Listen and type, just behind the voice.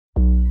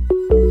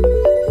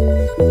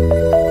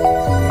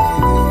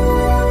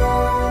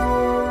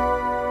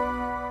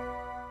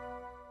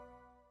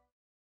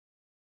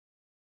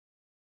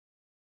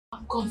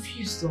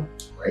so.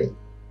 Right?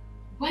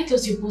 Why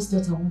does your boss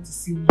daughter want to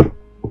see me?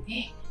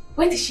 Eh?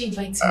 Why did she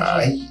invite you?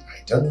 I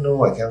don't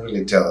know. I can't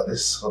really tell.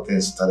 This whole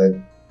thing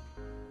started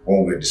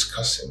when we were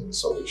discussing.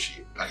 So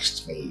she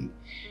asked me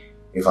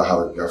if I have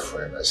a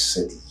girlfriend. I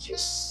said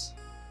yes.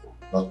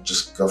 Not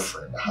just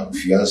girlfriend. I have a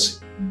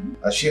fiancé.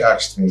 And she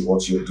asked me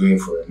what you're doing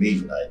for a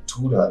living. I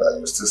told her that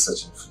you're still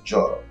searching for a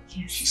job.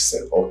 Yes. She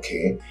said,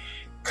 okay,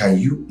 can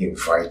you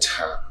invite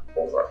her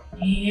over?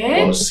 Yeah?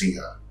 I want to see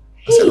her.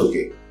 I said,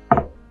 okay.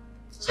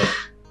 So,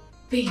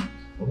 babe,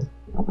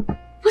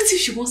 what if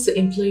she wants to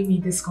employ me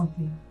in this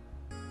company?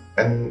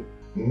 And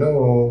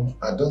no,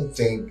 I don't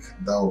think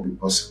that will be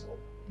possible.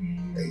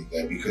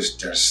 Because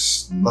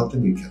there's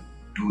nothing you can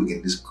do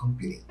in this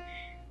company.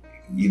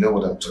 You know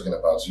what I'm talking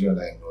about. You and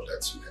I know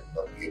that you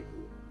cannot be able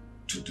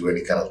to do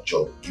any kind of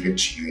job given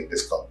to you in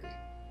this company.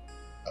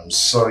 I'm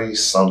sorry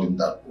sounding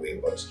that way,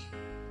 but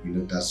you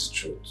know that's the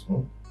truth.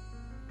 I'm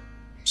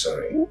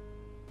sorry.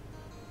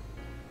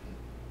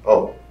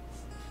 Oh,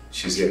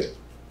 she's here.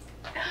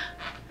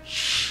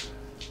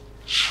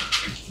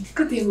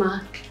 Good day,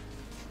 ma.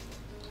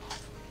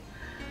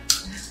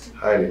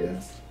 Hi,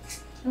 Lydia.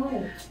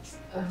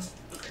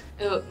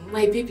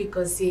 My baby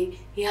Kosi,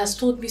 he has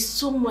told me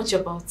so much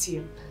about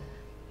you.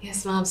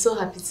 Yes, ma, I'm so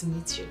happy to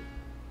meet you.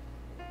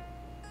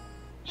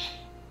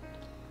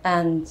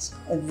 And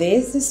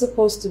this is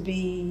supposed to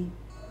be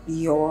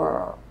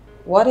your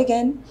what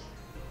again?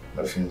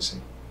 My fiancé.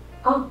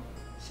 Oh,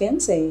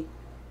 fiancé.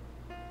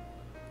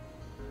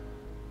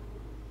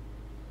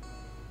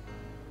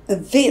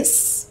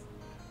 This.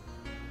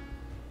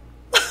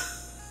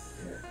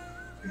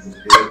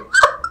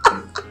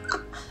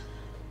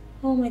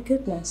 Oh my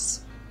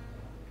goodness.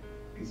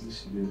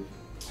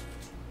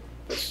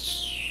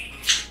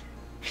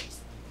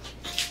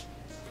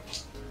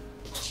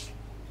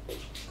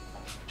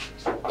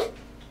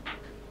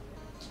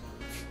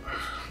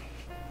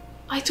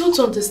 I don't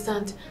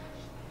understand.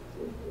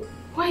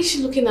 Why is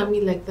she looking at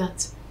me like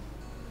that?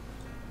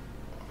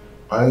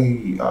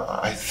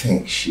 I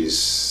think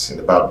she's in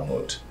a bad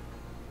mood.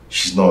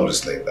 She's not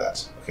always like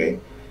that, okay?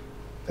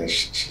 I think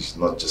she's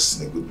not just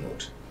in a good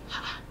mood.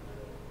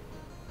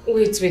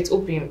 Wait,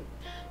 Open.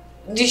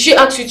 Did she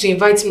ask you to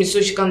invite me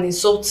so she can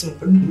insult me?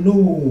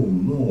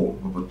 No,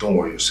 but don't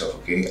worry yourself,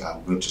 okay?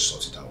 I'm going to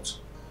sort it out.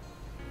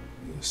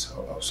 Yes,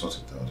 I'll sort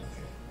it out,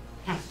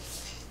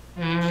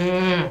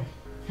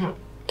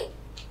 okay?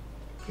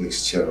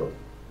 Please cheer up.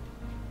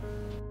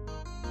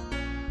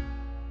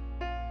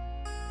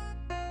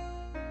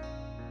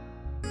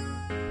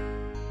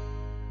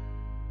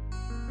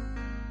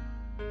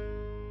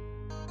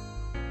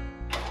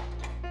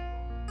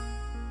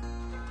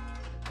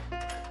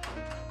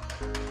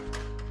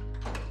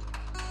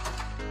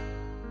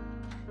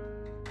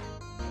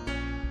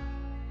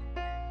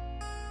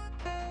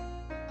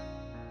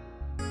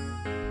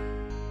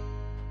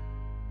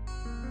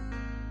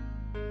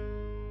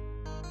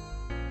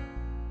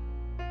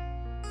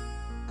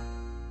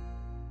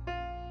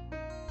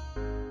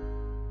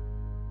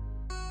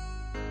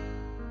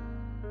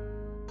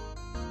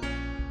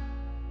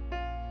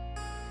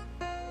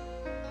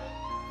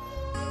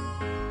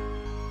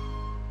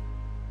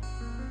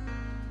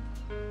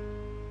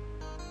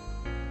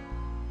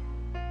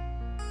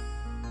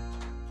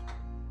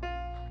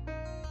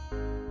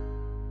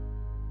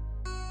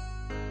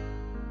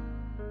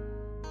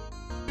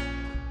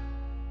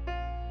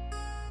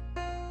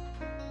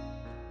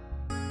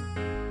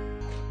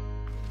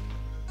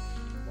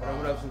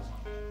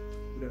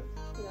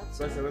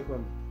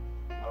 Welcome.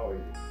 How are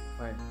you?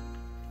 Fine.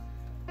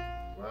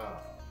 Wow.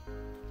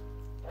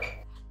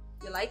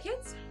 You like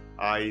it?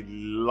 I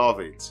love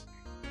it.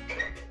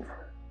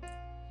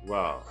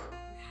 Wow.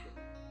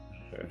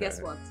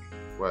 Guess what?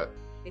 What?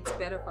 It's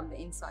better from the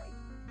inside.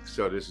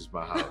 So this is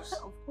my house.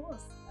 Of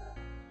course.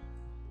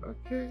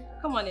 Okay.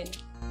 Come on in.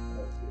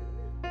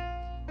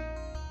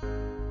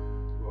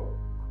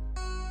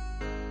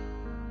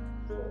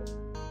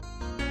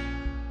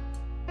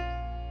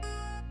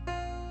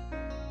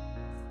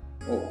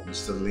 Oh,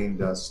 Mr.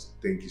 Lindas,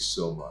 thank you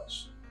so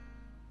much.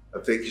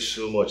 Thank you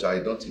so much. I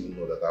don't even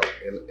know that I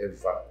will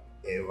ever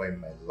in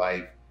my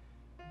life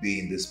be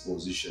in this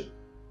position.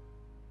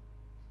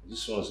 I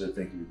just want to say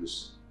thank you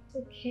because...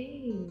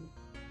 Okay.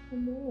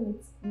 Come on,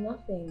 it's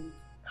nothing.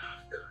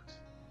 Oh,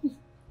 God.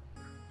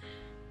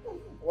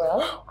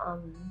 Well,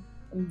 I'm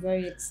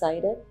very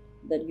excited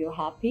that you're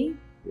happy.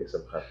 Yes,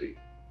 I'm happy.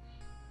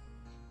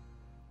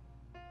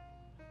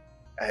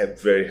 I am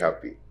very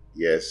happy.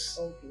 Yes.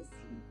 Obviously.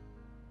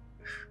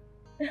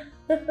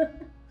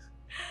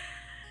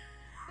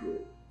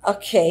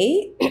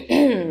 Okay.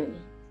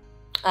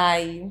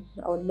 I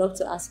would love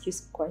to ask you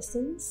some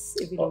questions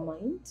if you don't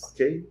mind.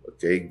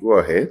 Okay, go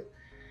ahead.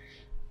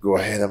 Go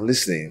ahead, I'm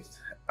listening.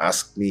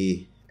 Ask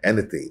me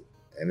anything.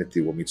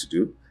 Anything you want me to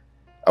do,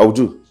 I will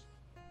do.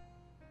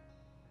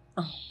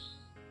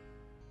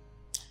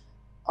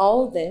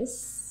 All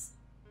this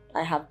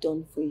I have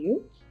done for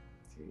you.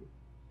 Okay.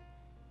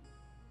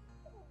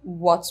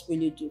 What will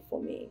you do for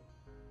me?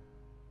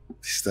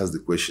 That's the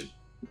question.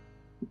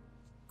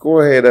 Go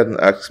ahead and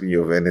ask me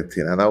of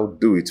anything and I'll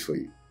do it for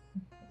you.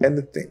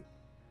 Anything.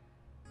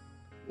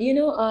 You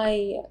know,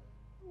 I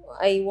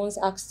once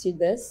asked you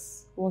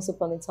this once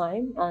upon a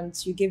time and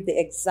you gave the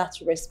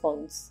exact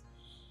response.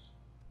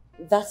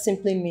 That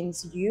simply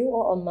means you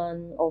are a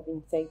man of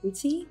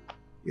integrity.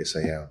 Yes, I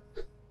am.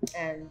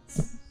 And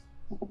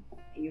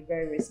you're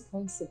very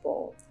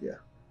responsible. Yeah.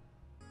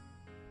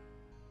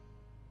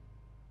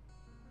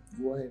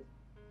 Go ahead.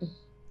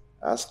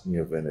 Ask me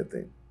of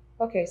anything.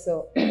 Okay,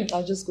 so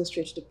I'll just go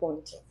straight to the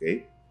point.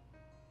 Okay.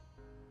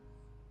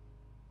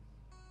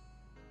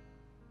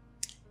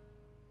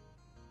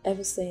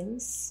 Ever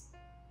since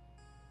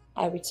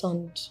I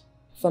returned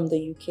from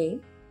the UK,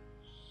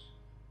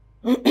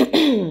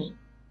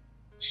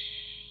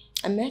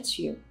 I met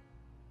you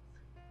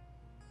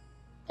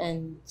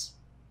and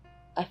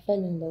I fell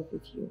in love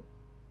with you.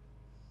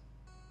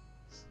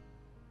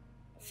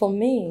 For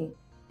me,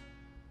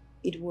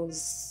 it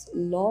was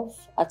love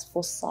at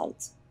first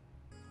sight.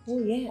 Oh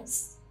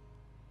yes.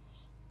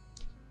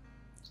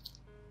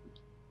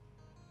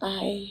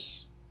 I'm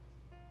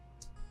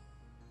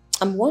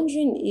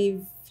wondering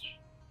if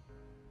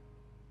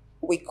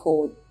we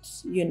could,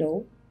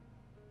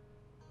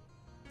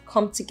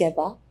 come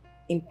together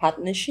in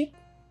partnership.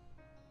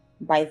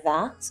 By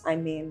that, I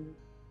mean,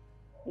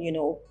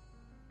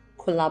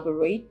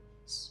 collaborate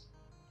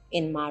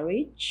in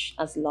marriage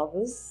as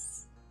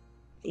lovers.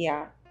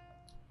 Yeah.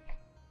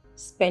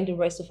 Spend the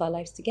rest of our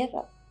lives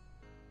together.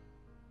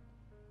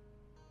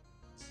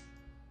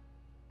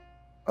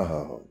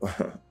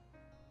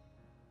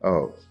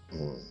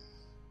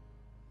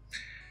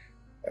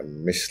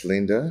 Miss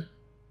Linda?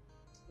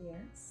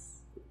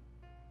 Yes.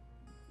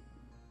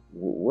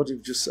 What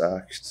you've just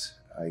asked,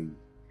 I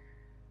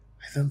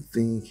don't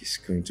think it's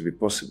going to be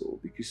possible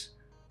because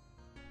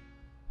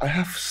I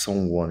have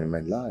someone in my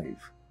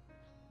life.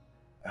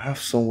 I have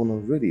someone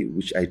already,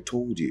 which I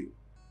told you.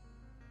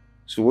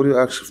 So what you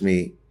ask of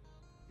me,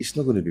 it's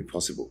not going to be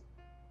possible.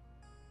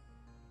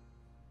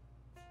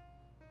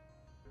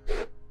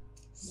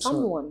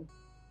 Someone,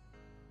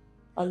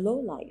 a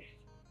lowlife,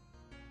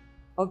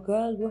 a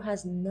girl who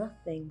has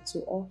nothing to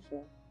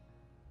offer.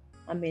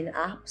 I mean,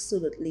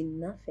 absolutely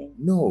nothing.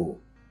 No.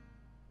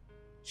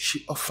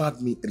 She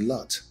offered me a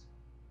lot.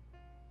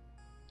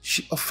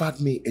 She offered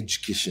me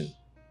education.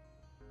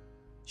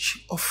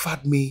 She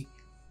offered me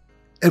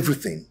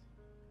everything.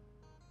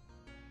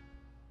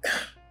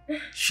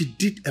 She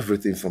did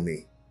everything for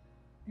me.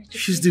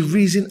 She's the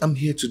reason I'm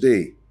here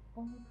today.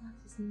 Oh, that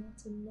is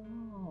not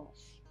enough.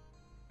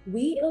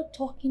 We are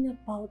talking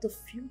about the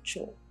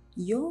future,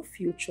 your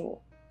future.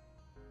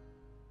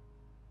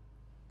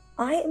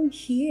 I am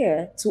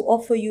here to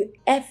offer you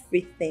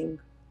everything.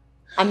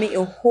 I mean,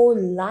 a whole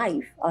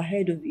life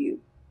ahead of you.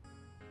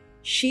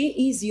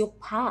 She is your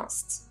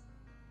past.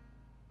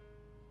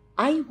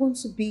 I want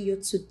to be your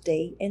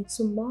today and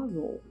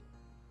tomorrow.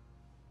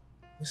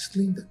 Miss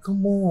Linda,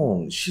 come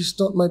on. She's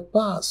not my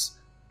past.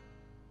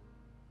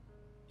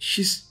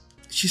 She's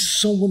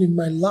someone in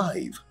my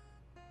life.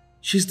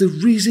 She's the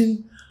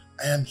reason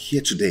I am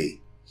here today.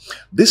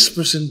 This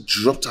person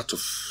dropped out of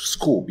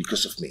school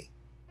because of me.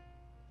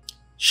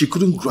 She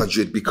couldn't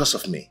graduate because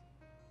of me.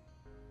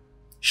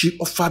 She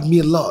offered me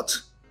a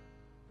lot.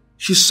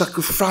 She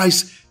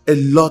sacrificed a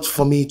lot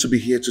for me to be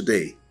here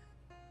today.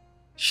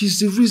 She's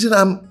the reason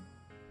I'm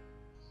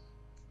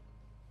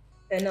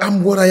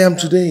what I am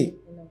today.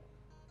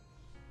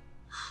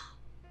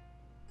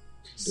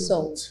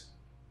 So,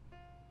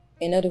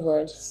 in other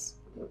words,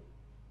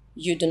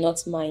 you do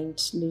not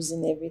mind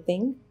losing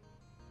everything?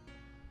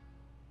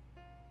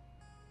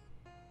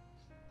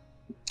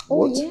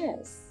 What? Oh,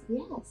 yes,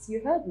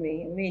 you heard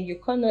me. I mean, you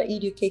cannot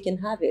eat your cake and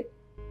have it.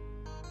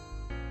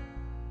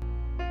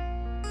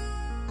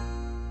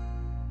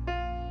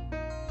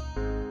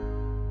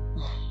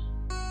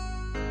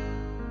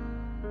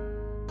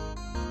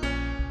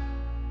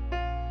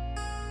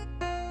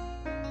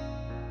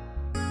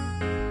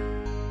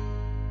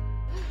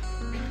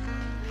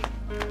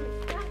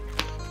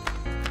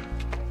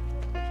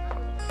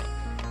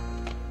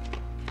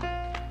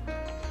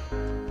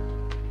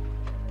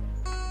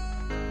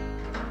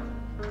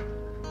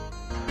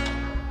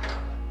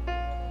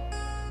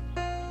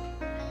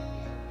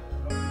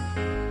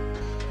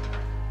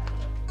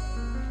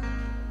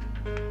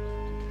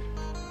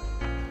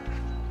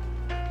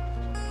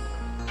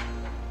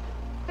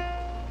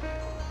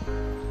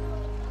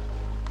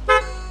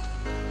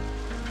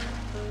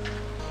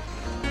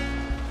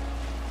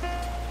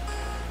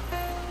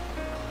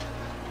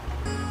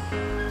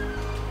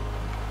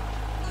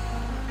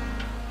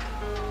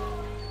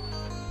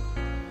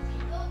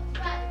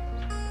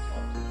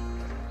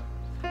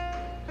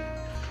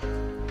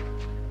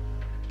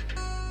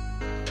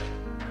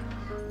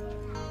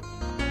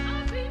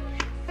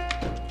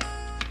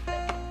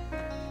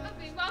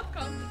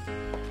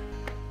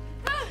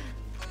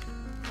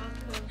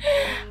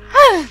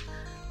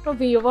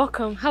 Robin, you're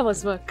welcome. How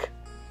was work?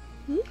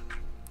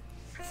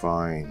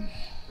 Fine.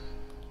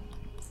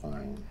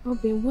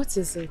 Robin, what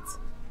is it?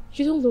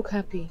 You don't look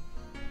happy.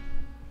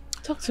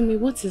 Talk to me,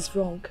 what is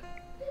wrong?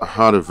 I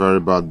had a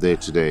very bad day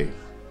today.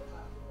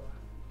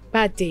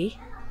 Bad day?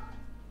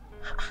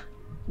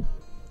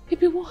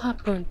 Baby, what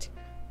happened?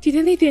 Did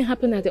anything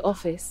happen at the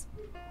office?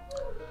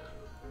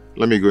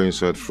 Let me go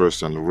inside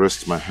first and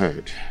rest my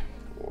head.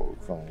 Oh,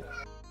 fine.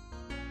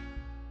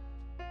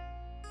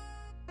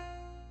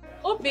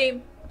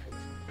 Obim!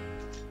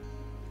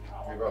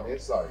 You're on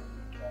inside.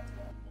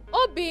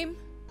 Obim!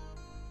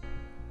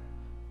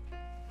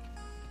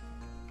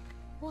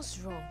 What's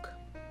wrong?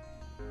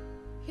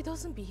 He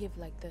doesn't behave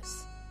like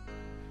this.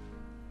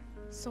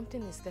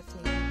 Something is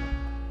definitely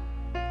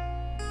wrong.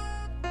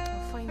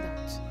 I'll find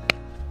out.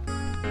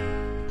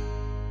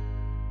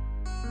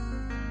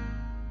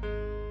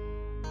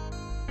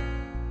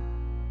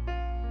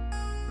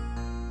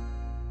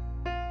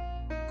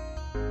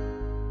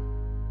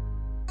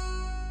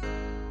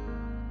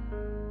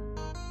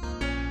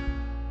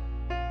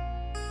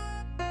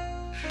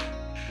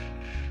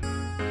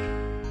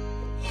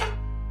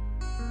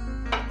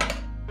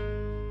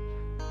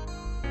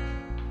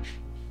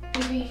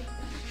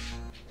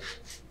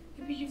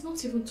 Baby, you've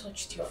not even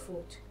touched your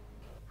food.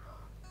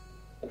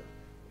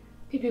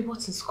 Baby,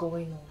 what is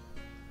going on?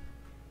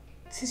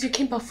 Since you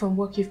came back from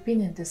work, you've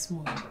been in this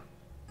mood.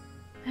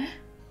 Eh?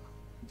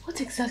 What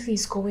exactly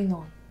is going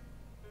on?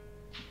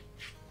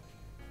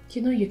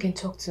 You know you can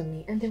talk to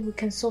me and then we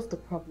can solve the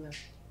problem.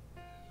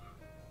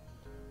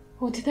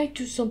 Or did I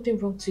do something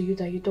wrong to you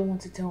that you don't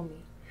want to tell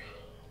me?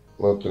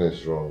 Nothing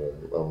is wrong.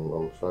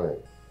 I'm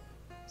fine.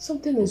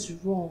 Something is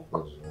wrong.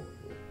 What's wrong?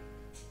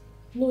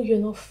 No, you're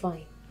not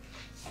fine.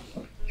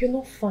 You're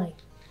not fine.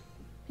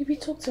 Baby,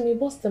 talk to me.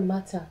 What's the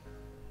matter?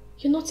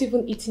 You're not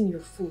even eating your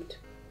food.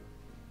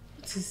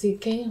 What is it?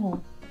 Get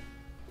home.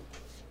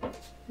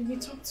 Baby,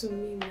 talk to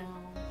me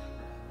now.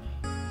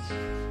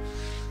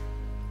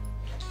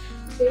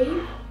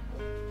 Babe?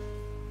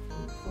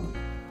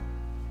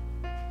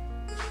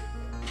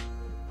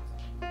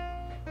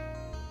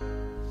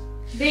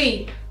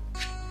 Babe?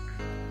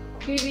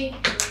 Baby?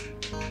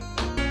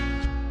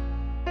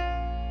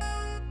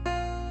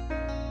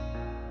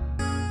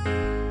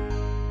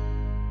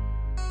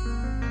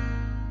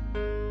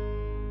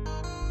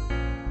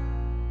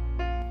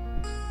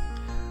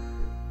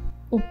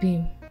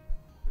 Obim,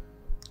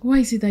 why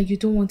is it that you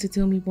don't want to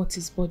tell me what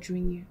is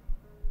bothering you?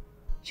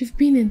 You've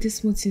been in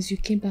this mood since you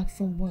came back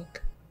from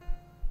work.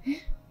 Eh?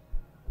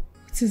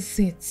 What is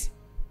it?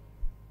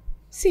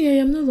 See,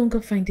 I am no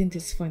longer finding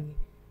this funny.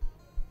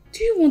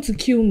 Do you want to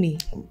kill me?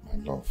 Oh,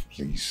 my love,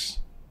 please.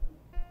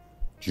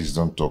 Please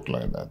don't talk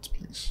like that,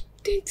 please.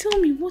 Then tell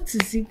me, what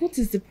is it? What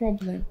is the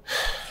problem?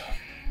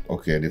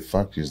 Okay, the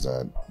fact is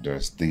that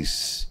there's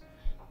this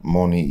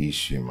money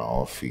issue in my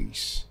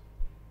office.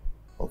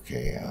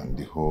 Okay, and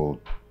the whole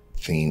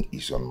thing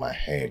is on my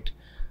head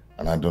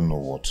and I don't know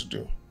what to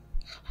do.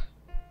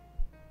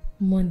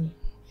 Money?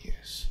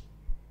 Yes.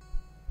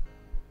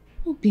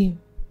 Obim,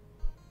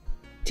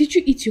 did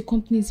you eat your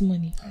company's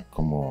money?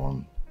 Come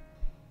on.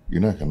 You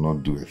know I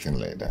cannot do a thing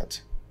like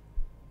that.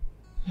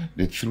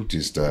 The truth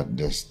is that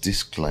there's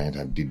this client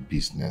I did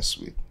business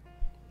with,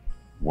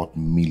 worth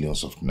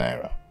millions of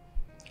naira.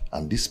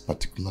 And this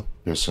particular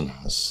person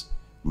has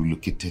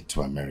relocated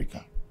to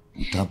America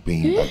without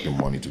paying back the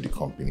money to the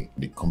company.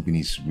 The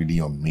company is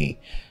really on me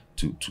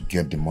to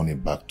get the money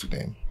back to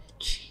them.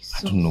 Jesus.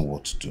 I don't know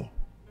what to do.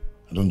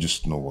 I don't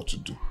just know what to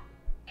do.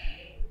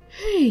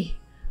 Hey,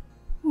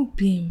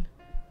 Obim,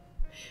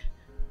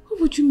 why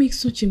would you make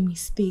such a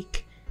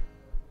mistake?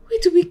 Where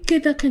do we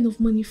get that kind of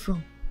money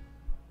from?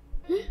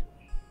 Huh?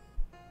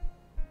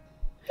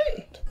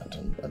 Hey. I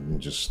don't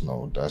just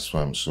know. That's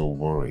why I'm so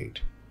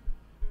worried.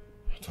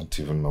 I don't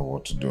even know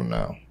what to do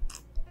now.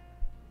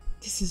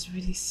 This is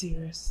really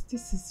serious.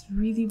 This is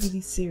really, really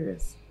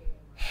serious.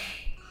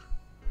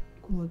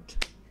 God.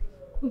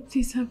 God,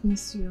 please have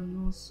mercy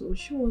on us. So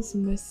show us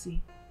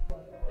mercy.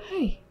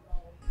 Hey.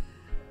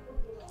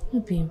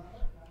 Obim,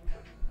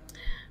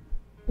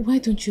 why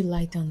don't you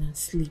lie down and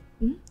sleep?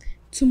 Hmm?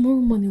 Tomorrow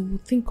morning we'll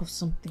think of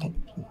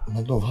something.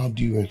 My love, how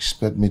do you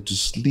expect me to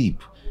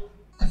sleep?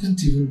 I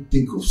can't even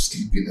think of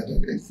sleeping.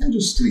 I can't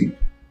just sleep.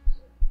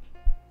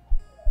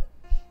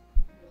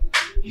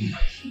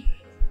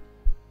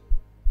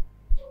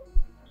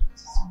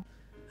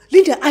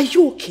 Linda, are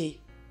you okay?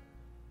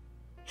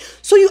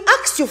 So you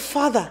asked your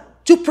father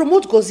to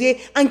promote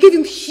Gozie and give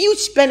him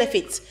huge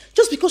benefits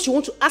just because you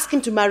want to ask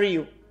him to marry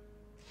you,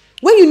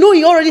 when you know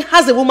he already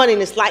has a woman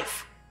in his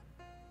life.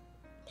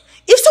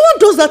 If someone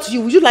does that to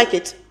you, would you like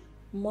it?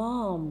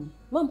 Mom,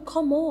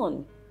 come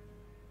on.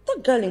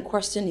 That girl in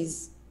question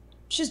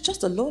she's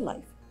just a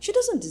lowlife. She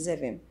doesn't deserve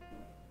him.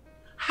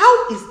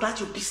 How is that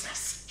your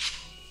business?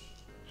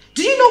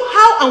 Do you know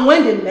how and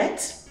when they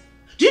met?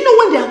 Do you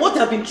know what they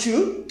have been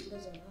through? It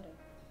doesn't matter.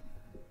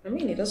 I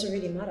mean, it doesn't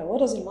really matter. What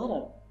does it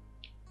matter?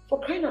 For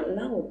crying out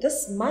loud,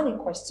 this man in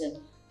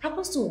question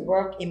happens to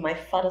work in my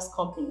father's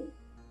company.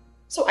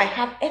 So I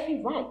have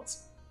every right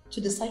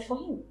to decide for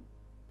him.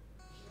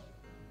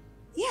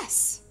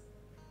 Yes.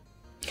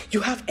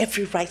 You have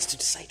every right to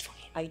decide for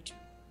him. I do.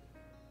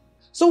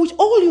 So with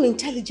all your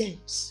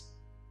intelligence,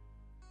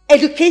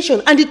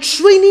 education, and the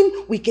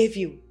training we gave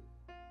you,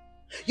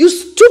 You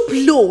stoop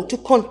low to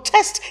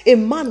contest a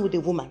man with a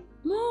woman.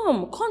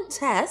 Mom,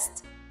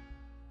 contest?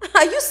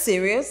 Are you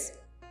serious?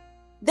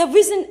 There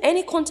isn't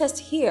any contest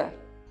here.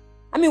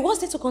 I mean, what's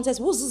there to contest?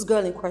 Who's this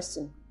girl in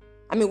question?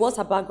 I mean, what's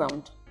her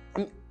background?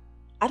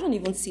 I don't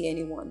even see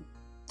anyone.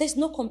 There's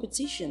no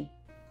competition.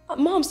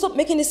 Mom, stop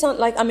making it sound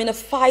like I'm in a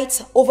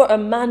fight over a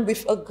man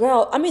with a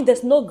girl. I mean,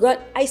 there's no girl.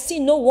 I see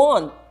no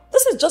one.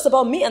 This is just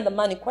about me and the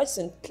man in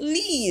question.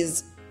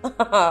 Please.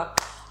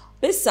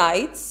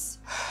 Besides,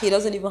 he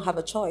doesn't even have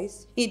a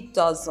choice. He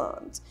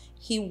doesn't.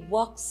 He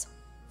works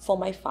for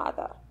my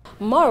father.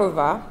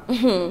 Moreover,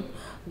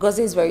 Gozi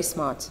is very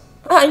smart.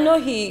 I know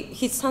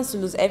he stands to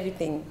lose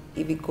everything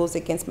if he goes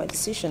against my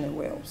decision and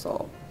will.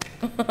 So,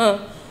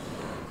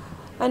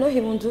 I know he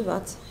won't do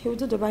that. He will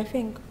do the right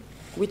thing,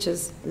 which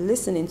is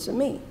listening to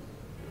me.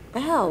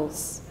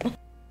 Else.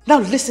 Now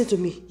listen to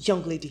me,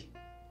 young lady.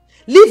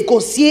 Leave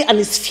Gozier and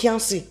his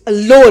fiancé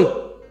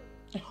alone.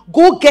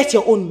 Go get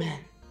your own man.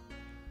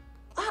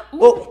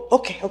 Oh,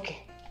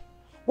 okay.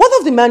 What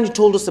of the man you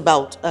told us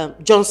about,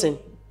 Johnson?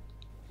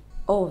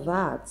 Oh,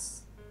 that.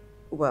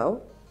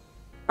 Well,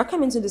 I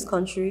came into this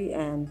country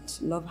and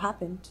love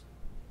happened.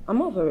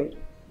 I'm over it.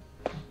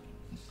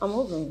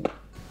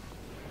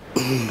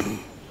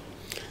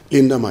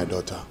 Linda, my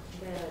daughter,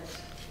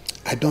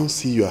 I don't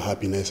see your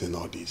happiness in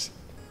all this.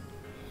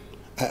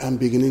 I am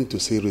beginning to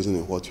see reason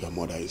in what your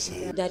mother is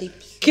saying. Daddy,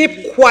 please.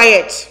 Keep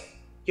quiet.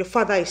 Your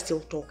father is still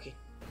talking.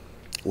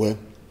 Well,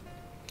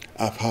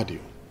 I've heard you.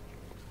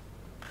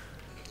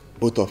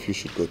 Both of you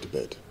should go to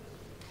bed.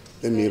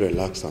 Let me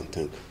relax and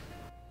think.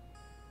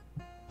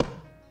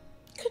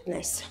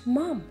 Goodness,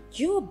 Mom,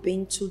 you're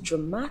being too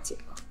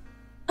dramatic.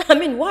 I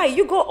mean, why?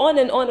 You go on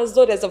and on as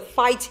though there's a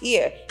fight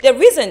here.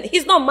 There isn't.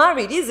 He's not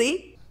married, is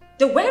he?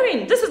 The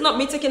wearing. This is not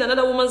me taking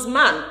another woman's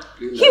man.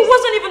 Please, he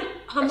wasn't even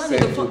her man in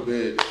the phone.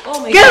 Oh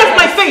my God. Get off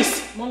my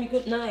face! Mommy,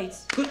 good night.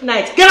 Good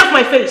night. Get off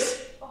my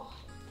face!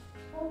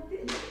 Oh,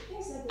 things like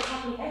this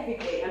happen every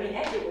day. I mean,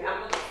 everywhere. I'm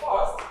not the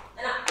first.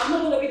 And I'm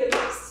not going to be the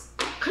last.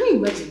 Can you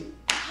imagine?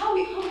 How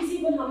is he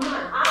even her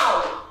man?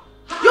 How?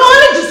 You're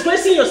only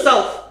disgracing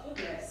yourself.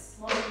 Goodness.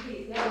 Mommy,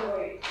 please, don't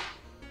worry.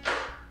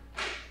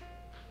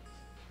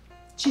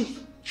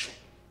 Chief,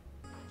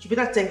 you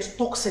better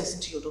talk sense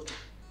into your daughter.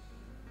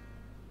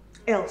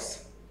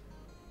 Else,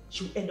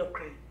 she will end up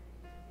crying.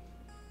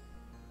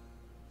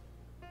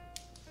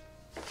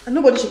 And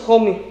nobody should call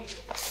me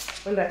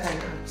when that time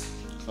comes.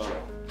 Sorry.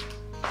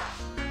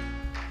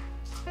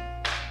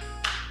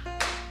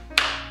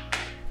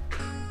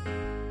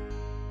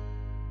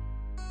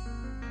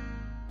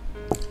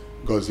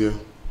 Gozier.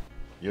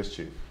 Yes,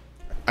 Chief.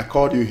 I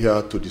called you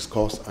here to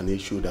discuss an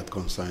issue that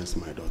concerns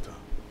my daughter.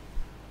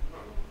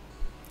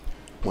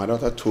 My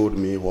daughter told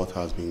me what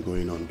has been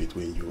going on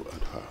between you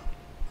and her.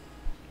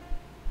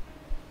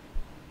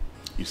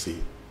 You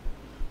see,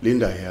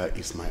 Linda here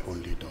is my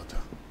only daughter.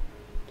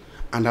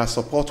 And I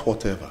support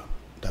whatever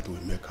that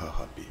will make her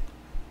happy.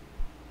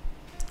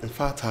 In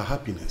fact, her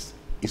happiness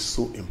is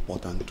so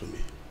important to me.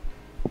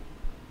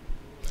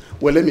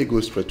 Well, let me go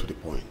straight to the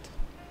point.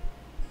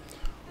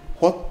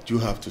 What do you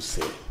have to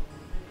say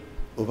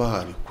over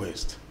her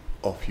request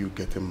of you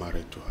getting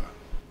married to her?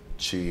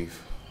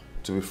 Chief,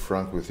 to be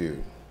frank with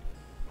you,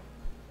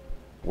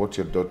 what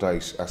your daughter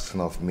is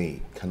asking of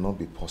me cannot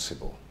be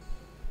possible.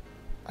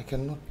 I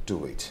cannot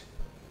do it.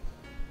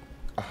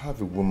 I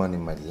have a woman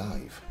in my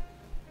life,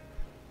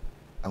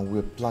 and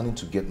we're planning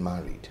to get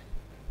married.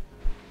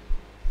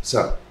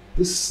 Sir,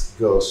 this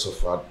girl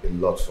suffered a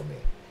lot for me.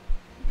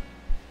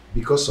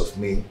 Because of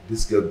me,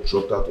 this girl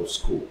dropped out of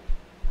school.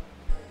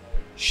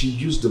 She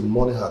used the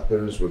money her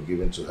parents were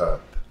giving to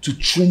her to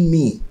train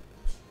me.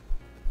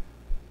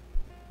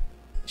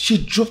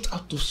 She dropped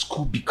out of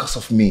school because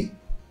of me.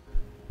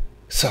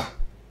 Sir,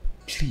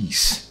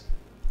 please.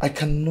 I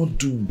cannot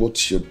do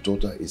what your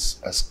daughter is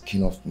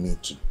asking of me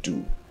to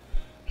do.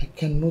 I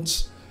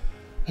cannot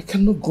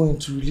go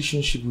into a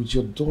relationship with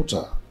your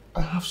daughter.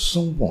 I have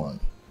someone.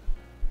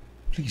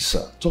 Please,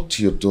 sir, talk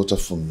to your daughter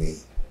for me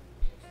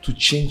to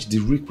change the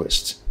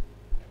request.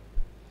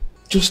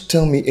 Just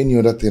tell me any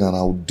other thing and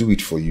I will do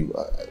it for you.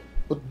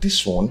 But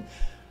this one,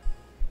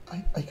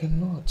 I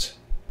cannot.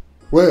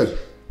 Well,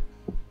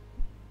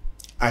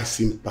 I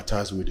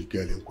sympathize with the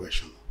girl in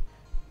question.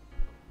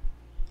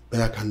 But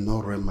I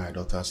cannot wreck my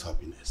daughter's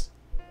happiness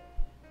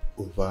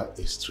over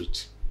a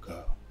street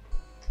girl.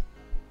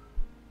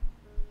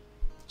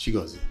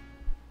 Chigozie,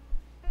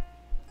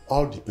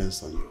 all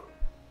depends on you.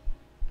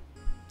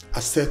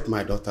 Accept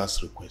my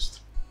daughter's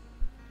request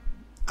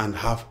and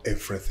have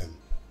everything,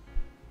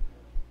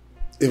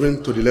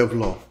 even to the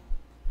level of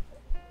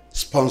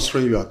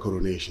sponsoring your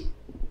coronation,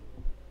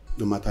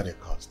 no matter the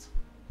cost.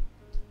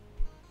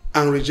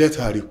 And reject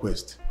her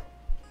request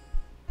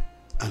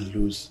and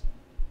lose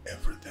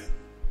everything.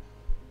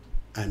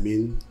 I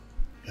mean,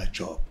 your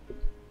job,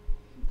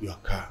 your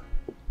car,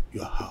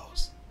 your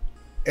house,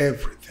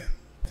 everything.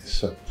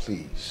 Sir,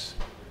 please,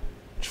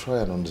 try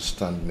and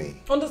understand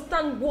me.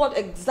 Understand what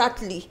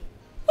exactly?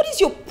 What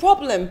is your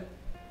problem?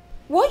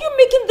 Why are you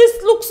making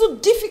this look so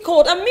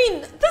difficult? I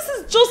mean, this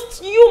is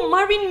just you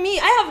marrying me.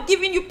 I have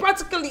given you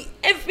practically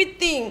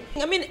everything.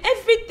 I mean,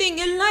 everything,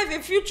 a life, a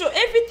future,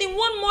 everything.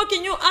 What more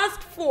can you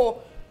ask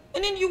for?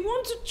 And then you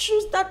want to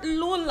choose that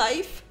low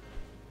life?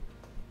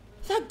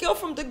 That girl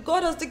from the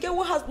gutters, the girl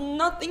who has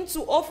nothing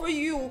to offer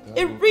you.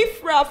 A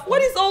riffraff.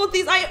 What is all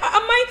this? Am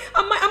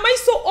I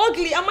so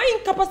ugly? Am I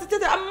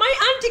incapacitated? Am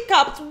I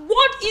handicapped?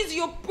 What is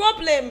your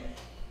problem?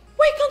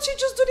 Why can't you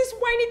just do this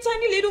whiny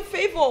tiny little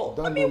favor?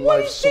 I mean,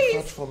 what is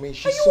this? For me.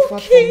 She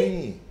suffered for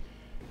me.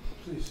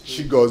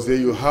 Chigozie,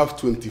 you have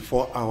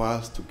 24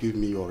 hours to give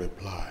me your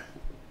reply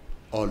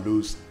or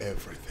lose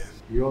everything.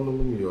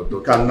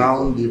 You can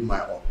now leave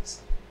my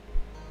office.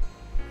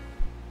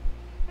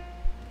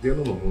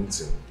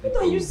 What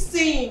are you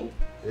saying?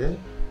 Yeah?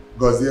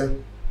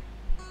 Gozie,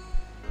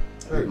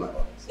 leave my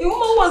office. A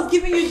woman who has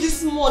given you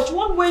this much,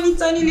 one whiny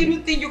tiny little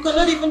thing you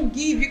cannot even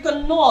give, you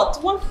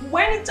cannot. One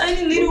whiny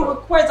tiny little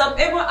request I've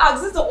ever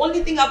asked. This is the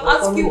only thing I've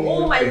asked you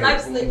all my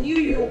life since I knew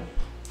you.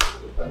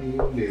 Daddy.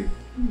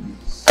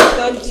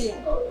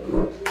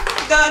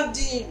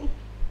 Daddy.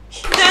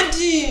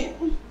 Daddy.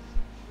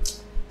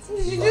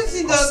 Did you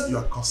see that? You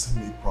are causing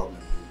me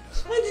problems.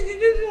 Why did you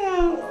do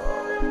that?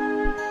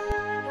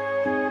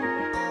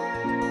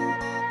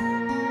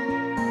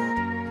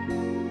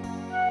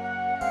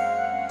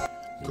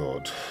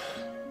 God,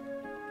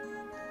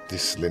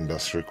 this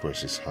Linda's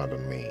request is hard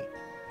on me.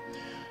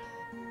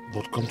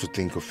 But come to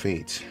think of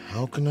it,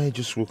 how can I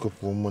just wake up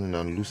one morning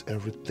and lose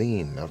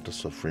everything after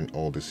suffering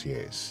all these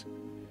years?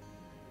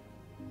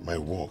 My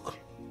work,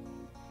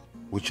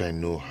 which I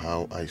know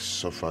how I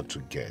suffered to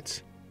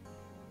get.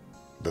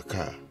 The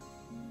car,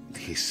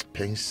 the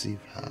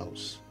expensive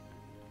house.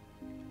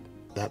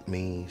 That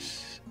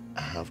means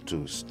I have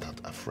to start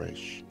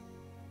afresh.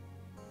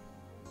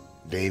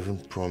 They even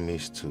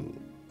promised to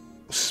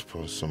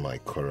sponsor my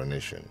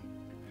coronation.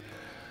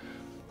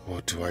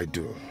 What do I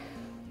do?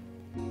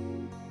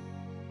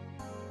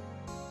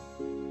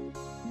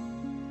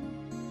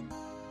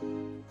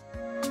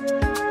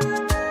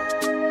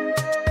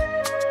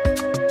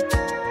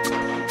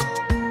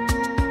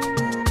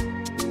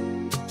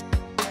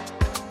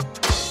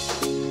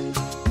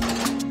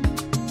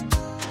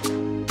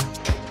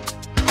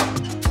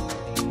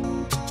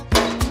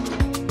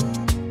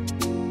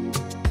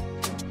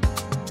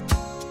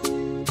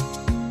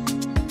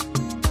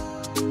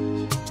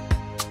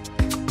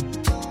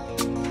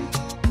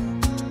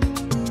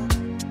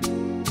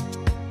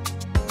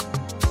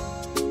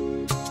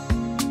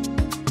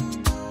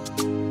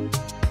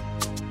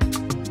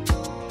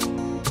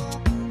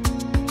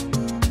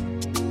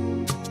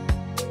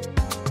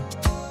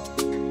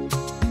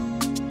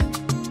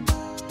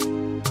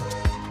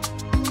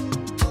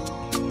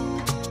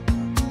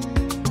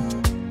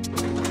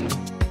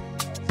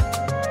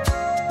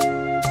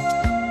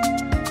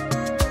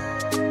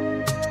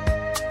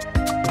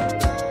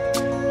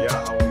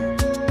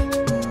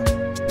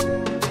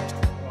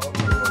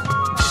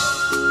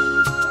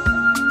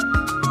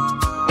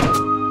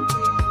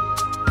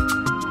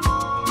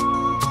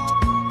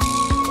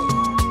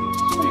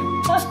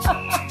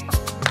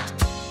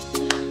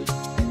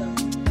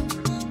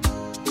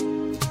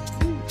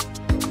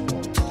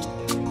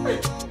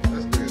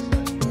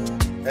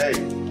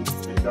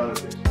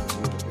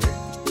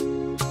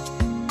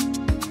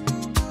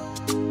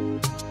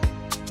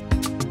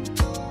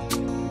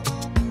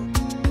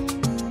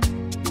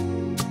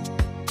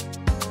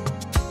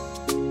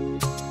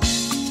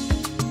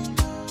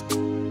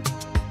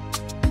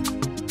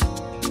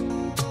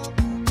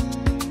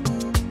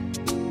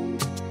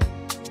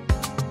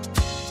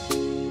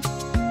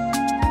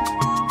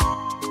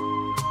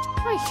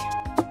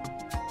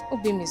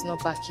 Obim is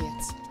not back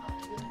yet.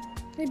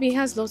 Maybe he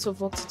has lots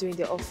of work to do in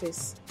the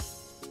office.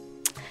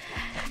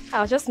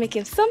 I'll just make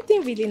him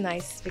something really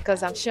nice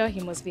because I'm sure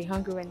he must be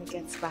hungry when he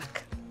gets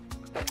back.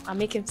 I'll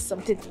make him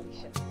something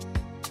delicious.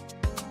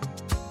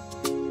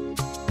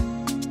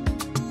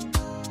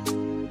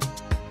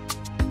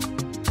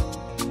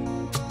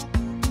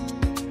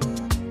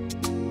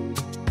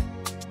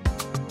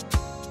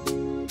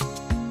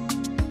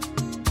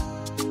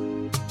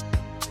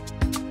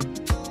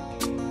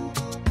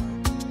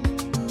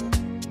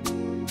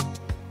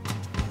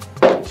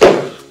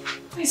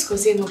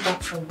 Because he's not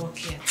back from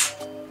work yet.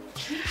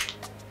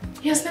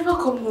 He has never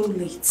come home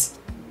late.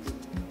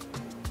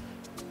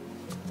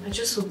 I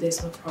just hope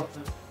there's no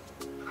problem.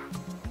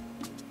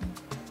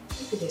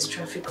 Maybe there's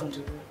traffic on the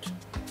road.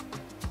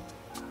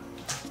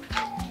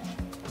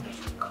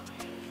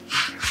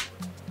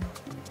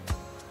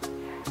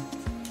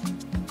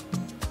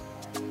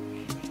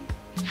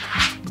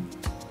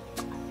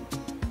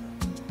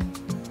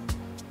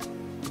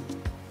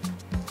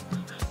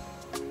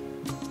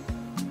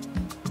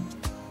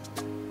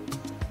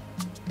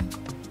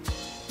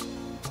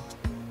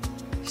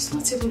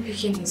 Even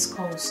picking his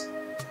calls.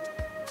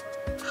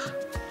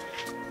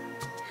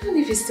 Even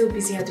if he's still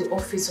busy at the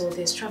office or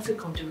there's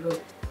traffic on the road,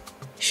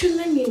 he should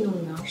let me know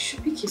now. He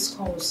should pick his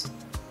calls.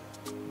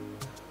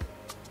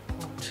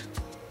 God,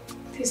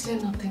 please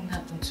let nothing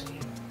happen to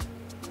him.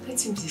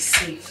 Let him be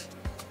safe.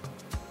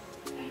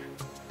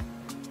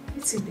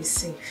 Let him be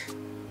safe.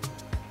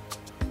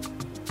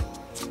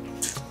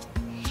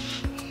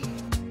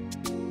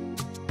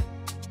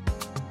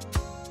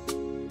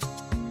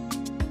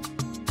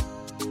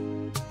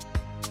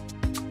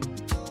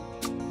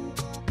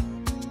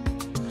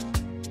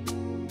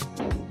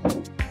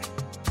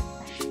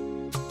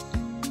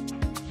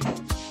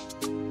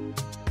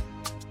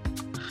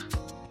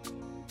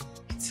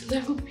 It's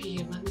 11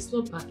 p.m. and he's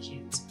not back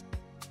yet.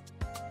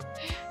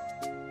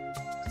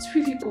 What's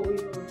really going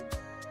on?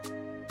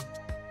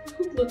 I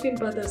hope nothing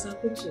bad has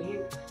happened to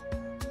him.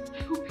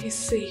 I hope he's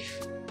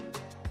safe.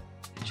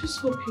 I just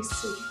hope he's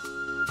safe.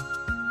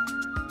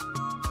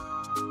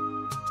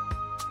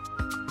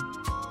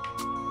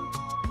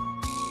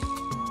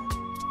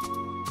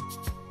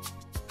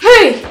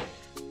 Hey!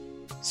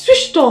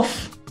 Switched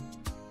off!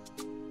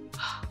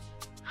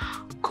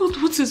 God,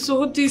 what is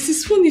all this?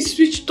 His phone is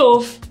switched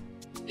off.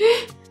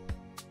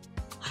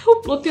 I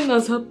hope nothing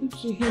has happened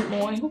to him,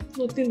 or I hope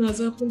nothing has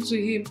happened to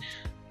him.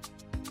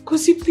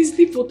 Kosi, please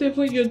leave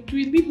whatever you're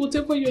doing. Leave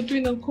whatever you're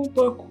doing and come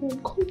back home.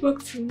 Come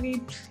back to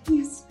me,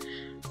 please.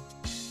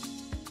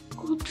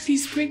 God,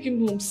 please bring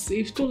him home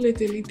safe. Don't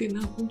let anything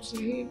happen to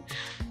him.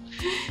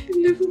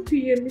 11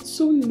 p.m. It's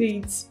so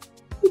late.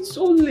 It's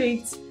so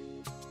late.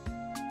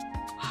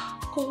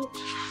 God.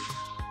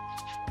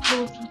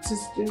 God, what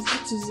is this?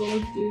 What is all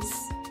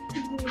this?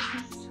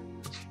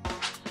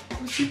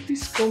 Kosi,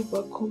 please come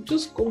back home.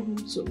 Just come home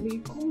to me.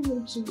 Come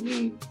home to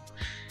me.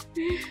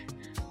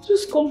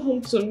 Just come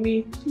home to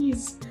me,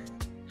 please.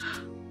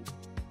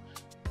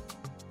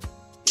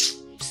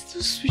 It's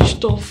still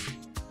switched off.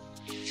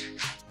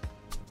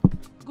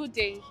 Good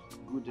day.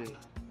 Good day.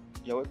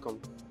 You're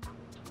welcome.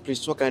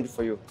 Please, what can I do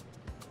for you?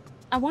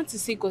 I want to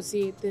see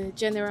Gozie, the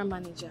general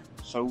manager.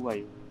 Sorry, who are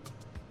you?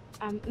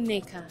 I'm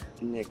Nneka.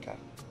 Nneka.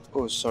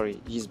 Oh, sorry.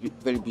 He's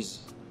very busy.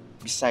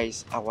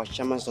 Besides, our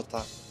chairman's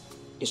daughter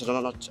is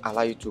not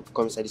allow you to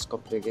come inside this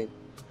company again.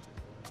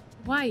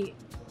 Why?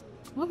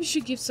 Why would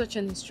she give such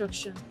an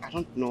instruction? I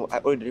don't know. I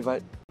already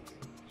delivered.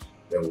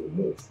 Then we'll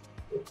move.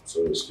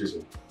 So, excuse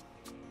me.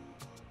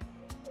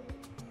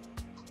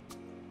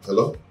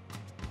 Hello?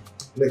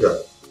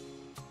 Nigga.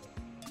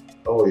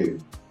 How are you?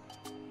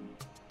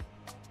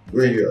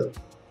 Where are you at?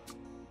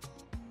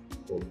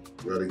 Oh,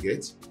 you're at the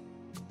gate?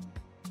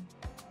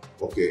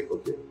 Okay,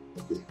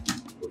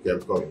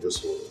 I'm coming.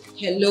 Just hold on.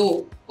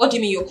 Hello? What do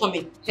you mean you're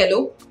coming?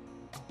 Hello?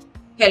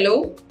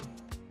 Hello?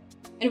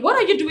 And what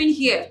are you doing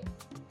here?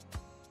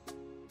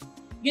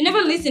 You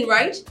never listen,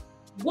 right?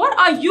 What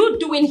are you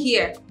doing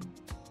here?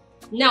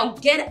 Now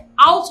get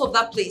out of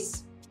that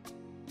place.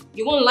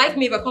 You won't like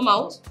me if I come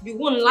out. You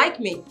won't like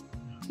me.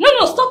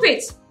 No, stop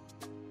it.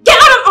 Get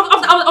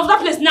out of that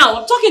place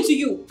now. I'm talking to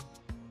you.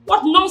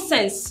 What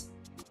nonsense.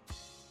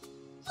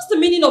 What's the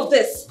meaning of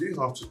this? Do you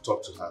have to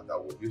talk to her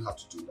that way? You have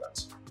to do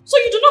that. So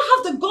you do not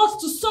have the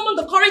guts to summon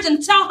the courage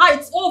and tell her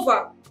it's over.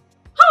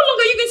 How long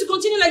are you going to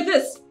continue like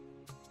this?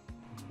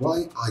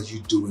 Why are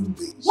you doing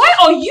this? Why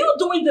are you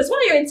doing this?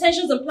 What are your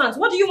intentions and plans?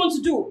 What do you want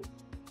to do?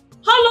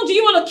 How long do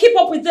you want to keep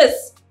up with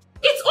this?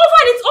 It's over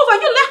and it's over.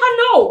 You let her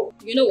know.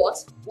 You know what?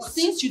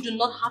 Since you do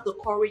not have the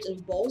courage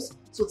and balls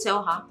to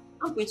tell her,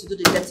 I'm going to do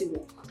the dirty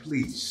work.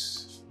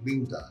 Please,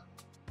 Linda.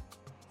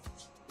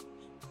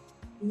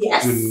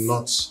 Yes. Do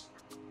not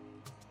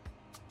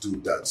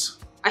do that.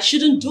 I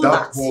shouldn't do that.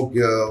 That poor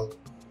girl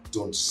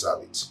don't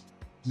deserve it.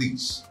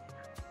 Please.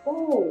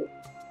 Oh.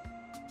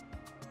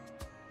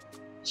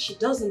 She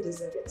doesn't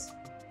deserve it.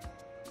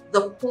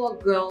 The poor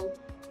girl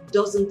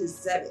doesn't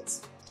deserve it.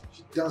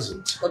 She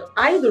doesn't. But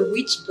I, the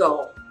rich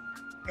girl,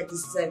 I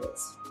deserve it.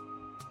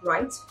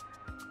 Right?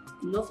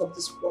 Enough of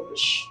this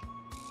rubbish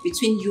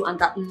between you and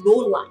that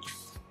low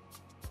life.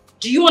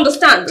 Do you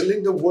understand?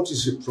 Linda, what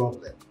is your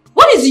problem?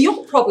 What is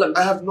your problem?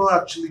 I have not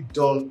actually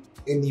done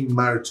any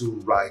marital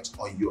right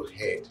on your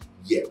head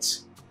yet.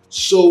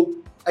 So,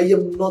 I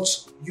am not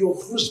your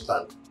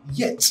husband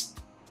yet.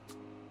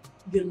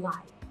 You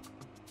lie.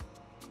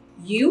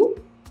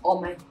 You are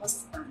my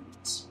husband.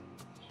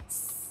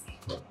 Yes.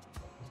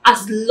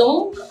 As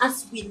long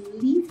as we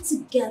live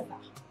together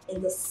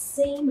in the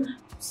same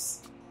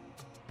house,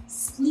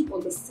 sleep on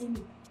the same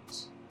bed,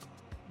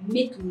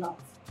 make love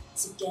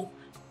together,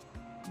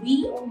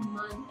 we are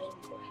man and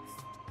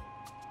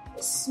wife.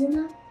 The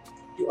sooner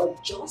you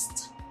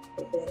adjust,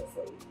 the better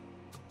for you.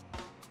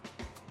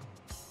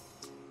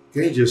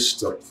 Can you just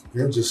stop?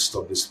 Can you just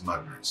stop this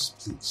madness,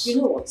 please? You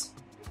know what?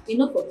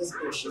 Enough of this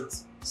bullshit.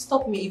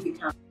 Stop me if you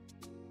can.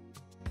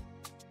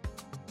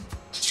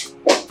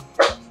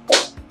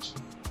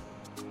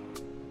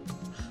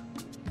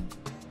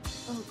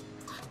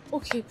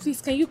 Okay,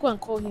 please, can you go and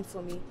call him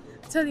for me?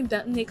 Tell him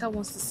that Nneka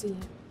wants to see him.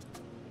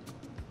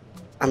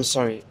 I'm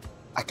sorry.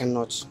 I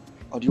cannot.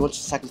 Or do you want to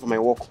sack me from my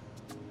work?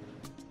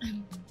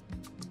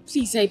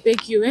 Please, I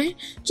beg you, eh?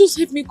 Just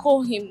help me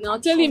call him now.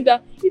 Tell him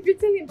that if you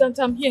tell him that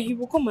I'm here, he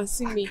will come and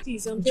see me.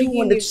 Please, I'm begging you. Do you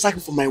want them to sack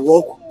me from my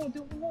work? No, they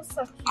will not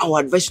sack you. I will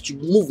advise you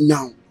to move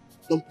now.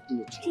 Don't put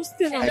me on. Just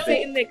tell him that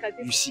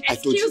Nneka. You see, I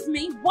told you. Excuse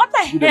me, what the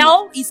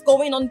hell is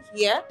going on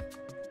here?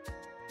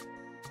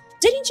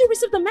 Didn't you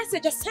receive the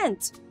message I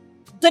sent?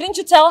 Didn't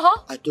you tell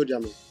her? I told you,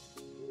 Mommy.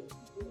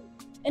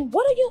 And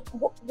what are you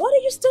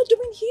still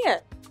doing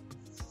here?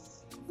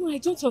 No, I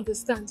don't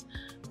understand.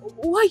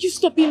 Why are you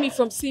stopping me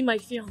from seeing my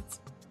fiancé?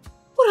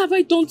 What have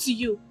I done to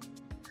you?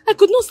 I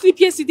could not sleep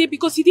yesterday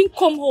because he didn't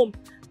come home.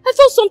 I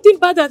thought something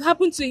bad had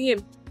happened to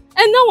him.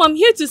 And now I'm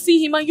here to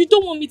see him and you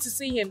don't want me to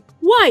see him.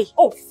 Why?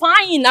 Oh,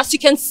 fine. As you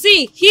can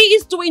see, he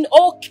is doing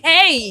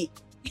okay.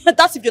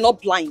 That's if you're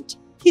not blind.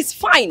 He's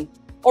fine.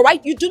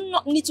 Alright? You do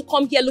not need to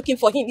come here looking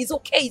for him. He's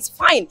okay. He's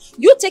fine.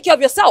 You take care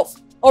of yourself.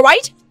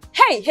 Alright?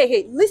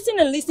 Hey. Listen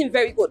and listen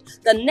very good.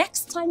 The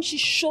next time she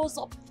shows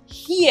up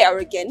here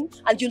again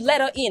and you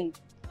let her in,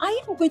 I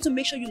am going to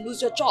make sure you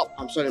lose your job.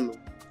 I'm sorry, Mom.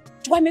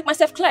 Do I make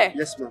myself clear?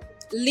 Yes, ma'am.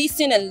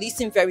 Listen and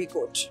listen very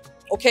good.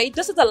 Okay?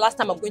 This is the last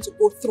time I'm going to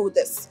go through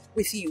this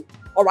with you.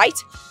 Alright?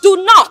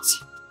 Do not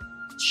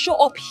show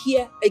up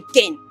here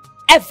again.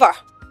 Ever.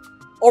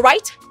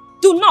 Alright?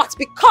 Do not,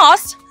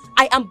 because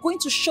I am going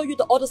to show you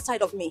the other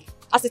side of me.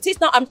 As it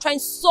is now, I'm trying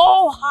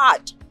so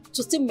hard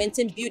to still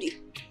maintain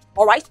beauty.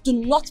 Alright? Do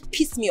not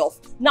piss me off.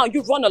 Now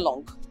you run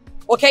along.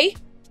 Okay?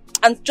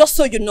 And just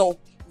so you know,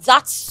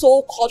 that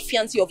so-called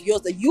fiancé of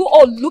yours that you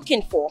are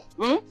looking for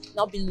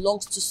now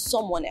belongs to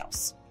someone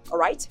else.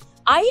 Alright?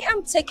 I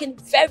am taking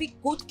very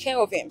good care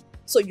of him.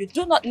 So you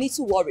do not need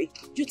to worry.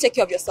 You take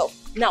care of yourself.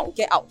 Now,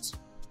 get out.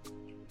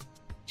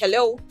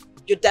 Hello?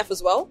 You're deaf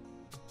as well?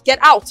 Get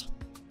out.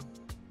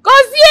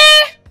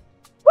 Gozie!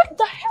 Where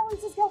the hell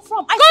is this girl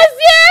from?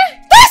 Gozie!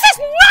 This is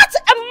not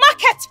a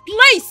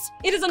marketplace!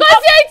 It is an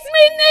Gozie, it's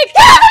me, Nick!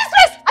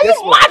 Are you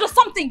mad or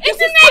something? It's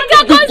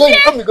Nneka,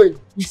 Gozie! Come, be going.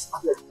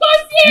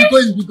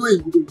 Gozie! Be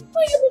going. Why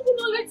are you people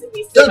not letting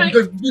me see my...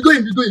 Be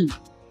going.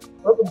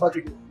 Welcome back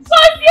again.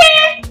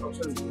 Gozie! I'm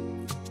sorry.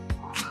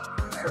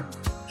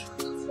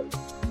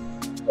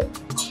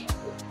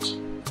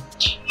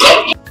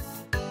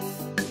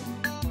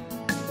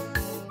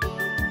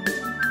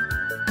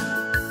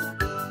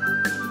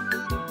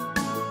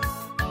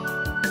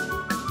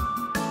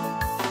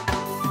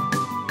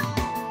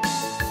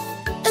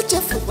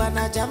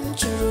 Echefukwana jam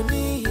churu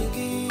n'ihi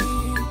gị.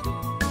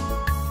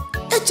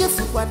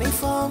 Echefukwana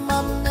ife ọma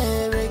m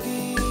mere gị.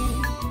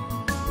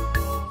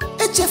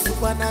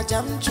 Echefukwana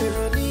jam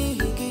churu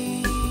n'ihi gị.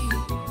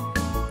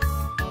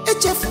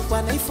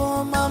 Echefukwana ife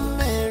ọma m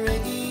mere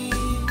gị.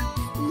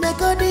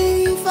 Mmekọdị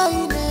ife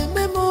anyị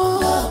na-eme m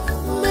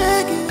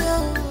mee gị ya.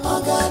 Ọ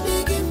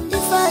ga-adịghị m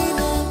ife anyị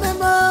na-eme m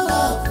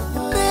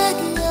mee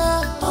gị ya.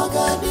 Ọ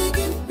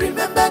ga-adịghị m.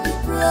 Remember the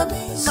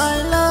promise, my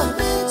love,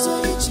 to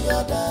each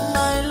other.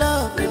 My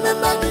love,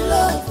 remember the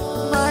love,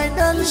 my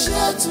darling, we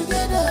share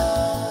together.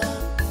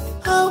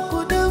 How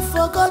could you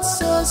forget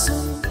so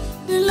soon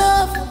the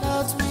love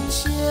that we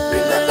share?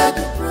 Remember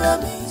the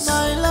promise,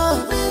 my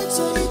love,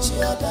 to each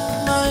other.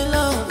 My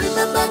love,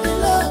 remember the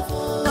love,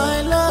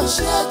 my love, we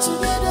share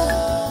together.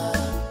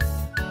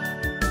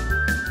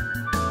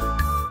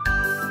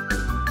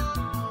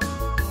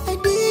 I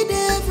did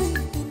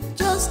everything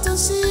just to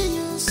see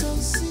you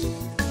succeed.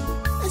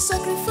 I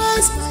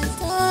sacrifice my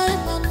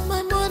time and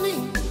my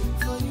money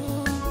for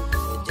you,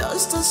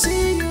 just to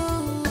see you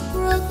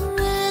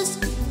progress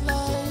in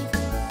life.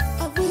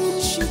 I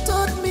wish you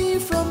taught me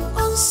from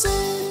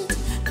onset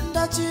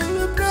that you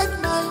will break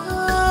my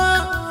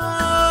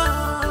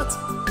heart.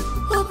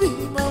 Oh, be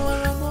my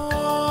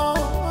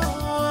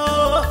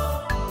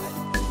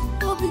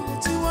oh, be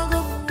what you want to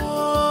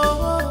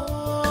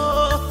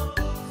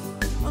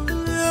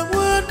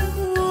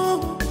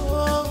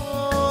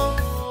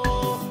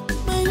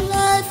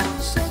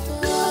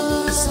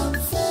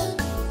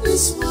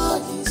this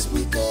world is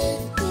wicked.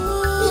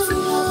 If you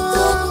have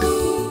taught me,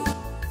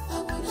 I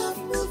would have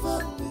moved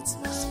on with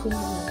my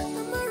life.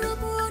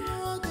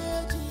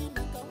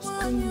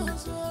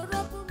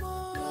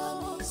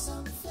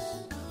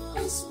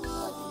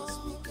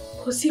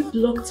 Because he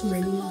blocked my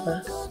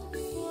number.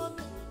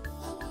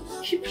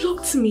 He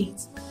blocked me.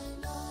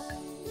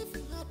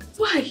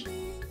 Why?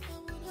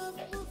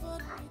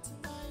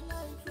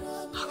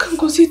 How can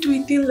Gozie do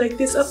a thing like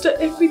this after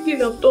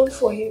everything I've done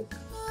for him?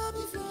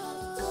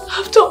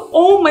 After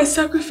all my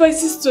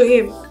sacrifices to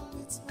him,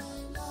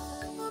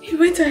 he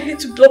went ahead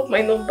to block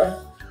my number.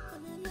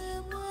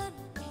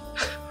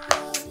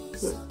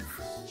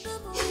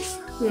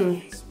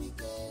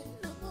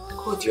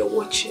 God, you're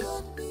watching.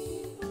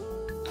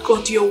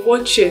 God, you're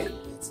watching.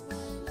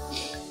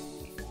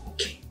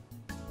 Okay.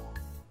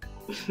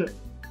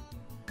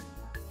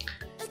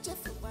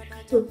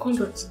 He'll come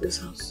back to this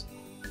house.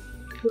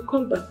 He'll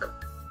come back.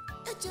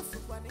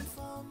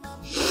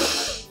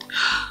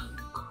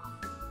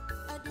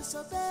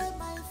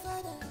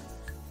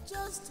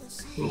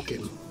 Okay.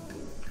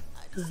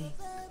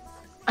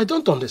 I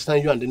don't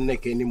understand you and the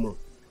Nneka anymore.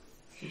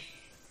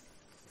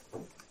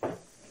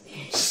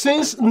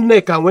 Since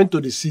Nneka went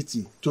to the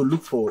city to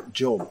look for a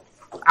job,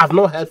 I've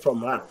not heard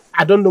from her.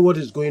 I don't know what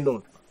is going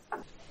on.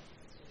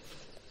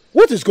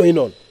 What is going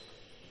on?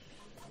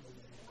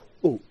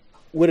 Oh,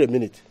 wait a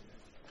minute.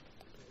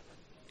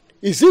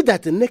 Is it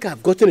that Nneka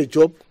have gotten a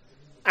job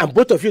and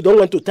both of you don't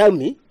want to tell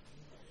me?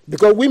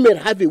 Because women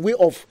have a way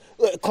of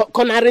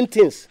cornering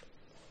things.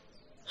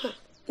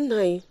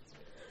 Nai,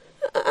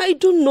 I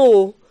don't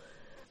know.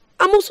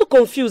 I'm also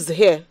confused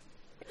here.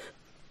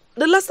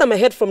 The last time I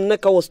heard from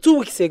Neka was 2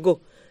 weeks ago.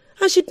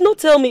 And she did not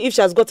tell me if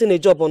she has gotten a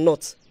job or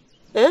not.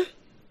 Eh?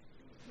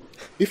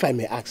 If I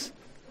may ask,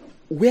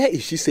 where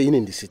is she staying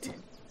in the city?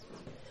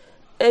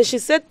 And she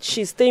said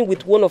she's staying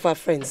with one of her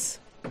friends,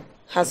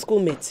 her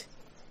schoolmate.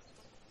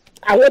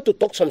 I want to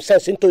talk some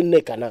sense into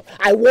Neka now.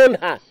 I warn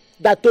her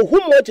that to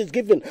whom much is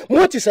given,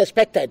 much is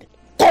expected.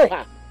 Call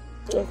her.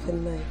 Okay,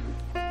 Nai.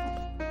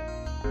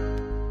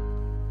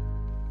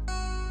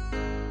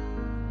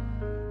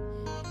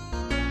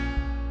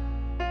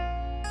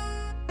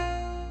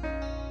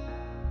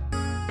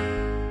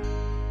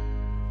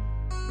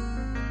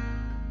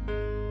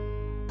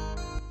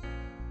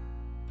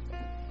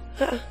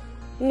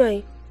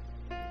 Nai,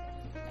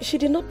 she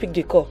did not pick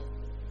the call.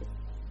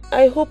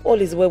 I hope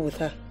all is well with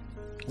her.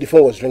 The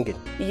phone was ringing?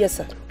 Yes,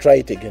 sir. Try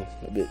it again.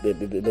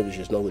 Maybe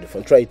she's not with the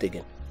phone. Try it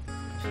again.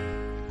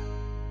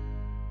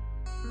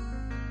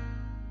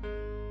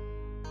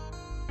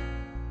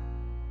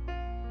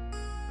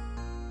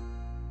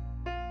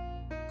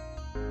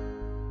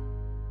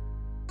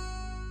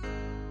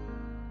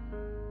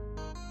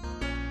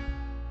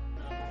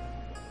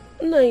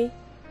 Nai,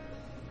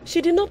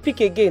 she did not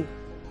pick again.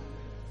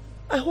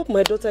 I hope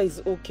my daughter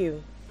is okay.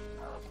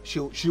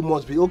 She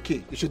must be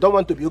okay. If she don't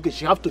want to be okay,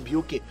 she have to be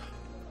okay.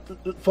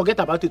 Forget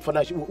about it for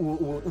now.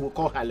 We'll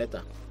call her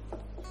later.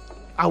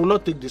 I will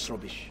not take this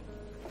rubbish.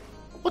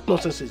 What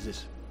nonsense is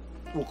this?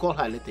 We'll call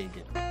her later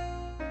again.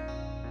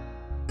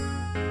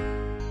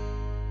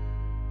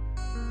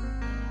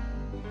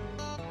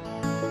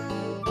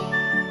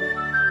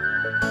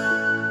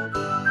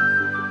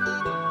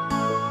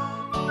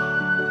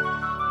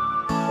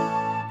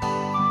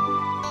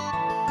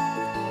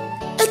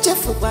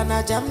 Echefukwana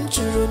jam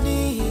churu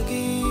n'ihi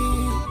gị.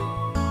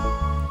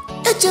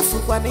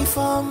 Echefukwana ife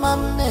ọma m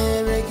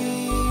mere gị.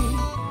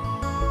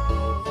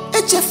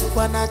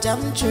 Echefukwana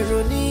jam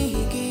churu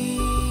n'ihi gị.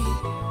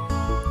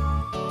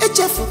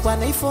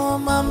 Echefukwana ife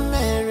ọma m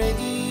mere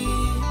gị.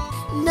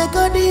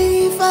 Negodi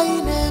ife anyị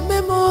na-eme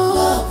m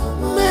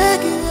mee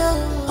gị ya.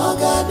 Ọ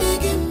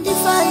ga-adịghị m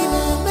ife anyị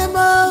na-eme m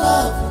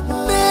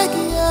mee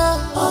gị ya.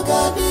 Ọ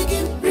ga-adịghị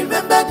m.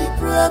 Remember the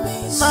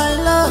promise, my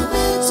love, we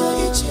made to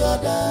each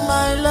other.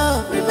 My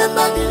love,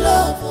 remember the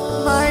love,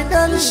 my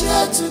darling, we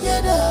shared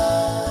together.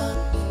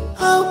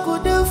 How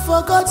could you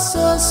forget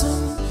so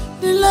soon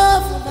the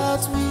love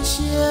that we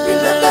shared?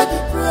 Remember the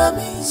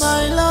promise,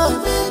 my love, we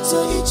made to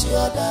each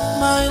other.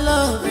 My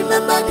love,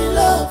 remember the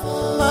love,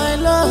 my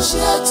love, we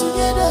shared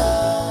together.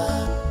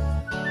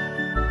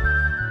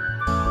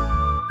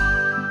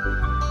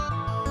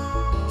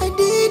 I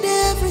did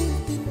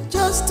everything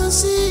just to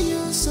see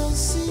you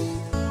succeed.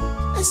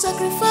 I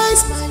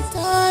sacrifice my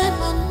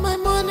time and my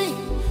money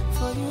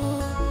for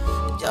you,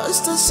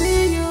 just to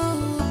see you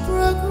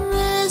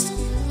progress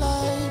in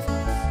life.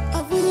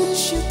 I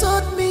wish you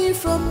taught me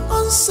from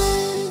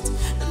onset,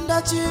 and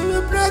that you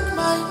will break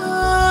my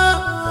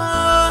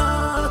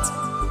heart.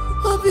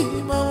 Obi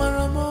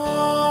Mawaramo.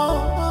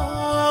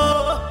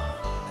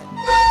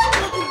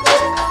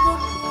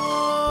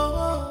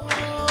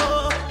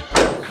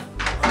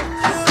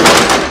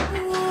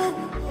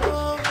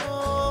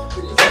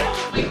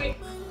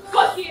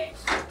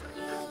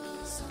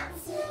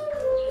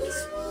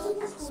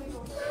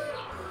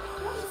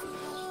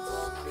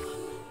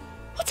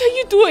 What are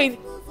you doing?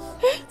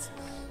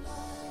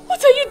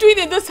 What are you doing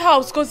in this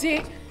house,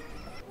 Kozie?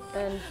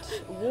 And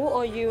who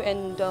are you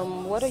and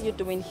what are you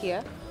doing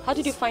here? How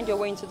did you find your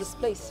way into this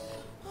place?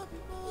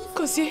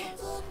 Kozie,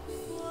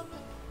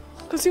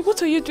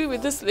 what are you doing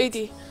with this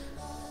lady?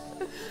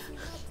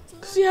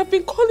 Kozie, I've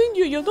been calling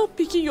you. You're not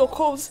picking your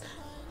calls.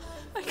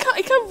 I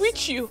can't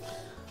reach you.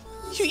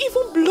 You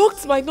even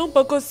blocked my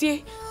number,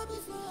 Kozie.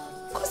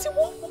 Kozie,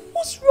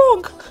 what's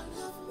wrong?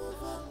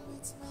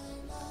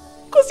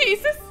 Kozie,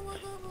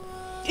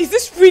 is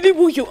this really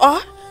who you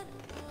are?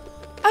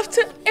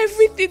 After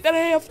everything that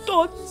I have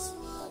done,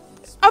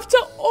 after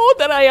all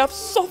that I have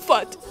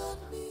suffered,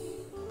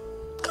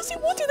 Kozie,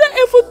 what did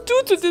I ever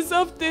do to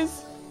deserve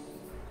this?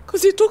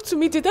 Kozie, talk to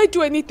me. Did I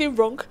do anything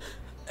wrong?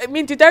 I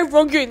mean, did I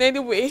wrong you in any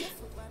way?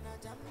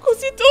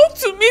 Kozie, talk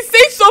to me.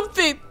 Say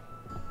something.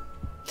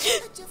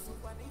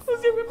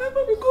 Kozie,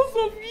 remember,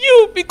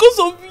 because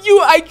of you,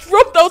 I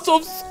dropped out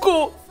of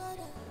school.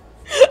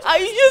 I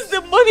used the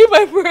money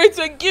my parents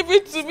were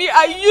giving to me.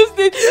 I used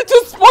it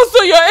to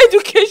sponsor your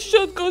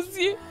education,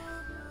 Kozie.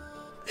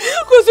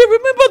 Kozie,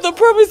 remember the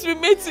promise we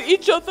made to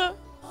each other?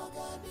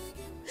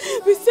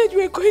 We said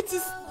we were going to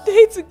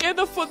stay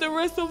together for the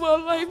rest of our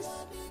lives.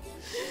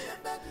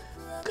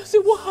 Kozie,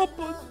 what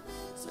happened?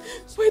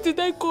 Where did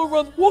I go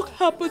wrong? What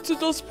happened to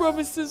those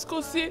promises,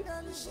 Kozie?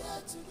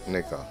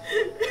 Nika,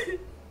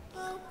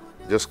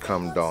 just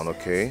calm down,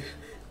 okay?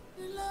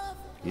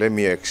 Let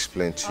me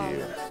explain to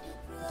you.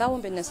 That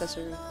won't be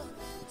necessary.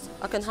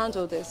 I can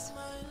handle this.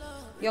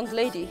 Young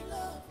lady,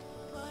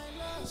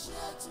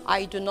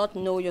 I do not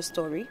know your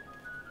story,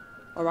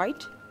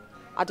 alright?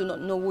 I do not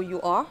know who you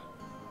are.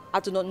 I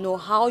do not know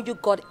how you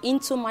got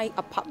into my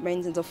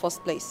apartment in the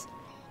first place.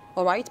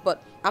 All right?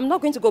 But I'm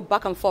not going to go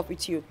back and forth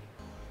with you.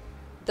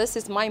 This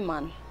is my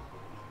man.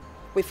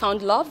 We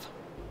found love,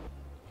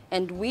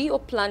 and we are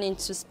planning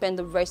to spend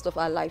the rest of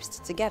our lives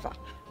together.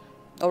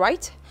 All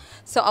right?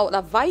 So I would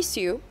advise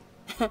you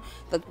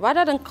that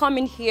rather than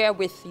coming here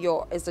with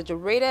your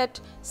exaggerated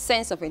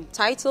sense of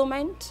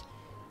entitlement,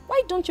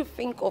 why don't you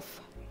think of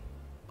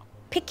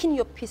picking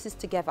your pieces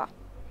together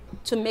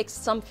to make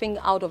something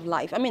out of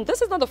life? I mean,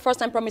 this is not the first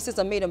time promises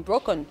are made and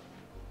broken.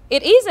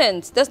 It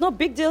isn't. There's no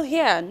big deal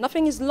here.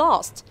 Nothing is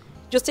lost.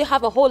 You still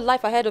have a whole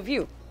life ahead of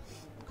you.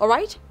 All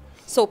right?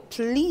 So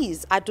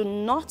please, I do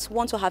not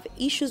want to have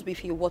issues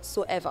with you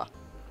whatsoever.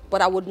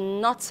 But I would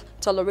not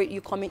tolerate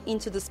you coming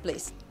into this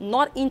place.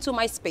 Not into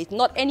my space.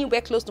 Not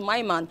anywhere close to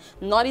my man.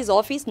 Not his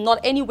office. Not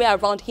anywhere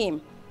around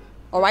him.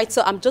 All right?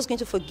 So I'm just going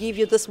to forgive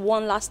you this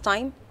one last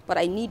time. But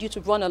I need you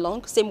to run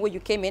along. Same way you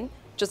came in.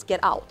 Just get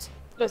out.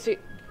 That's it.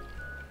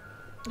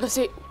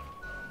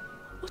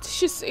 What is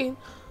she saying?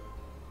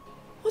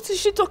 What is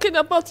she talking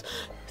about?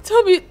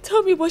 Tell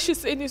me what she's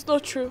saying is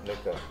not true.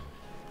 Okay.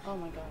 Oh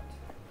my God.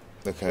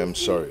 Okay, I'm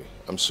sorry.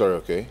 I'm sorry,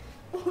 okay?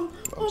 I'm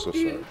so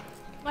sorry.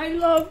 My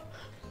love.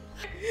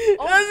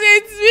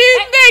 It's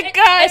me,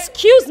 Neka.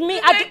 Excuse me.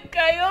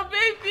 Neka, your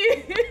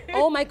baby.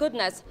 Oh my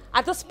goodness.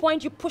 At this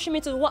point, you're pushing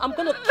me to the wall. I'm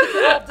going to kick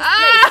you out of this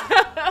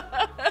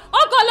place.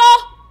 Ogolo!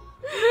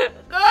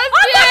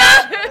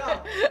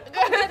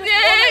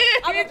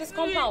 Out of this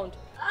compound.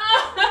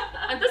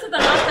 And this is the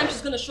last time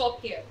she's going to show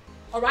up here.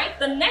 All right?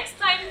 The next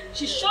time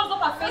she shows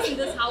up her face in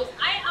this house,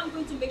 I am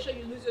going to make sure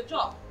you lose your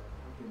job.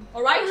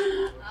 All right?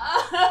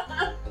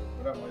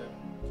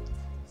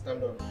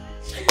 Stand up.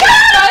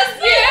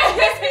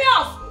 Piss me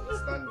off.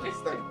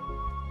 Stand.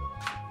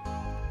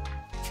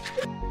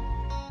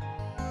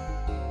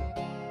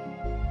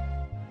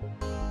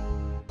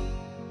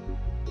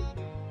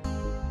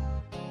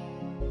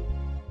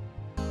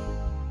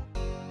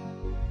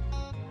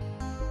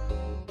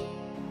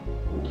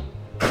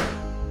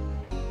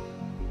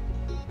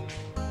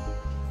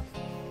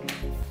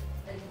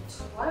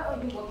 Why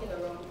are you walking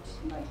around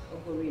like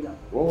a gorilla?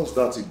 What was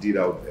that he did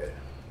out there?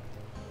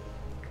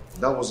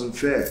 That wasn't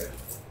fair.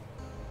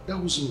 That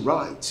wasn't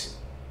right.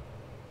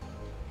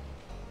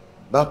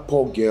 That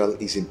poor girl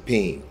is in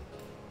pain.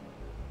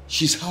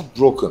 She's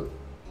heartbroken.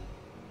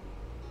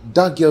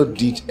 That girl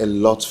did a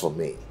lot for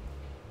me.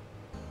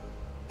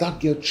 That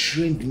girl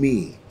trained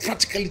me,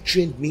 practically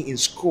trained me in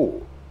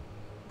school.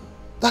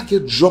 That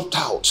girl dropped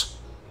out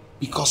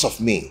because of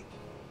me.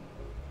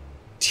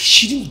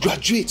 She didn't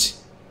graduate.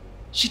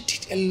 She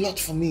did a lot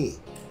for me.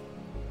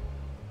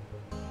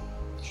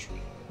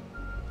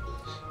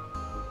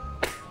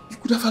 You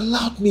could have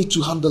allowed me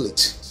to handle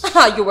it.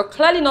 You were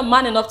clearly not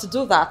man enough to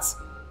do that.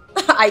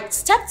 I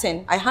stepped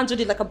in, I handled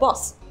it like a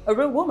boss, a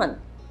real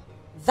woman.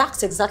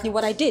 That's exactly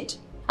what I did.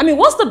 I mean,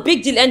 what's the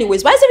big deal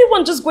anyways? Why is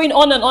everyone just going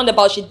on and on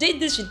about she did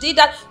this, she did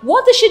that?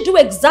 What did she do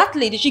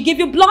exactly? Did she give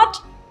you blood?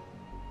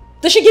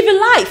 Did she give you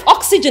life,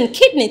 oxygen,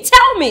 kidney?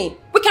 Tell me.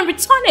 We can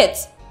return it.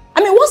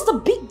 I mean, what's the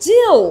big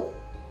deal?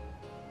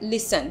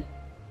 Listen,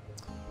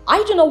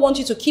 I do not want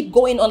you to keep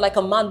going on like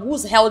a man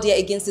who's held here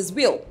against his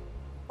will.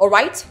 All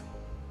right?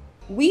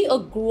 We are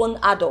grown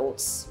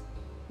adults.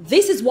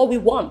 This is what we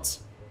want.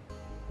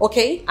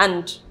 Okay?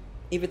 And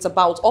if it's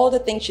about all the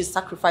things she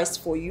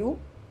sacrificed for you,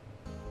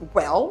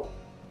 well,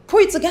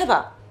 put it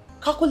together.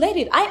 Calculate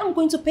it. I am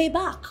going to pay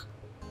back.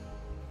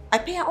 I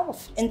pay her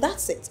off, and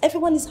that's it.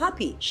 Everyone is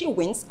happy. She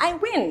wins, I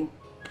win.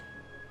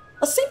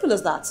 As simple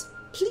as that.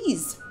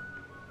 Please.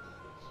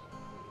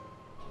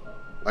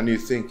 And you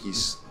think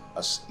it's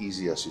as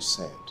easy as you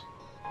said?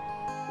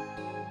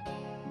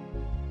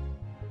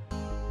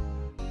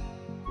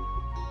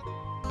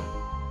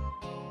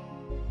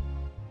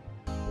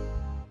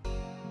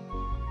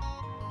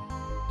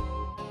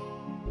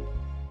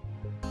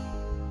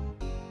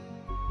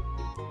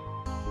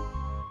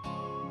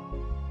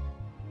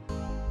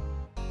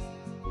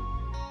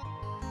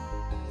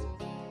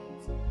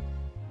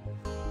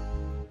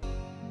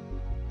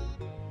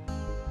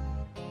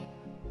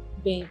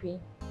 Baby,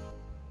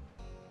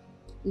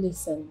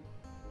 listen,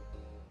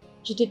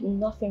 you did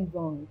nothing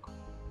wrong,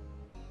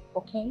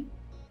 okay?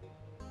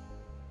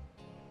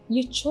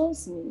 You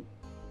chose me,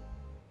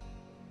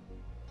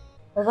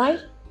 all right?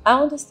 I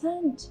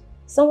understand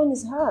someone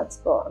is hurt,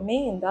 but I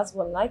mean, that's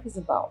what life is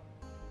about.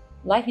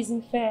 Life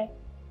isn't fair,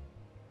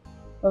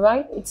 all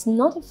right? It's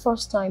not the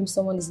first time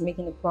someone is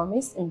making a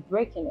promise and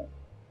breaking it.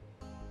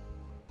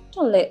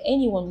 Don't let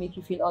anyone make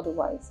you feel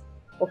otherwise,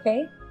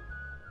 okay?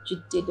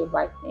 You did the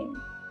right thing.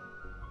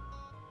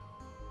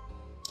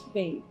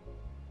 Babe,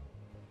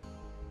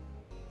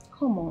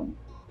 come on.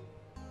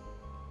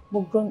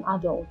 We're grown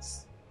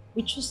adults.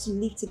 We choose to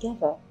live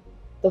together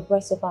the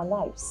rest of our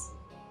lives.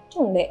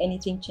 Don't let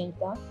anything change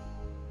that.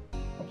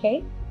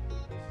 Okay?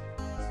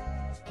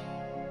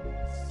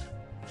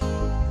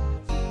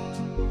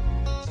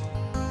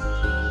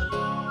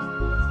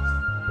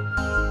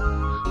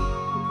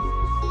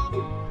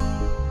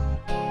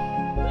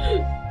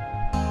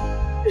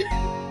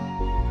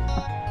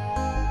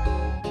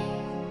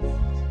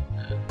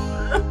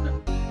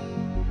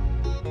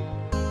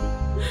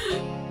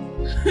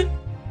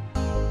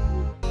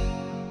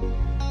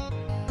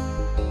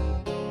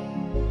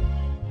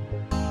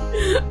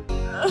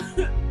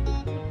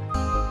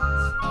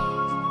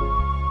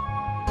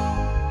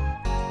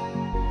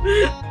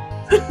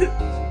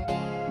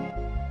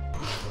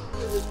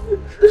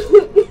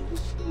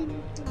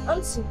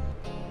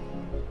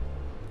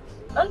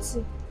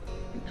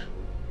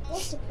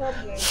 What's the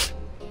problem?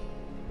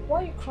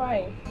 Why are you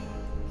crying?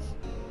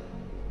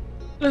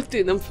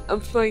 Nothing,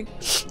 I'm fine.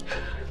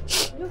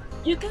 Look,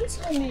 you can't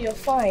tell me you're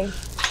fine.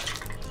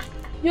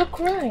 You're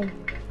crying.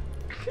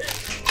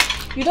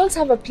 You don't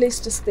have a place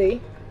to stay?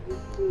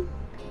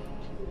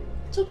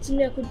 Talk to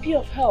me, I could be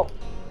of help.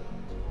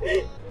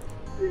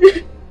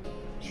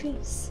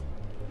 Please.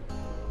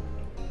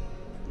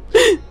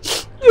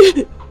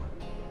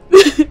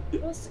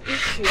 What's the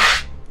issue?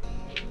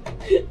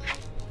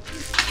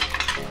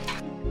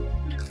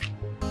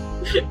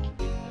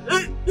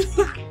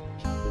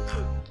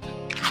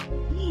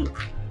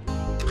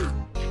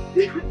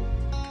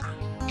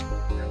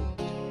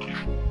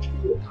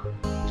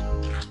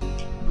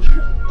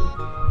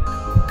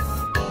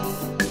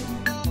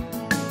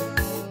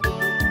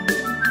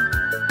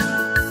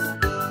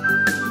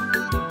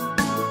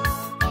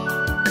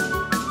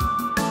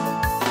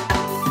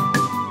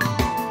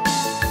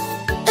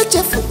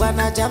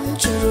 Echefukwana jam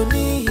churu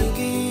n'ihi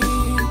gị.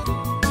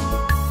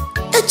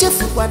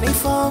 Echefukwana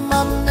ife ọma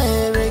m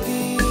mere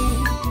gị.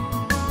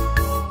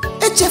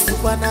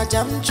 Echefukwana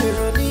jam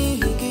churu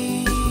n'ihi gị.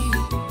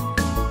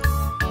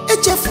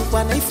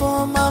 Echefukwana ife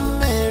ọma m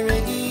mere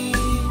gị.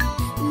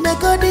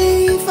 Negodi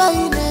ife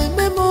anyị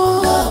na-eme m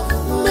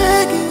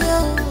mee gị ya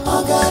ọ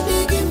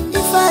ga-adịghị mma.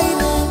 Ife anyị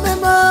na-eme m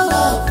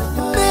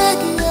mee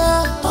gị ya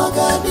ọ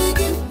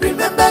ga-adịghị mma.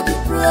 Remember the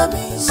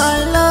promise, my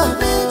love,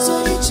 to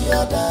each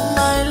other,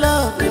 my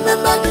love.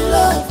 Remember the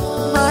love,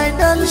 my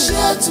darling, we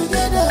share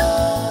together.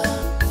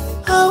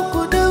 How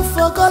could you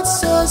forget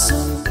so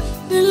soon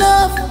the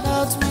love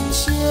that we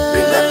share?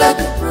 Remember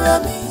the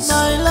promise,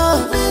 my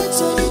love,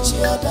 to each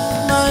other,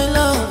 my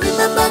love.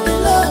 Remember the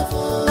love,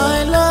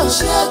 my love, we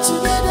share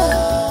together.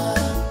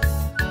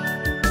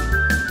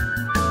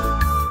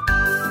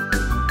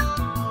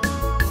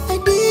 I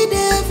did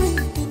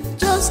everything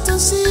just to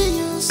see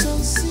you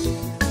succeed.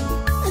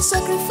 I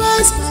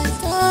sacrificed my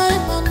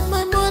time and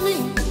my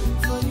money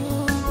for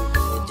you,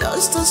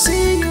 just to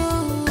see you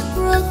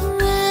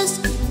progress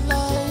in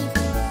life.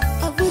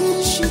 I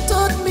wish you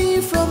taught me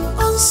from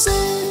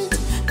onset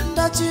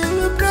that you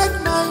will break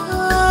my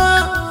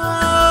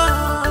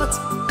heart.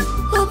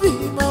 Obi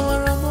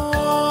mawaramo,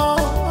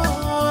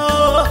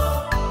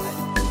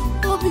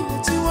 Obi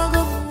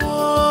tiwagamo.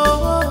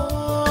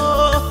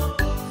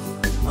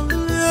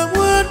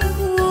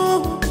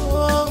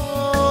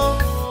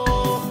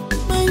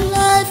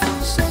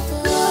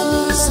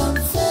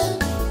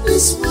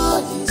 This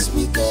world is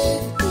wicked.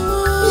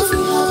 If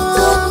you have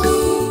told me,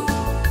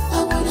 I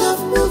would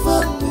have moved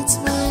on with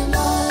my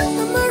life.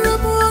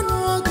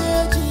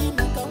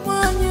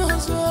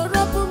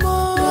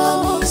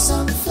 Promise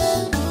unfair.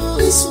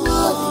 This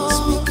world is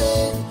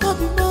wicked.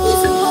 If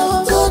you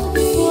have told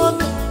me, I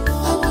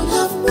would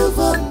have moved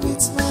on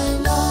with my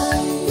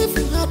life. If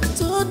you had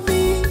told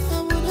me, I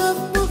would have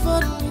moved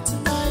on with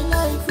my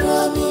life.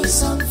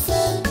 Promise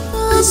unfair.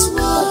 This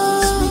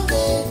world is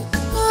wicked.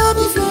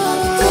 If you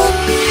had told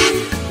me,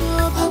 I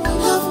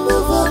would have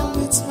moved on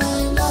with my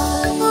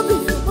life.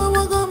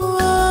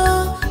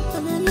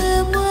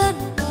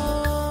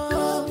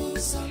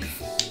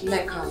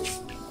 Neka,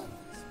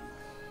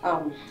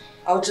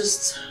 I'll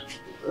just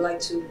like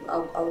to,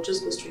 I'll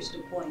just go straight to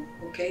the point,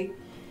 okay?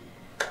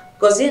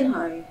 Gozie and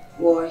I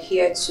were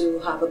here to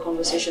have a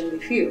conversation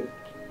with you,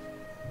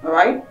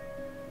 alright?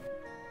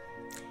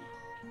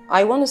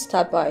 I want to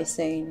start by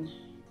saying,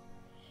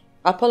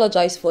 I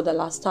apologize for the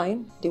last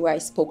time, the way I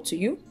spoke to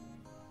you.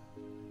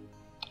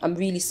 I'm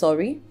really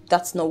sorry.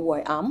 That's not who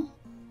I am.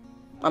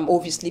 I'm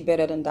obviously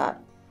better than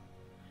that.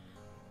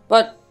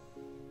 But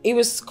it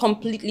was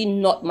completely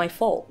not my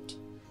fault.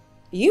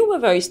 You were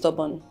very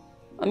stubborn.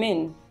 I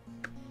mean,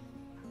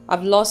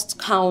 I've lost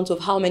count of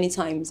how many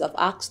times I've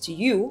asked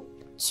you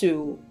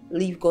to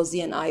leave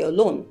Gozie and I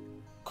alone.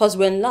 Because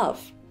we're in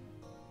love.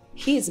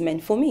 He is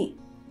meant for me.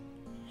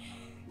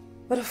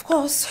 But of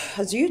course,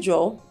 as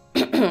usual,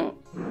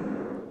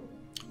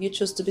 you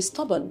chose to be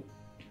stubborn.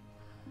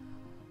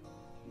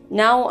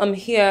 Now I'm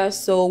here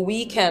so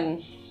we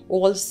can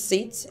all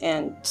sit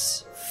and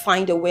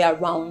find a way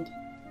around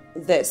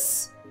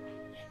this.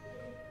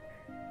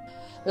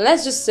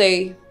 Let's just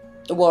say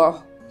we're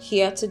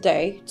here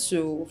today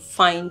to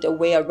find a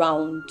way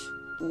around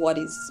what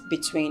is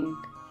between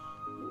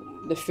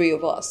the three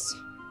of us.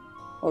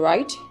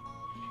 Alright?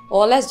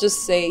 Or let's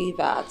just say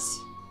that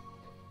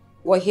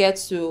we're here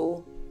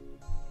to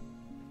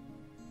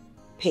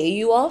pay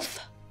you off.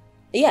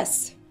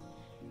 Yes,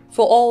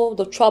 for all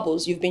the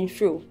troubles you've been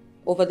through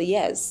over the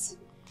years.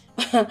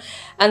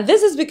 And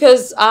this is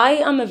because I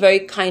am a very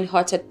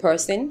kind-hearted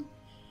person.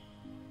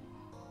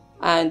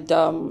 And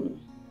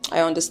I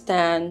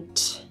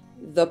understand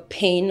the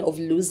pain of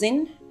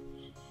losing,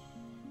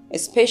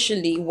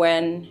 especially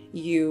when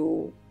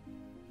you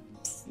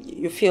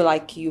feel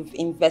like you've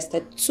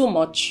invested too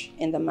much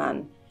in the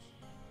man.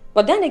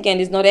 But then again,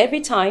 it's not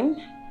every time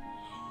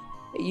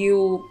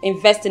you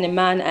invest in a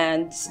man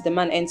and the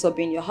man ends up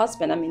being your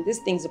husband. I mean, these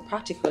things are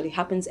practical. It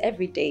happens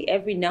every day,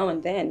 every now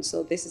and then.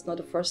 So this is not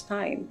the first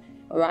time,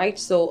 all right?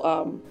 So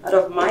out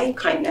of my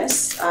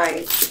kindness,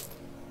 I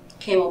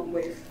came up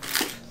with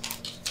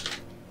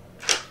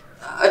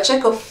a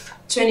check of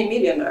 20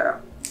 million naira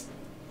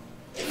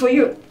for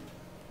you.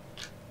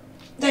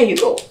 There you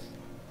go.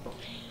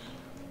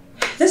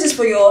 This is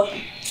for your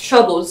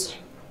troubles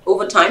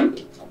over time.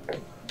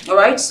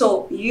 Alright,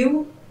 so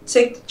you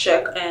take the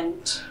check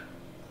and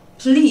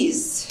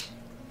please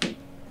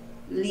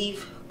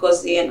leave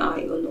Gozie and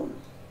I alone.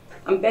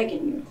 I'm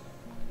begging you.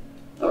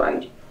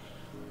 Alright?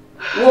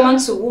 Woman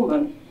to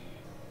woman,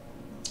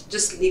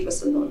 just leave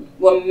us alone.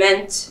 We're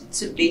meant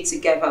to be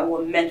together.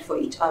 We're meant for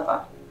each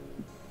other.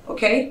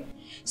 Okay?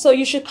 So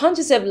you should count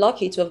yourself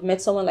lucky to have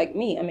met someone like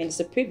me. I mean, it's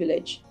a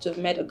privilege to have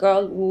met a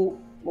girl who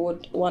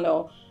would want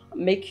to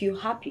make you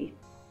happy.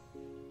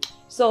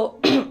 So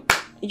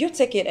you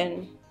take it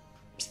and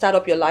start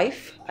up your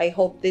life. I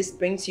hope this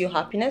brings you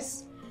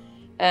happiness.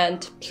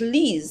 And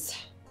please,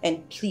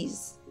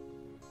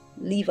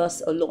 leave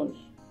us alone.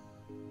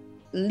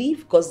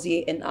 Leave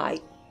Gozie and I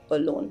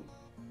alone.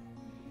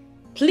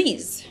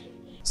 Please.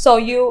 So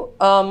you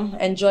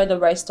enjoy the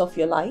rest of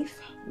your life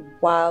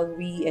while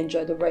we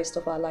enjoy the rest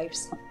of our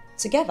lives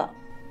together.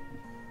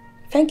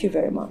 Thank you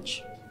very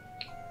much.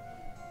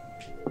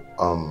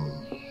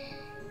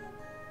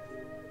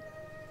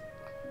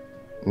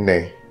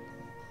 Nay.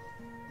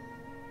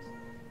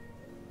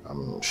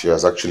 She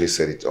has actually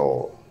said it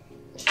all.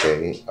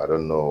 Okay, I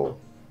don't know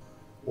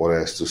what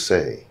else to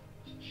say.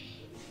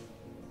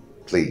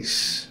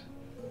 Please,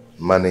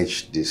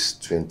 manage this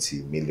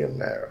 20 million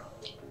naira.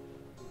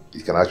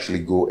 It can actually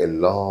go a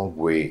long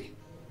way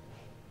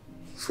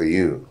for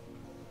you.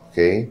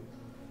 Okay?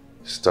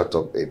 Start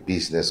up a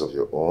business of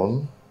your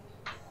own.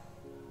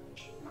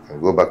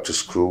 And go back to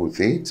school with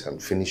it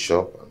and finish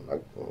up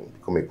and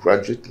become a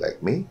graduate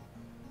like me.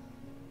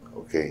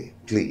 Okay,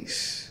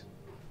 please.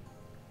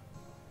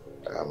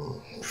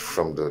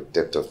 From the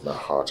depth of my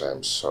heart,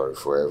 I'm sorry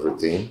for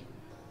everything,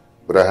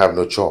 but I have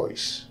no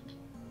choice.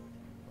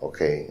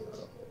 Okay,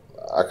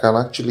 I can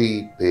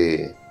actually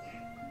pay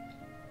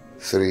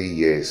 3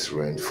 years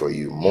rent for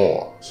you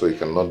more, so you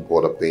cannot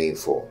bother paying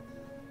for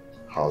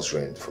house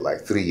rent for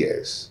like 3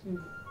 years.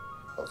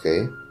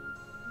 Okay?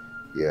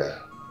 Yeah.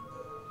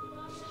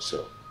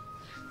 So.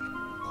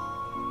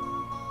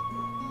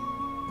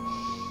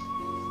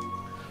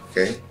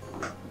 Okay?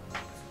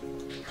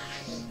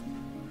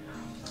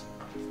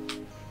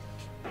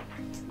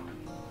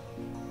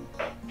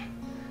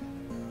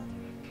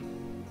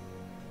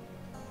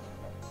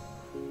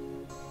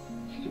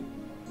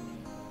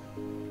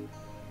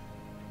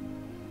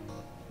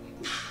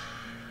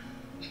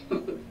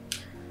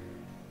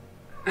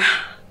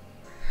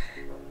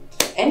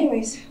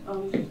 Anyways,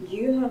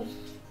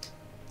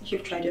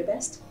 you've tried your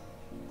best,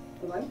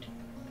 alright?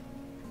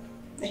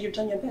 And you've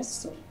done your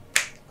best, so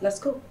let's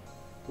go.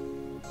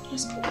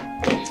 Let's go.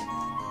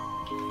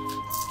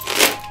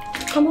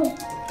 Come on,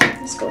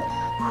 let's go.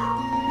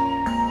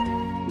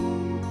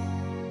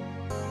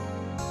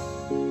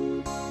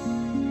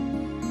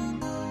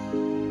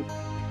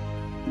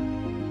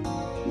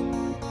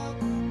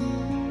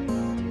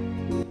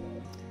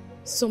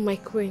 So my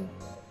queen,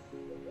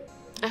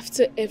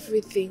 after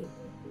everything,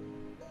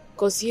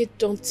 Gozie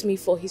dumped me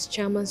for his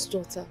chairman's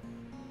daughter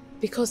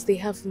because they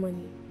have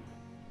money.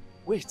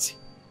 Wait.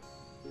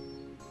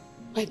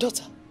 My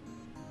daughter?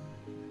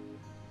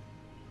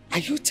 Are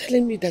you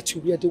telling me that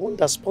you were the one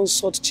that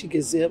sponsored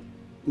Chigezie,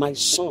 my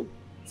son,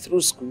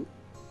 through school?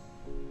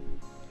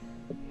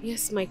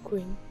 Yes, my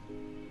queen.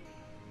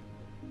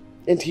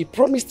 And he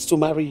promised to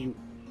marry you?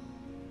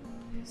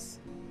 Yes.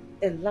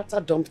 And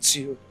later dumped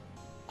you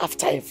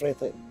after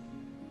everything?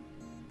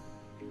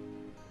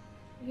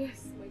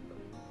 Yes, my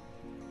queen.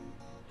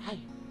 Hi.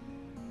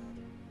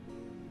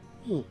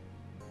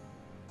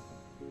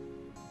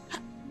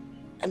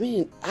 I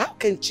mean, how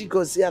can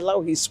Chigozie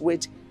allow his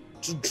weight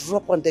to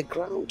drop on the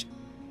ground?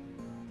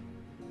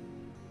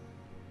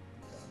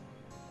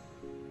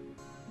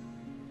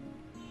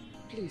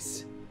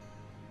 Please.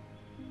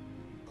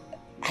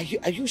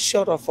 Are you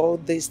sure of all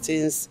these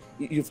things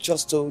you've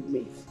just told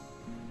me?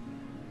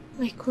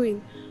 My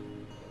queen,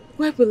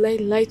 why will I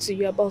lie to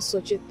you about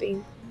such a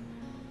thing?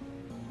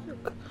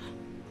 Look,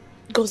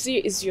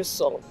 Gozie is your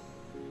son.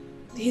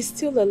 He's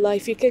still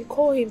alive. You can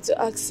call him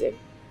to ask him.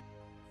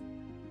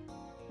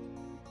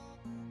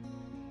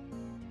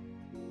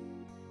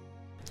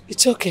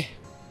 It's okay.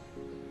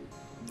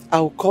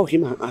 I'll call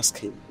him and ask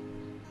him.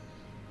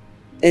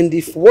 And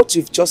if what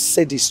you've just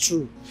said is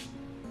true,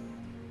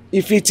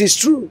 if it is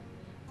true,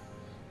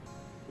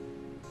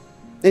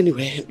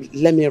 anyway,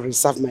 let me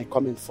reserve my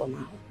comment for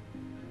now.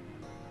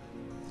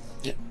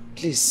 Yeah,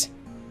 please,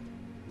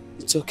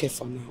 it's okay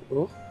for now,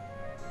 oh?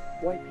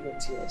 Wipe your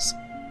tears.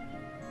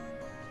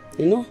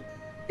 You know,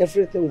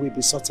 everything will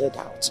be sorted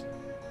out.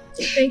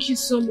 Thank you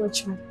so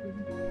much, my queen.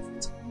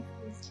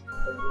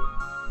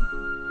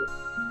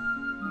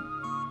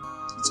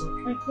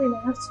 My queen,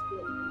 I have to go.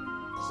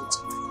 It's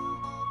okay.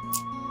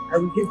 I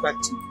will get back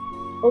to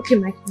you. Okay,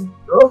 my queen.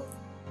 Oh.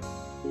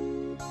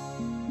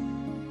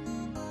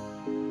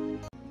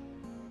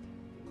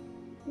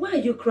 Why are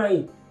you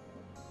crying?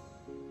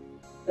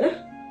 Huh?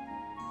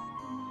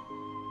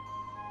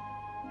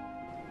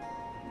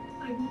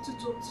 I want to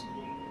talk to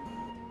you.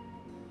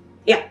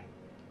 Yeah,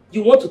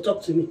 you want to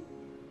talk to me?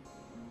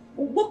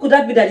 What could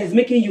that be that is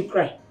making you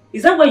cry?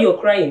 Is that why you're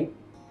crying?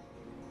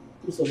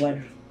 Mr.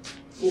 Wadru.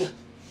 Yeah.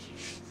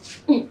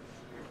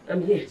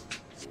 I'm here.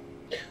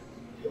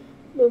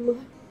 Mama.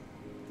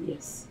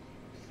 Yes.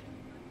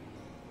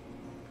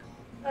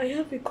 I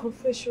have a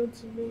confession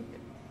to make.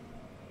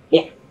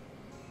 Yeah.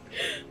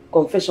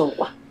 Confession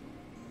what?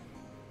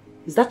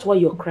 Is that why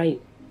you're crying?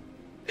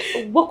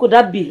 What could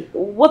that be?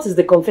 What is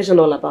the confession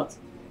all about?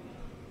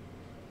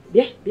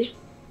 Yeah.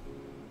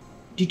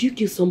 Did you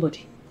kill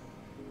somebody?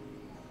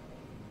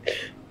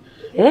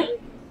 Yeah?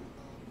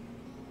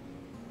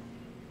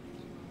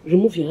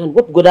 Remove your hand.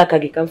 What goda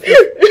kage can feel?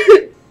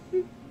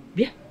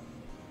 Yeah.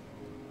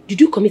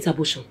 Did you commit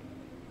abortion?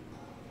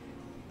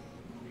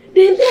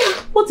 Then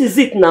what is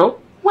it now?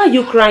 Why are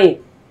you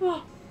crying?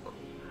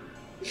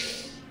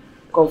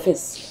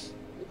 Confess.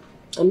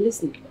 I'm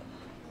listening.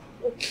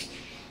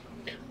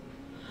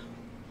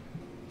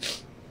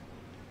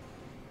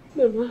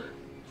 Mama,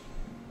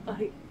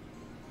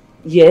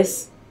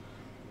 Yes?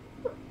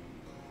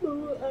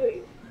 Mama,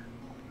 I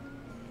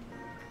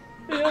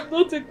am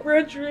not a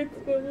graduate,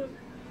 Mama.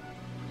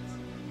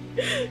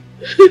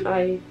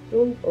 I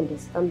don't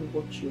understand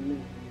what you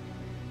mean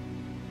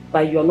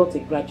by you are not a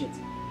graduate.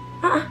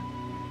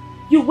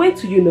 You went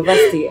to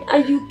university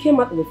and you came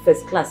out with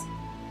first class.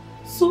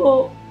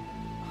 So,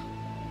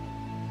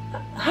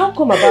 how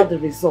come about the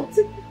result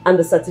and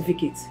the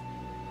certificate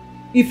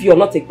if you're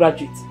not a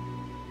graduate?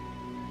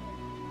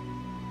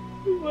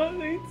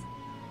 Mama,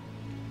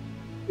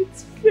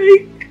 it's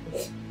fake.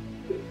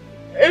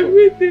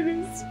 Everything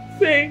is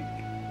fake.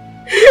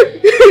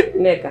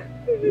 Neka,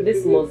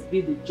 this must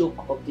be the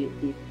joke of the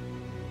day.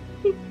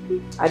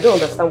 I don't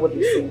understand what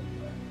you're saying.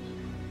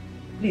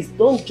 Please,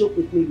 don't joke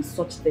with me with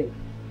such thing.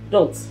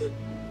 Don't.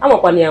 I'm a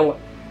paniyanwa.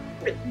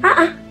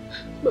 Mama,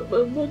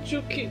 I'm not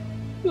joking.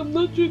 I'm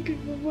not joking,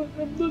 Mama.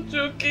 I'm not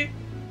joking.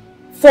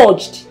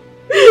 Forged?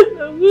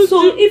 I'm not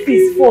so joking. If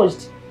it's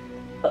forged,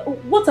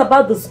 what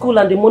about the school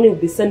and the money we'll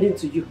be sending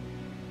to you?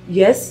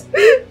 Yes?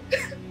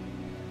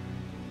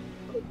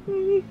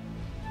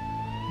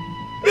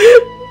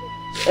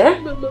 Eh?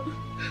 Mama.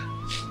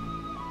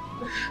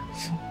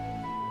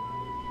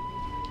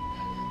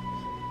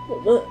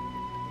 Mama,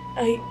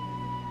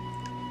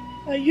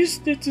 I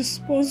used it to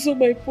sponsor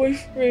my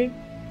boyfriend.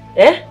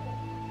 Eh?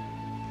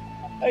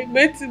 I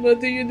met him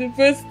at the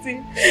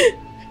university.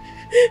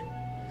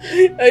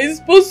 I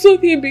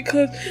sponsored him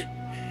because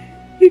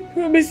he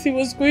promised he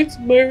was going to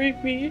marry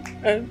me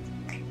and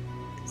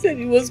said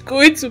he was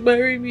going to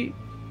marry me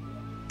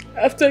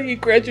after he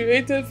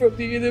graduated from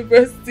the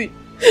university.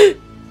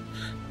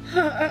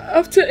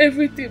 After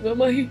everything,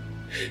 Mama,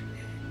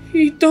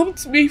 he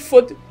dumped me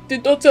for the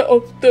daughter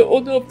of the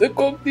owner of the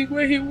company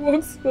where he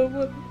works,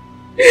 Mama.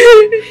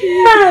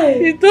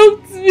 He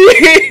dumped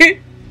me.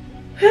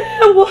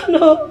 I'm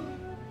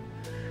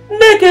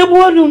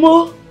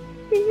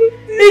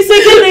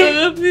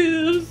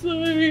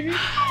sorry.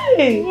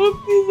 Hey. Oh,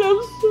 please,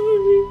 I'm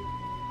sorry.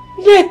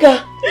 Neka.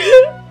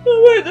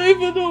 I don't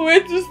even know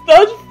where to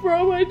start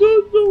from. I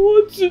don't know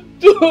what to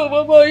do,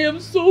 Mama. I am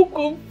so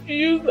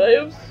confused.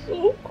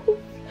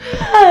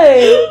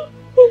 Hey.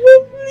 Mama,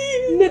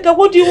 please. Neka,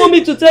 what do you want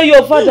me to tell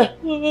your father?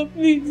 Mama,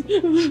 please.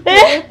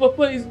 Eh?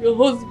 Papa is your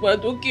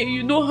husband, okay?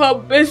 You know how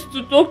best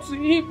to talk to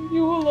him.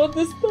 You will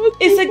understand.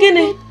 It's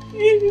again.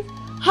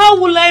 How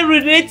will I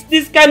relate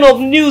this kind of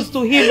news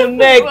to him,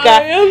 Neka?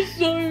 I am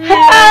sorry. Hey!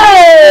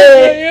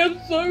 I am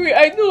sorry.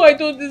 I know I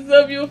don't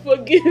deserve your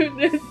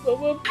forgiveness,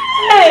 Mama.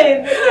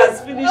 Hey,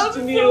 Neka's finished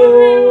me. I'm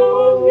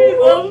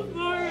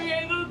sorry.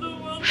 I don't know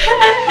what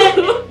to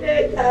do.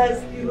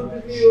 Neka's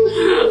killed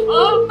me.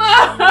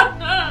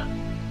 Mama!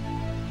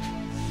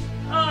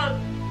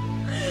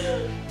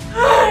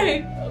 Hi!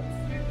 I'm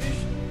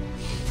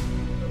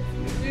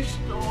finished.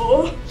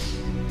 Oh.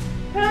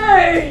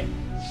 Hey!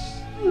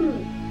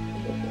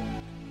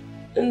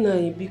 Nah,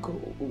 Biko,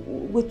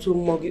 wait to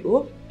Mogi.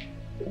 Oh,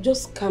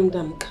 just calm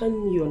down,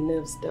 calm your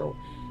nerves down.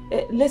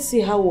 Let's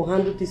see how we'll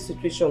handle this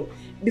situation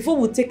before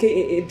we take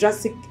a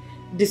drastic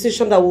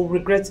decision that we'll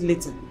regret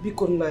later.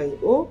 Biko, nah,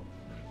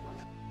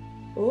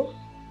 oh.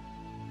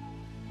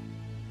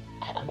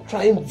 I am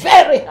trying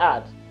very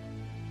hard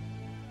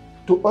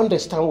to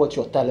understand what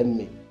you're telling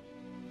me.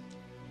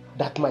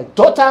 That my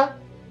daughter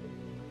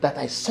that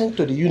I sent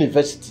to the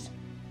university,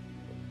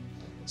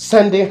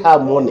 sending her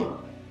money,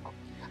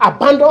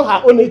 abandon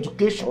her own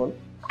education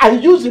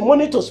and use the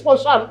money to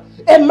sponsor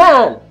a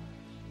man,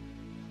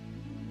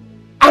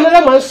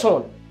 another man's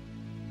son.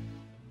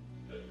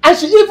 And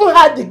she even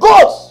had the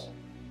guts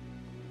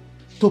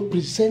to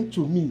present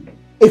to me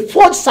a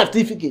forged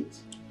certificate.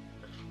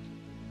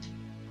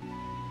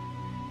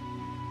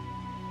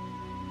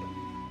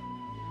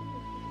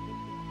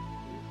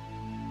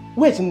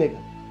 Where's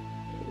Nega?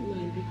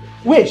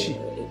 Where is she?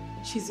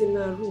 She's in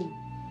her room.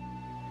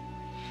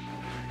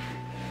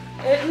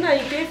 Nai,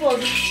 pay for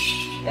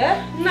this.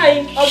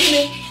 Nai,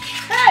 Ogini.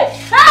 Hey,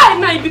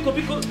 Nai, Biko,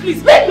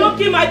 please. Don't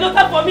kill my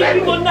daughter for me,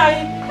 Biko, Nai.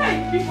 Hey,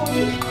 Biko,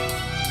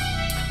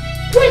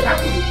 Where is that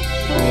food?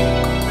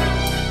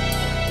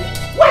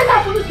 Where is that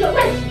food?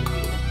 Where is she?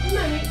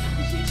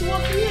 She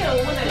was here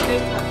when I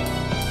left her.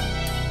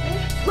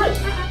 Where is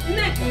she?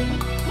 Neka!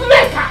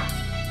 Neka!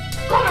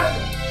 Come on!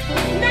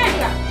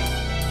 Neka!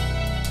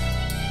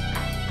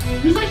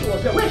 You said she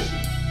was here. Where is she?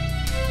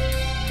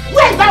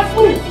 Where is that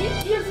food?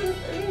 Yes,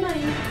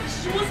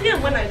 she was here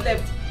when I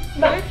left.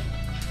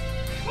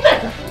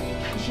 Neka!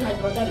 Is she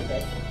hiding under the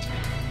bed?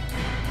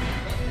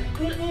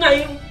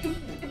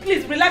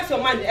 Please relax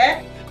your mind,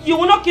 eh? You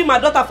will not kill my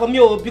daughter for me,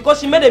 oh, because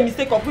she made a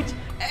mistake of which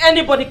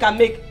anybody can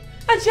make.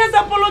 And she has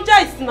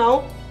apologized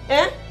now.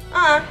 Eh?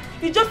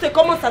 It's just a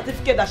common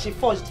certificate that she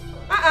forged.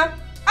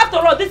 After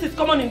all, this is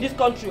common in this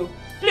country.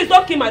 Please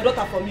don't kill my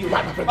daughter for me. Keep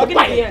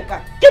quiet.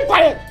 Keep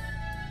quiet.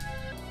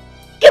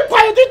 Keep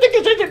quiet. Do you think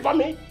it's easy for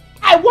me?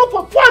 I worked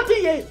for 40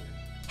 years.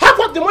 Half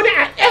of the money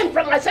I earned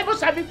from my civil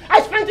service,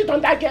 I spent it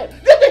on that girl. Do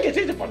you think it's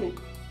easy for me?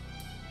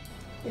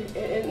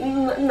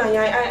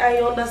 I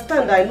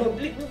understand, I know.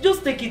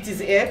 Just take it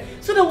easy, eh?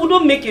 So that we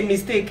don't make a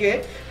mistake,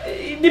 eh?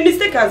 The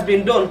mistake has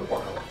been done.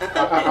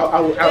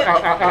 I will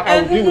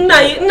deal with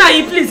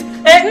Nai, please.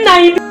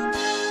 Nai.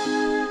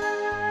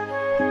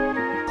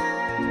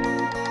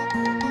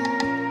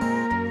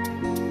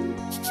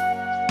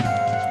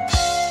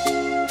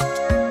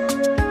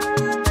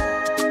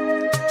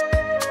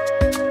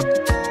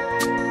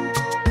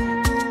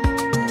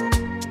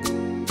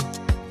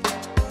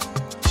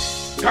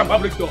 Come,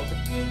 public door.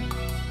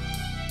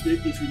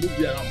 If you move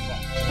there, I'm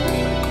back.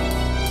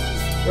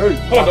 Hey,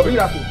 come on, bring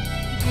that food.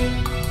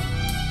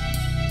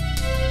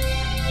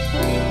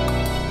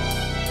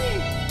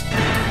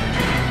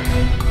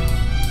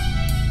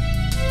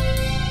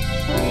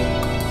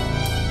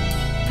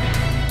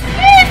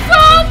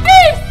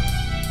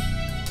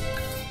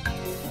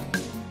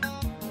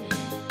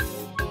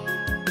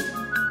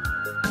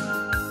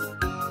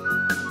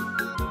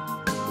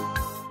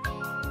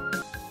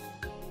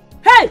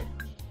 Hey!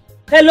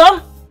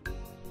 Hello?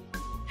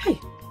 Hey!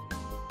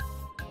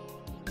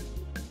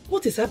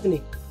 What is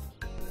happening?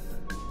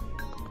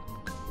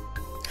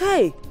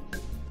 Hey!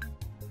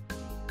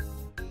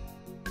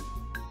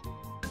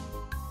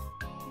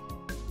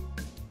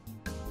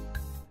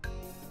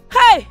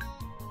 Hey!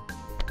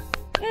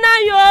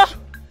 Nayo!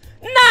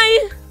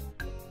 Nai!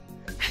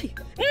 Hey!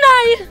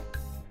 Nai!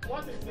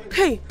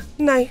 Hey!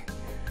 Nai!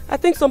 I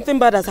think something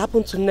bad has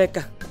happened to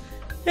Neka.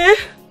 Eh?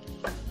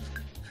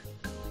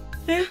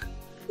 Eh?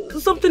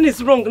 Something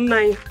is wrong,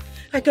 Nai.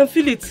 I can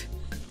feel it.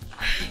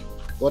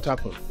 What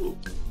happened?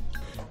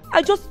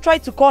 I just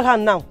tried to call her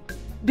now.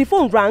 The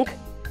phone rang,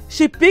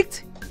 she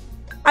picked,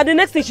 and the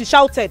next thing she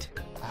shouted.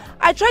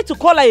 I tried to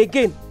call her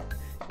again.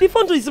 The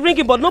phone is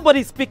ringing, but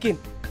nobody is speaking.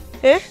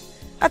 Eh?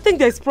 I think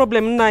there's a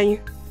problem, Nai.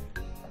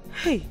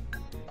 Hey,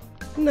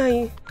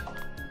 Nai.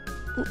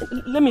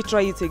 Let me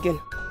try it again.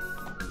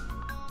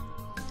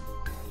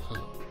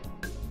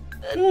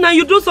 Nai,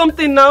 you do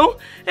something now.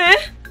 Eh?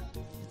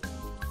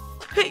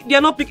 Hey, they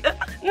are not picking.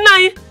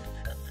 Nai,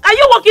 are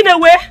you walking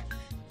away?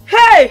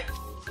 Hey,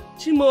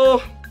 Chimo.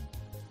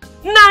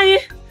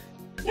 Nai,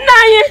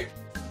 Nai.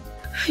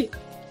 Hey.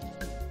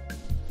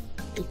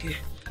 Okay.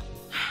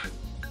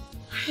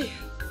 Hey,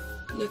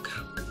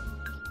 Neka,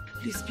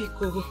 please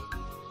pick. Oh,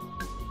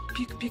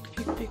 pick.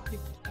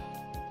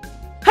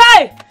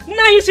 Hey,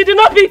 Nai, she did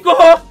not pick.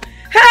 Oh,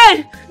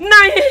 hey,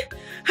 Nai.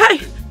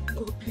 Hey,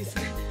 oh please.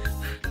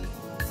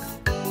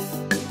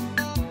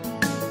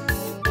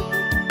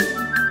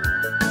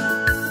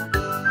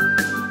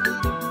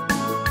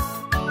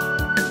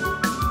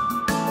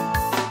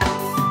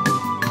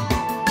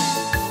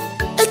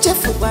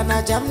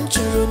 Echefukwana jam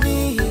churu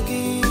n'ihi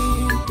gị.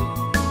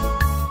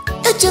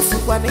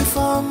 Echefukwana ife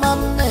ọma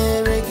m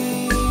mere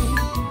gị.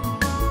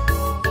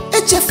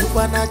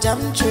 Echefukwana jam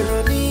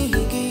churu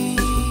n'ihi gị.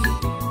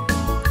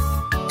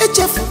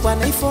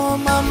 Echefukwana ife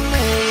ọma m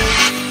mere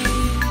gị.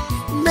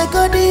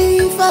 Megodi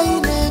ife anyị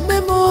na-eme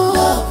m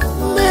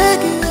mee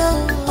gị ya.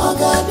 Ọ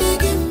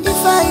ga-adịghị m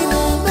ife anyị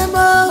na-eme m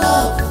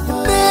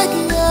mee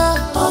gị ya.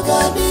 Ọ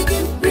ga-adịghị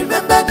m.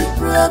 Remember the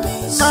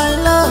promise, my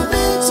love,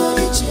 to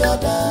each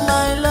other,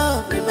 my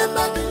love.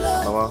 Remember the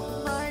love. Mama,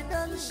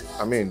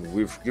 I mean,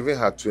 we've given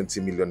her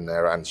 20 million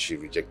naira and she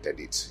rejected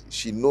it.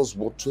 She knows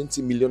what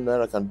 20 million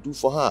naira can do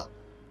for her.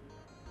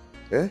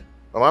 Eh?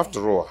 Mama,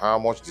 after all, how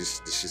much did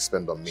she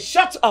spend on me?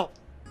 Shut up!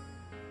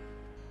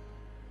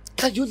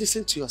 Can you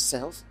listen to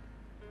yourself?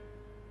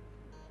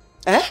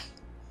 Eh?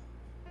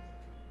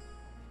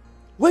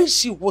 When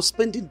she was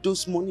spending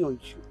those money on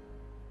you,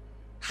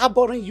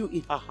 harboring you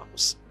in her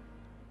house,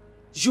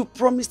 you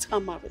promised her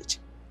marriage.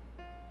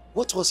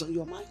 What was on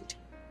your mind?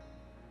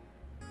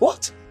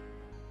 What?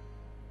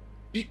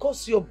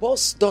 Because your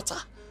boss' daughter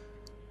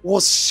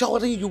was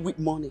showering you with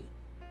money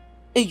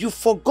and you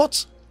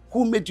forgot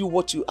who made you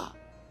what you are.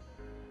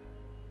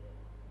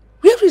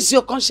 Where is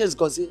your conscience,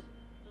 Gozie?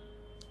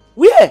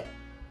 Where?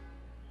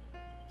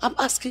 I'm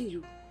asking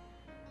you.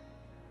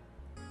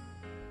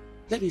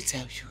 Let me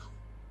tell you.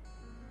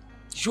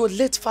 Your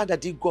late father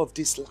did go of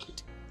this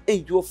land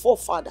and your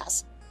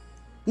forefathers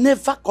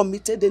never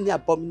committed any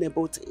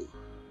abominable thing.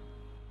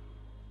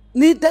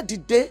 Neither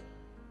did they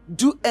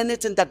do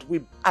anything that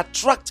will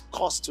attract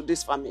cost to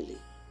this family.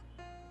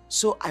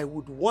 So I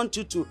would want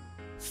you to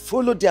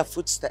follow their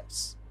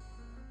footsteps.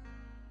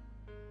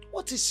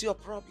 What is your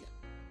problem?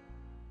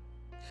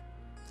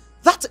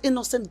 That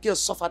innocent girl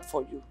suffered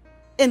for you,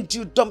 and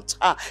you dumped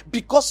her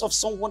because of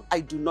someone I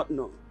do not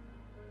know.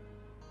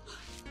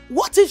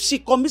 What if she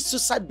commits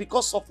suicide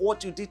because of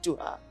what you did to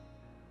her?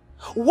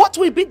 What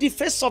will be the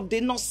face of the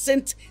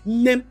innocent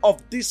name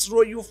of this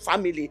royal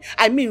family?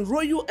 I mean,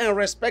 royal and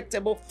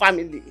respectable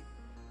family.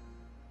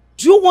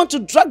 Do you want to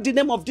drag the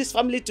name of this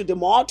family to the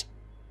mud?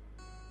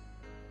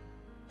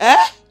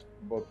 Eh?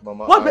 But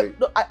Mama,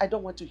 I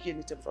don't want to hear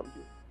anything from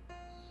you.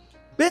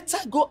 Better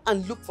go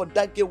and look for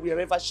that girl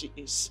wherever she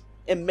is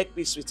and make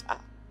peace with her.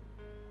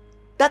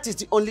 That is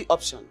the only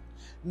option.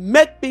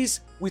 Make peace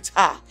with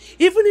her.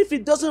 Even if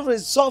it doesn't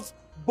resolve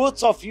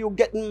both of you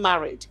getting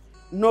married,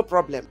 no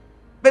problem.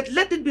 But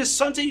let it be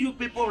something you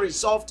people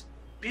resolved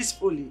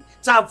peacefully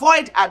to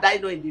avoid a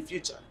dino in the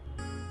future.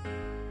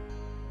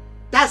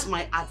 That's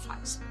my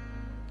advice.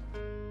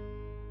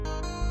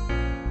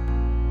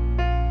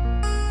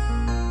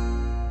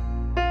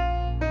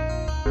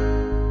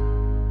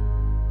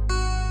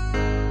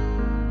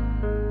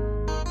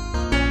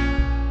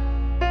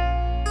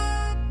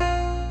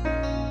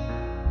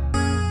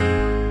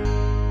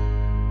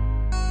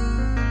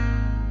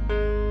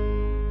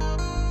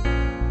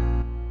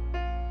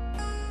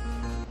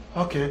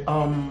 Okay,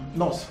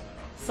 nurse.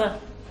 Sir.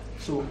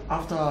 So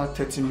after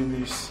 30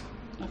 minutes,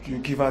 you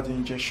give her the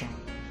injection,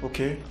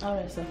 okay?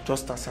 Alright, sir.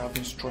 Just as I have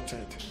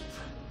instructed.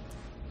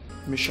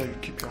 Make sure you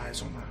keep your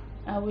eyes on her.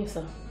 I will,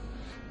 sir.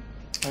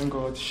 Thank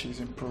God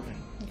she's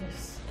improving.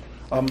 Yes.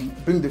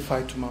 Bring the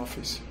file to my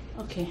office.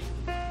 Okay.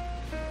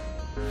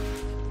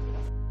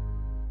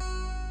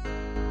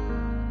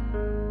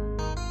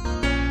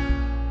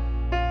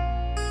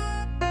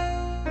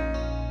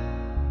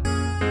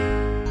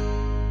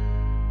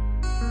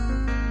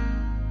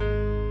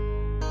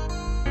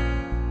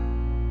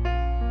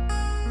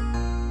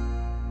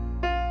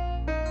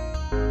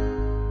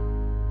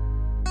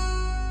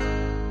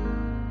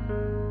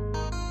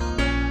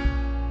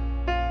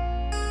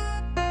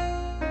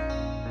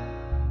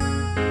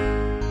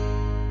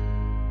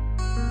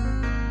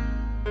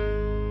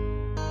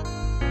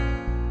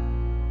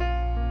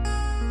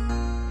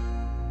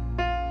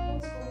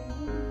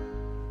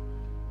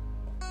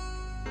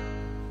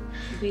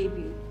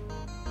 Baby,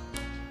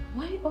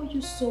 why are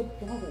you so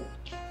bothered?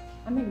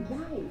 I mean,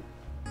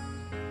 why?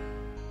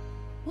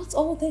 What's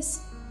all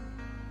this?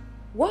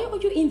 Why are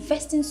you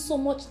investing so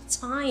much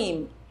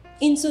time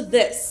into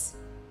this?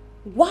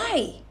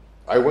 Why?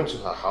 I went to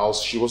her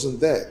house, she wasn't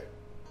there.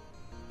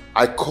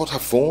 I called her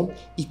phone,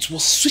 it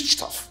was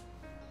switched off.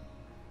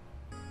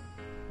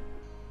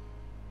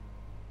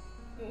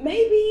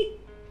 Maybe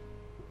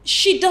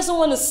she doesn't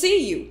want to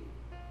see you.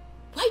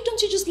 Why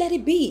don't you just let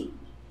it be?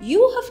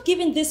 You have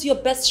given this your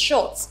best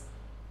shot.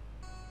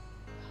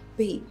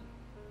 Babe,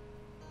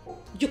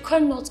 you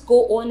cannot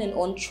go on and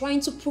on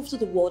trying to prove to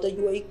the world that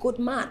you are a good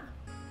man.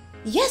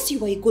 Yes,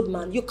 you are a good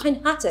man. You're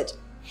kind-hearted.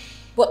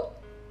 But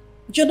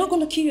you're not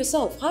going to kill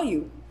yourself, are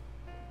you?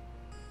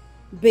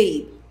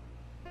 Babe,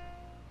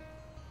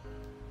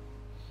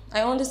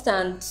 I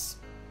understand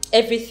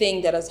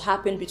everything that has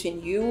happened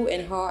between you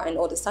and her and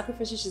all the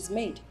sacrifices she's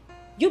made.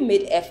 You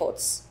made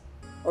efforts,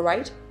 all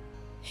right?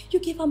 You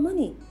gave her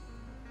money.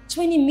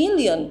 20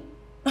 million.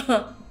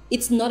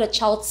 It's not a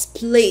child's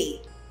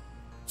play.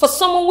 For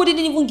someone who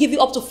didn't even give you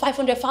up to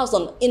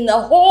 500,000 in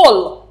a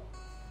haul.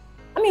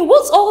 I mean,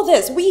 what's all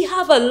this? We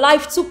have a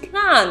life to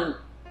plan.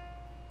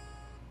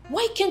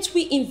 Why can't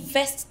we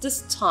invest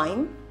this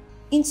time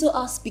into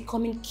us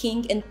becoming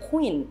king and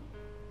queen?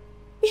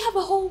 We have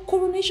a whole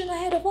coronation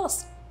ahead of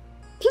us.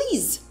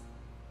 Please.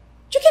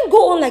 You can't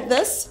go on like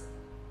this.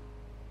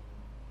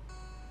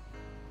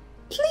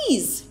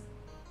 Please.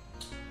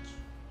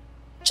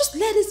 Just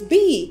let this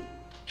be.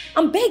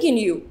 I'm begging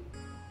you.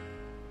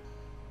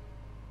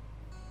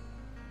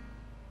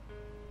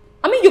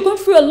 I mean, you're going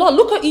through a lot.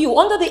 Look at you.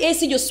 Under the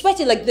AC, you're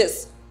sweating like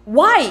this.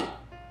 Why?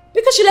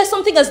 Because you let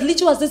something as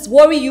little as this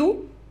worry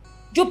you?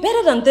 You're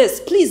better than this.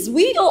 Please,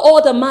 we are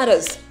all that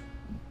matters.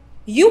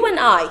 You and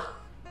I.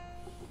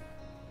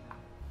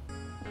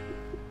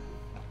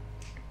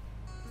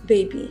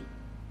 Baby.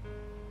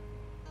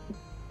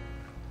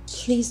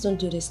 Please don't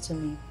do this to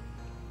me.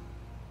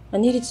 I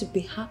need you to be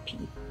happy.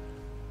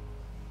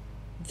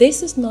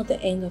 This is not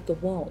the end of the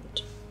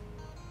world.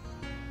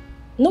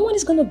 No one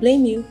is going to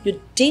blame you.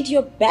 You did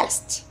your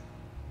best.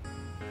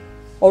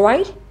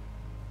 Alright?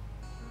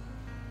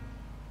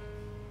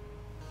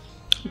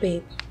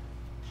 Babe,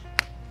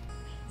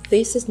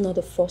 this is not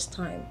the first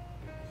time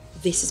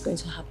this is going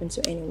to happen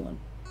to anyone.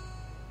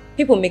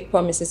 People make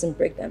promises and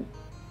break them.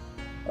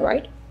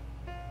 Alright?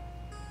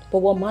 But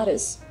what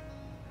matters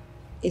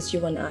is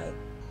you and I.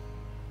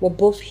 We're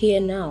both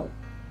here now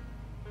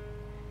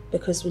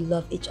because we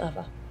love each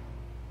other.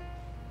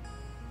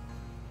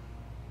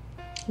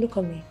 Look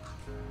at me.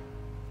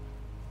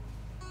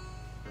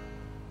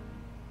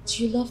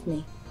 Do you love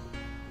me?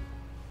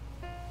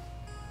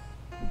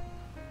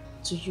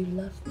 Do you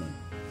love me?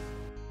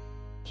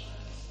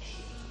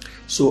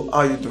 So, how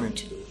are you doing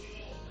today?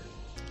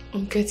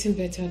 I'm getting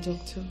better,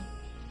 doctor.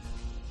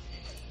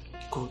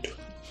 Good.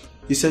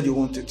 You said you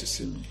wanted to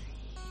see me.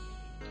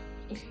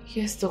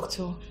 Yes,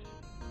 doctor.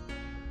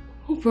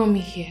 Who brought me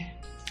here?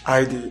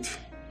 I did.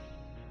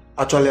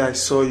 Actually, I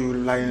saw you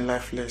lying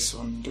lifeless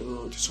on the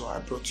road, so I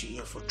brought you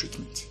here for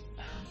treatment.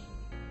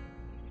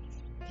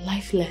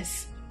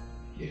 Lifeless?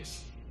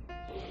 Yes.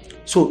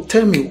 So,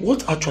 tell me,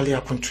 what actually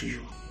happened to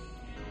you?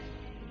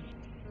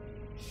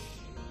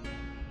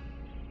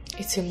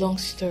 It's a long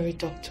story,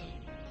 doctor.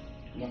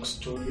 Long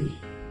story?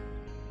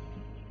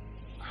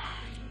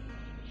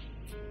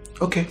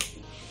 Okay.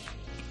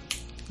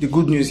 The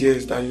good news here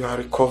is that you are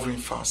recovering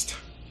fast.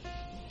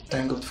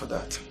 Thank God for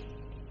that.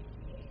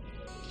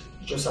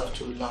 You just have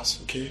to relax,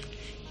 okay?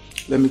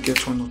 Let me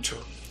get one or two.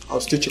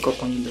 I'll still check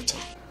up on you later.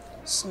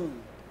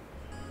 Son,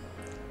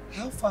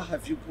 how far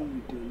have you gone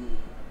with the room?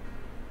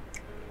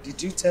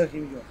 Did you tell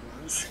him your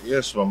plans?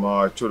 Yes,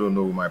 Mama, I told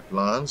him my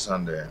plans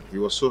and he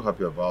was so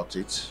happy about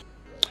it.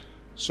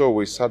 So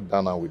we sat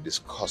down and we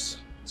discussed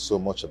so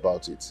much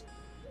about it.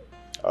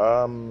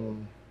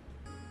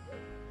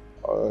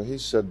 He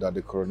said that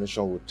the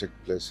coronation would take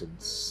place in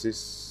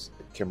 6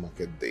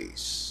 market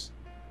days.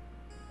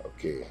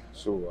 Okay,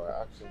 so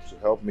I asked him to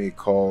help me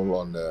call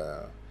on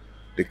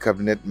the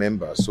cabinet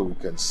members so we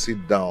can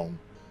sit down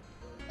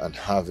and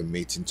have a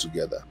meeting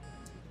together.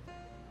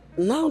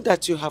 Now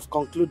that you have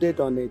concluded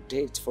on a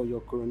date for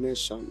your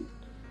coronation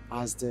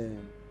as the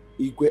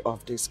Igwe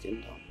of this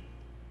kingdom,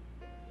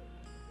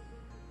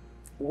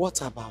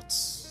 what about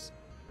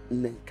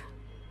Neka?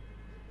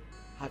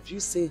 Have you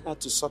seen her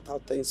to sort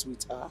out things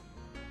with her?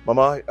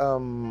 Mama,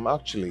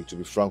 actually, to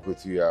be frank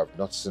with you, I've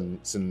not seen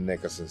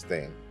Neka since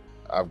then.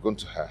 I've gone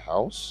to her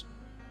house.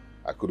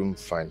 I couldn't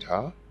find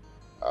her.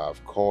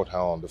 I've called her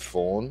on the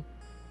phone.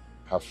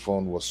 Her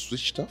phone was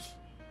switched off.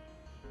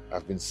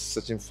 I've been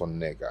searching for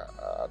Neka.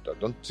 I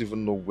don't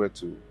even know where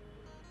to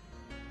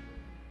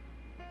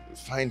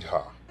find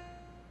her.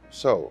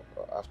 So,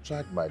 I've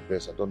tried my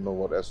best. I don't know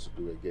what else to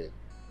do again.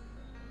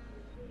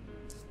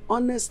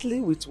 Honestly,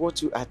 with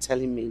what you are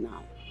telling me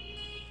now,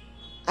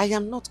 I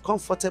am not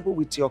comfortable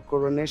with your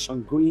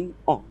coronation going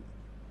on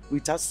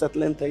without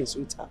settling things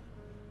with her.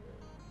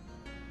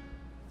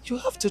 You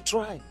have to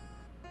try.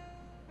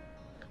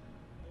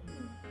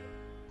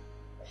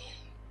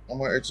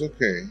 Mama, it's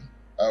okay.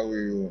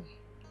 I'll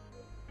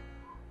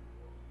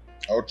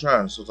try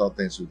and sort out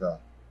things with her.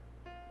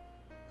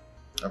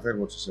 I've heard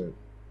what you said.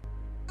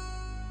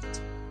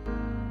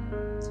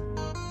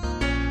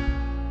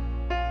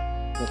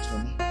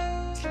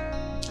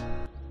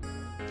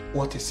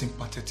 What a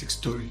sympathetic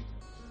story.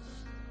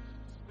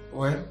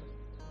 Well,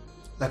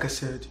 like I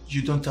said,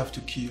 you don't have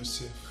to kill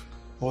yourself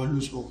or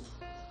lose hope.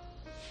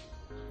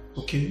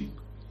 Okay?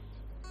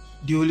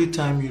 The only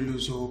time you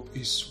lose hope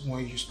is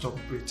when you stop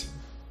breathing.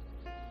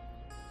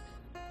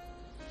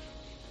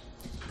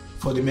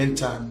 For the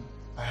meantime,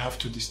 I have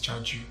to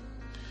discharge you.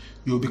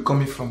 You'll be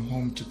coming from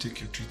home to take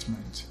your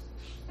treatment.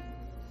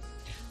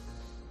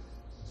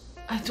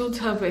 I don't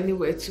have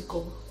anywhere to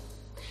go.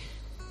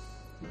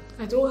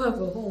 I don't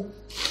have a home.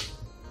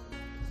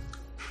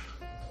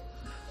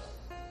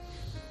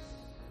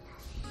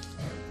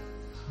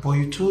 But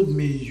you told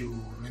me you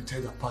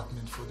rented an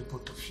apartment for the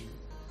both of you.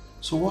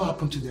 So what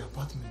happened to the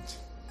apartment?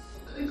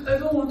 I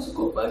don't want to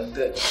go back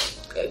there.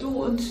 I don't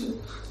want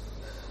to.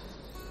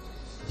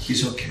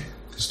 It's okay.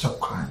 Stop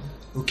crying,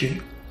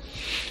 okay?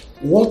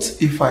 What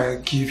if I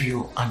give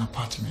you an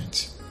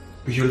apartment?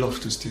 Will you love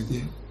to stay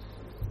there?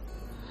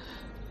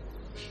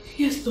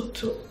 Yes,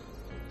 doctor.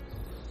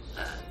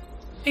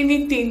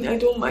 Anything, I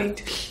don't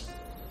mind.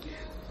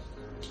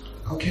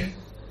 Okay.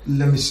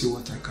 Let me see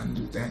what I can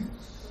do then.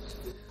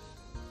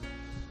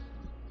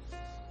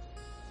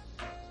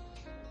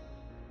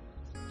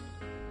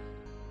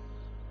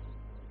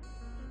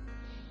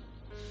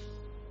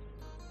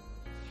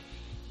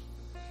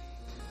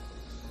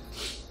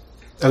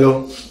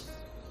 Hello?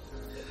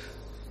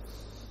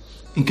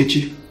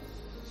 Nkechi,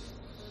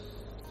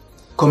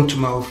 come to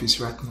my office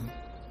right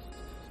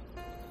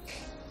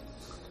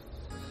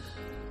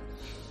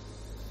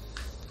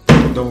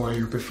now. Don't worry,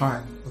 you'll be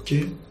fine,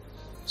 okay?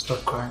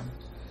 Stop crying.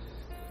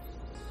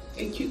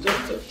 Thank you,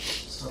 doctor.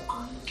 Stop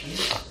crying, okay?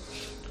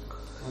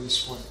 All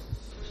is well.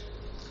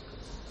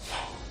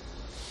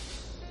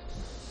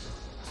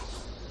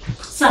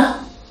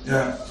 Sir?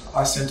 Yeah,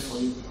 I sent for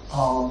you.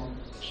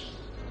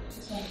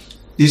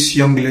 This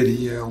young lady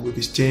here will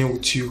be staying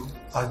with you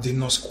at the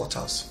nurse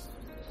quarters.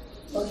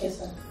 Okay,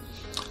 sir.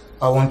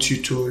 I want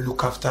you to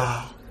look after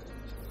her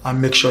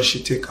and make sure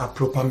she takes her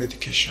proper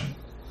medication.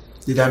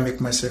 Did I make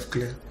myself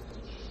clear?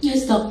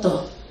 Yes,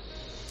 doctor.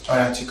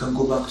 Alright, you can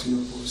go back to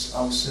your post.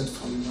 I'll send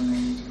for you when I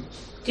need you.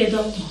 Okay,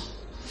 doctor.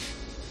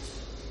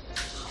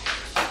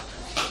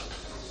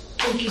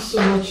 Thank you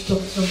so much,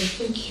 doctor.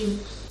 Thank you.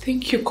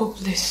 Thank you. God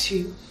bless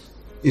you.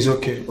 It's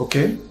okay,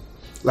 okay?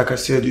 Like I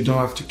said, you don't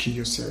have to kill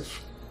yourself.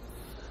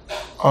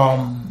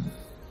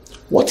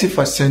 What if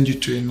I send you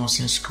to a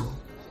nursing school?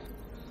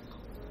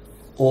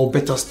 or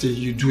better still,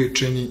 you do a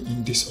training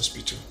in this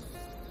hospital.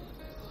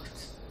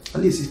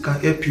 At least it can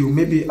help you,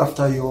 maybe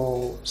after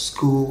your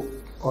school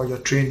or your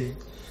training,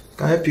 it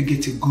can help you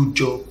get a good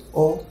job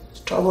or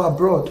travel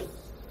abroad.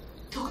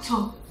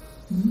 Doctor,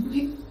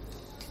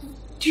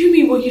 do you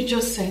mean what you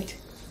just said?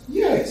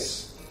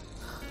 Yes.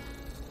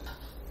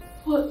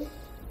 What?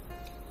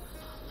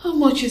 How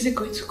much is it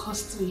going to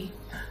cost me?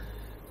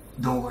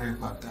 Don't worry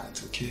about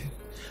that, okay?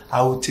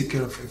 I will take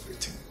care of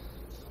everything.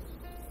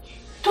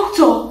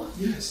 Doctor?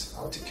 Yes,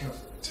 I'll take care of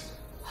everything.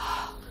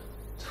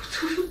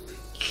 Doctor,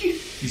 thank you.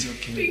 It's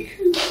okay. Thank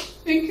you.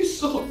 Thank you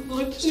so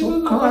much.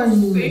 Stop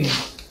crying.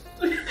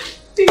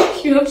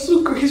 Thank you. I'm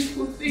so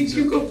grateful. Thank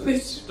you. God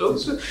bless you,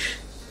 doctor.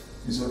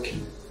 It's okay.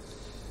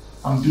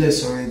 I'm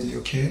blessed already,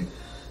 okay?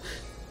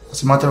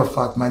 As a matter of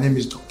fact, my name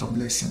is Dr.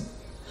 Blessing.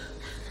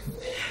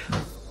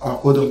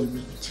 Hold on a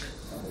minute.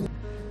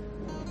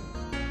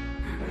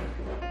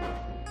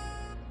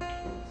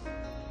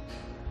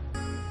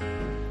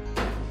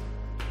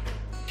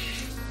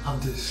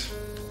 Have this.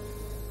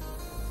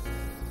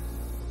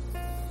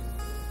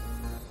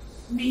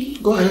 Me?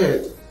 Go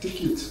ahead,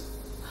 take it.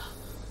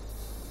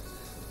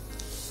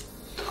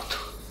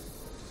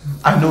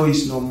 I know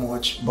it's not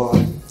much, but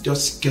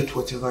just get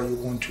whatever you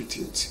want with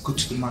it. Go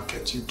to the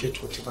market, you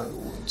get whatever you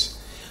want.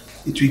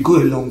 It will go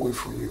a long way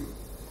for you.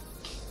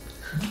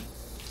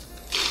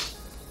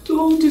 Do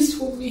all this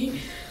for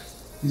me.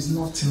 It's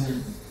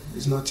nothing.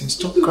 It's nothing.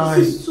 Stop It's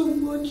crying. so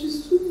much.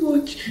 It's so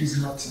much. It's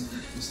nothing.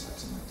 It's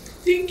nothing.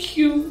 Thank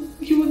you.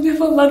 You will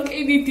never lack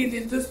anything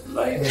in this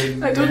life.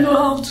 Amen. I don't know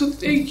how to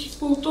thank you,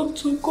 but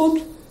Doctor,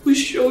 God will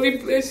surely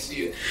bless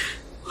you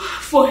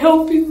for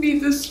helping me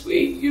this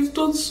way. You've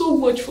done so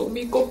much for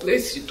me. God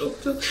bless you,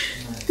 Doctor.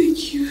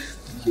 Thank you.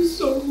 Thank you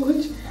so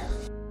much.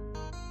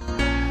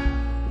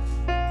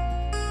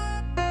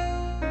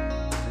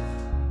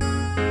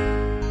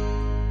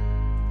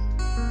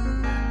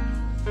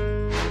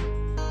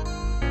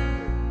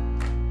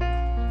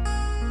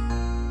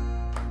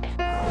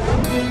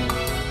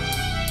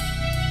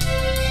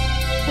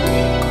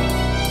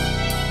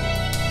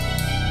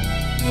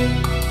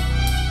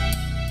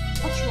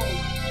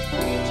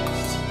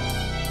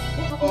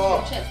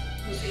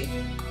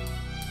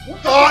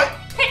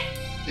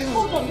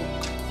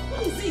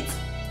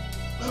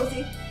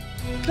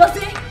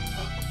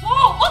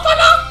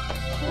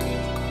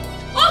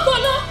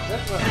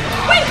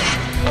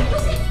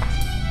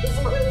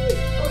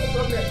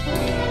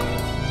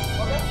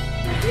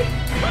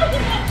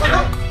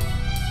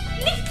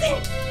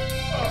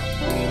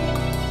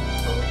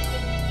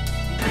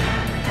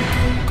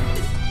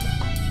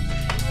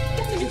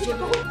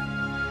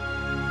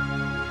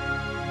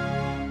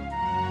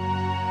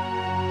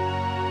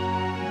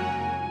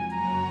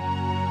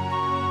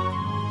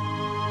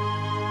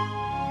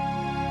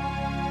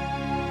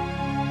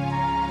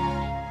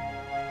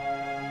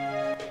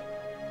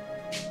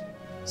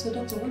 So,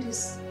 doctor, what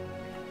is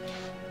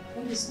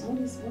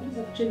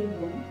actually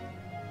wrong?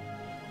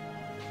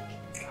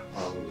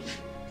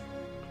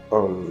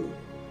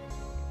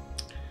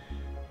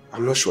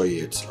 I'm not sure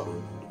yet. I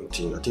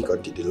think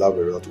until the lab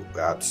result will be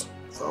out,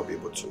 so I'll be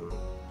able to know.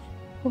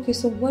 Okay,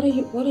 so what are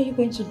you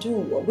going to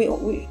do?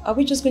 Are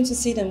we just going to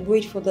sit and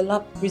wait for the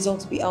lab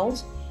result to be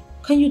out?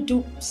 Can you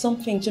do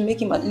something to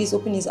make him at least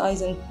open his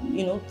eyes and,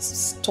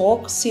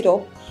 talk, sit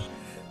up?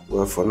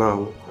 Well, for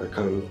now, I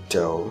can't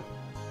tell.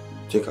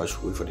 I think I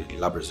should wait for the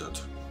lab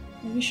result.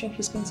 Are you sure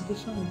he's going to be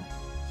fine?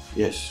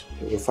 Yes,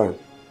 he'll be fine.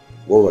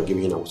 What we're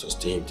giving him, I will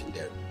sustain him till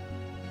then.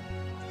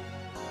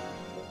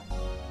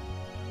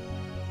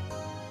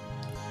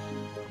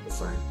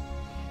 Fine.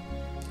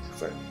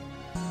 Fine.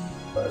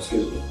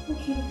 Excuse me.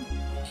 Okay,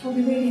 I'll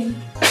be waiting.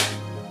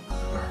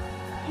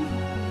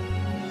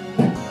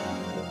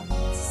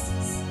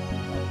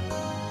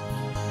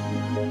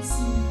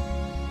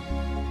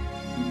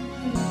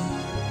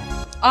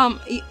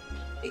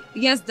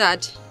 Yes,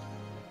 Dad.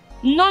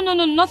 No,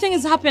 nothing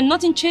has happened.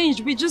 Nothing changed.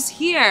 We're just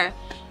here.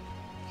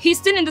 He's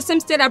still in the same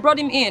state I brought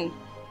him in.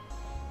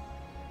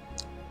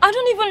 I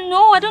don't even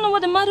know. I don't know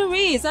what the matter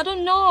is. I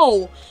don't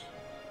know.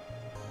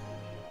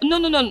 No.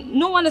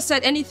 No one has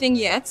said anything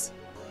yet.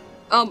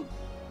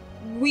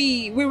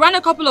 We ran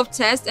a couple of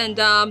tests and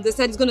they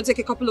said it's going to take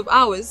a couple of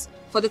hours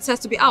for the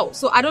test to be out.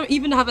 So I don't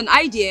even have an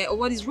idea of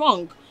what is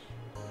wrong.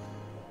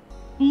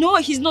 No,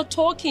 he's not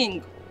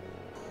talking.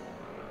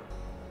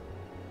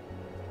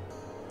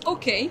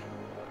 Okay.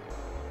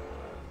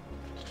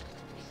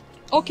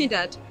 Okay,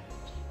 Dad.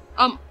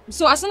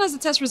 So as soon as the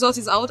test result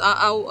is out,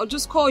 I'll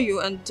just call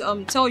you and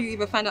tell you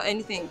if I find out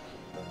anything.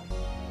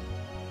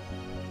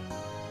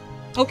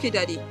 Okay,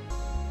 Daddy.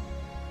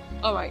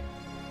 All right.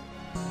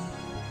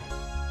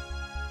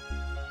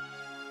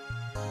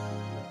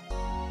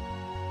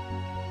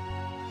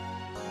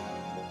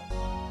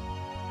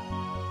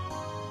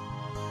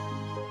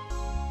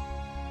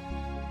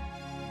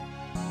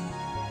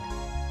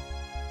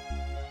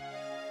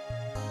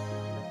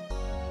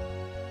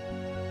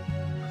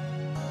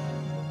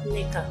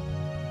 Neka,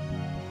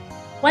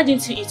 why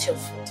didn't you eat your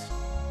food?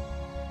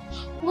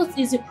 What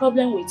is the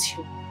problem with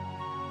you?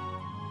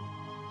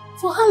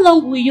 For how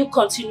long will you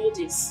continue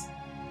this?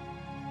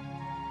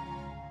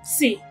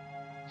 See,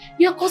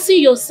 you are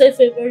causing yourself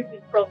a very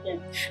big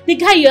problem. The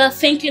guy you are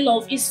thinking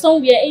of is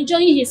somewhere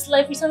enjoying his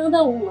life with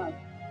another woman.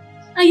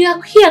 And you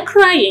are here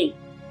crying.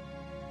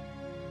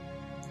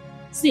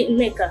 See,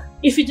 Nneka,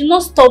 if you do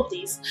not stop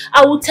this,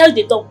 I will tell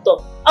the doctor.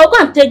 I'll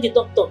go and tell the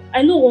doctor.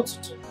 I know what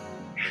to do.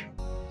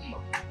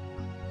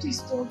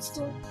 Please don't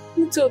stop.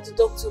 You tell the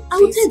doctor, please. I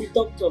will tell the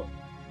doctor.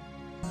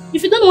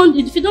 If you don't want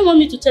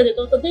me to tell the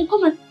doctor, then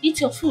come and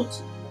eat your food.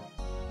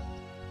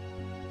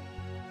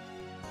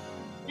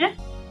 Yeah?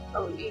 I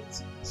will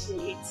eat.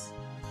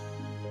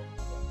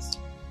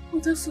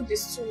 But that food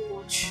is too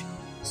much.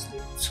 It's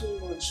not too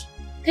much.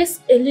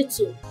 Taste a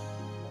little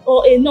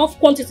or enough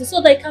quantity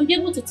so that I can be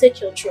able to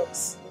take your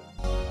drugs.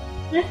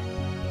 Yeah?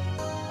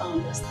 I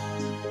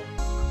understand.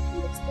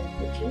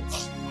 Okay?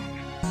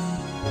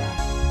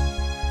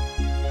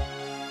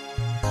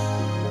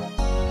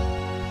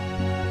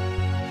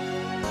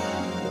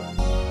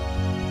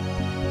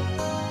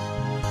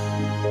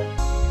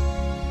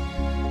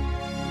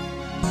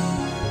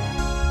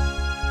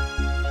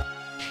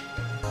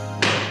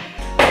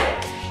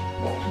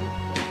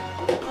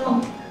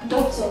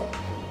 Doctor,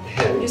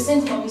 you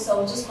sent for me, so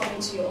I was just coming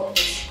to your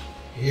office.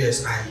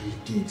 Yes, I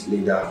did,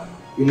 Leda.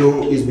 You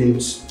know, it's been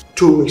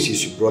 2 weeks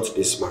since you brought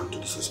this man to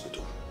this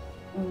hospital.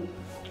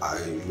 I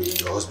mean,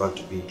 your husband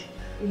to be.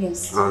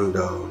 Yes. And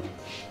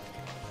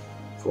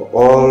for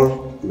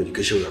all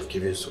medication we have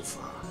given so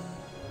far,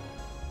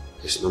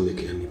 it's not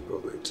making any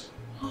improvement.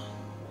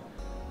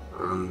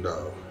 And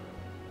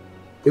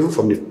even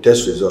from the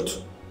test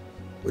result,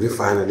 we didn't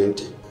find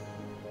anything.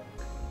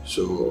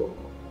 So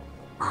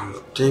I'm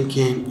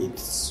thinking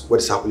it's what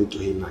is happening to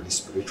him and is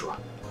spiritual.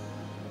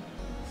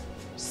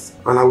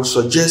 And I would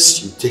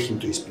suggest you take him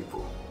to his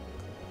people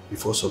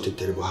before something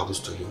terrible happens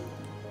to him.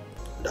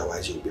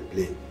 Otherwise, you'll be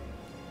blamed.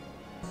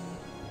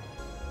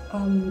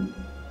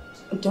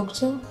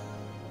 Doctor,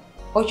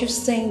 are you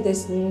saying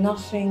there's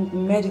nothing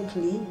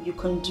medically you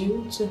can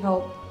do to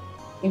help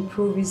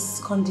improve his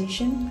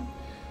condition?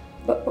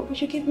 But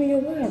you give me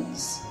your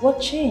words. What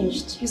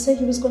changed? You said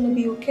he was going to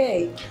be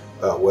okay.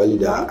 Well,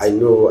 Ida, I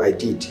know I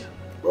did,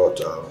 but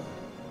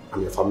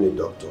I'm a family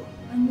doctor.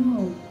 I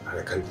know. And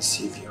I can't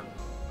deceive you.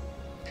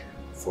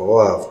 For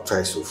all I've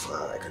tried so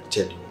far, I can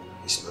tell you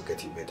it's not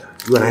getting better.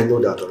 You and I know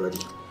that already.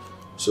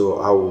 So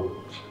I will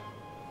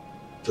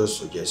just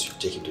suggest you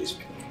take him to his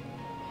people.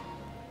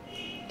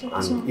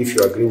 Doctor. And if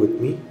you agree with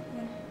me,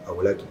 I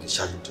would like to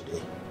discharge him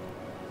today.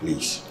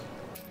 Please.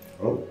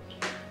 Oh,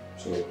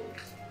 so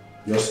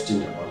just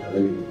think about it.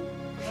 Let me know.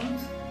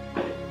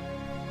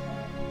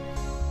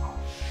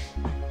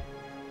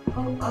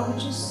 I will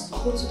just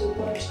go to the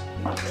ward.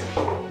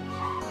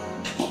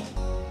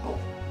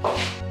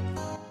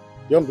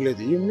 Young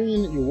lady, you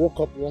mean you woke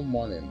up one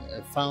morning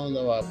and found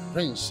our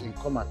prince in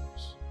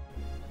comatose?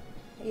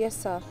 Yes,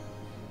 sir.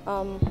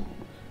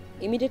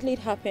 Immediately it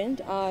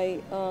happened,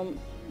 I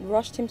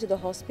rushed him to the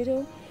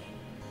hospital.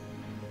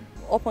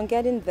 Upon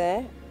getting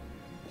there,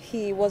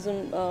 he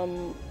wasn't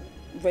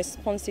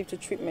responsive to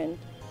treatment.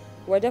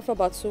 We were there for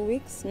about 2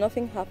 weeks,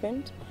 nothing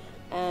happened,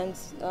 and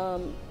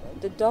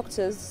the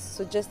doctors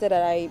suggested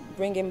that I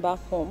bring him back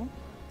home,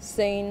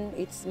 saying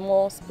it's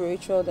more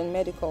spiritual than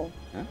medical.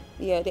 Huh?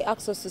 Yeah, they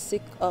asked us to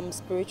seek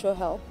spiritual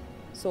help,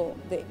 so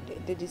they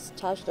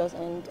discharged us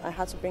and I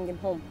had to bring him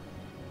home.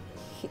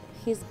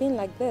 He's been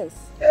like this.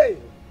 Hey!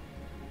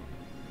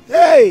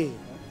 Hey!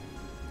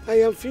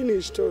 I am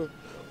finished. Oh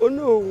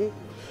no.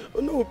 Oh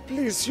no,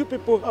 please, you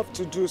people have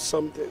to do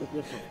something.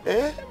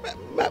 Yes,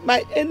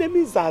 my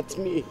enemies are at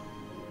me.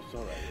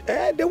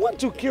 They want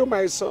to kill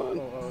my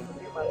son.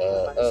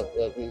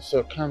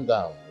 So calm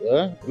down.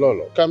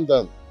 Lolo, calm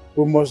down.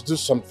 We must do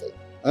something.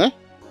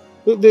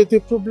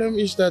 The problem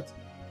is that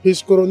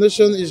his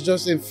coronation is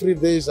just in 3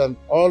 days and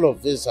all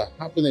of this are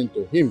happening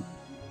to him.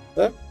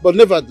 But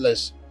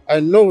nevertheless, I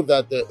know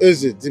that the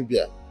Eze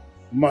Dibia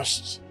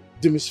must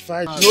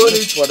demystify. No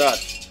need for that.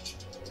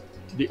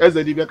 The Eze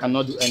Dibia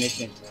cannot do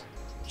anything.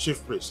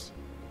 Chief Priest,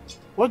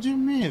 what do you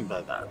mean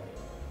by that?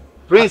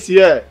 Prince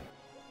here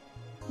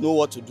know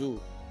what to do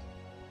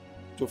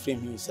to free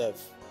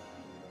himself.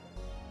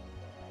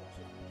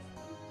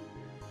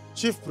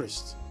 Chief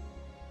Priest,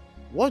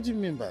 what do you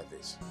mean by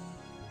this?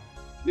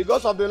 The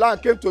gods of the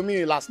land came to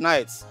me last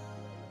night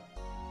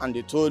and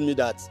they told me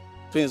that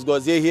Prince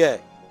Gozie here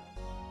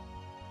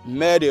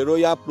made a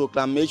royal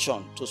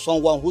proclamation to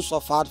someone who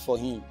suffered for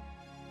him.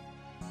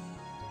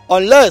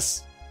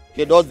 Unless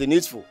he does the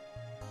needful.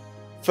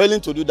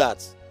 Failing to do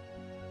that,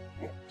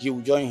 he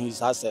will join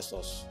his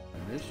ancestors.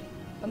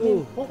 I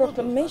mean,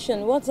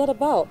 proclamation, what's that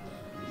about?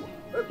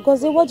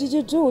 Gozie, what did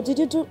you do?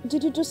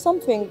 Did you do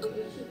something?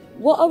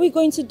 What are we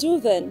going to do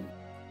then?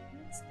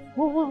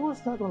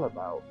 What's that all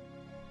about?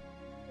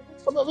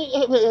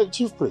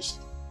 Chief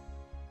Priest,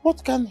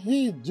 what can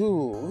he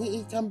do?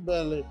 He can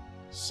barely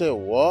say a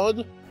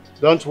word.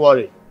 Don't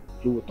worry,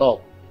 he will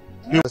talk.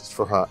 You searched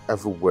for her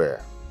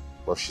everywhere,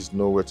 but she's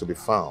nowhere to be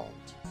found.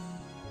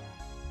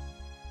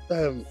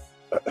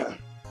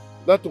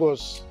 That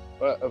was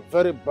a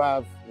very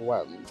bad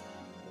one.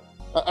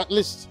 At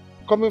least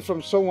coming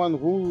from someone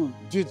who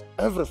did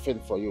everything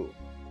for you,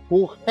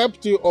 who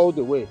helped you all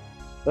the way.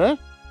 Eh?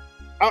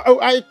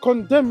 I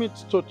condemn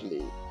it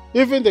totally.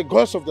 Even the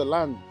gods of the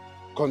land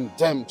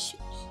condemns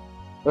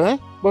it. Eh?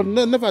 But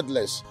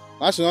nevertheless,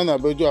 of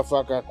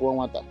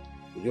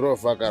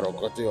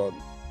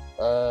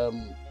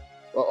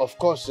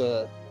course,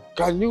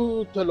 can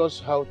you tell us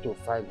how to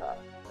find her?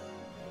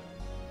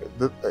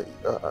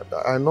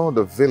 I know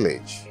the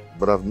village,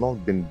 but I've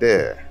not been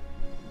there.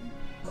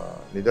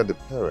 Neither the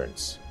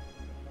parents.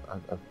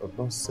 I've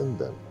not seen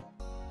them.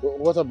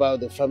 What about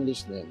the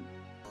family's name?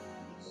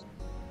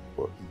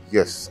 Well,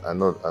 yes, I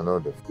know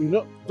the. You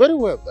know, very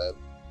well then.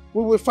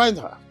 We will find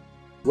her.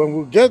 When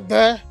we get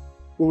there,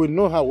 we will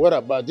know her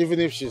whereabouts. Even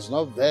if she's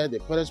not there, the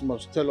parents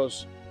must tell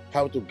us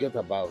how to get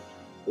about,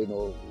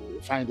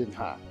 finding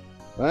her.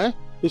 Eh?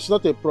 It's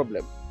not a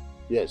problem.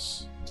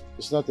 Yes,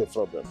 it's not a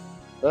problem.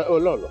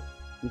 Lolo.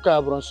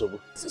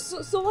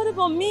 So what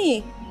about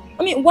me?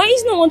 I mean, why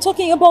is no one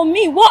talking about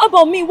me? What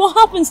about me? What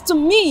happens to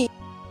me?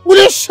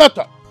 Will you shut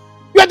up?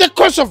 You are the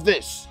cause of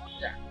this.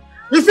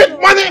 You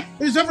think money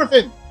is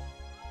everything.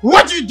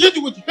 What you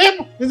did with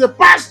him in the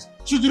past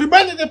should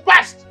remain in the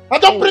past. I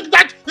don't bring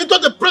that into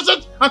the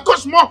present and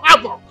cause more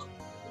havoc.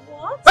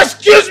 What?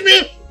 Excuse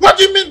me? What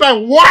do you mean by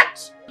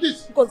what?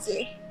 Please.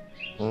 Gozi,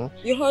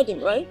 you heard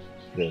him, right?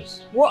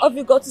 Yes. What have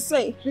you got to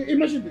say?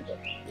 Imagine that.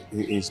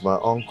 He is my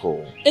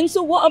uncle. And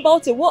so what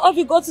about it? What have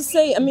you got to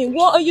say? I mean,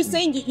 what are you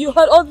saying? You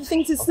heard all the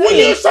things he said. Will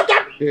you shut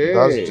up?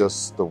 That's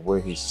just the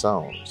way he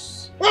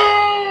sounds.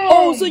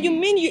 Oh, so you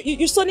mean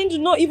you suddenly do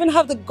not even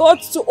have the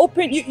guts to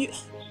open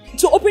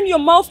to open your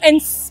mouth and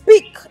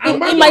speak in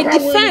my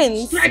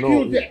defense?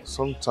 No,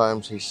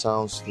 sometimes he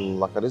sounds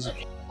like a this.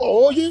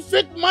 Oh, you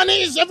think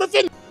money is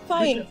everything?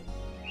 Fine.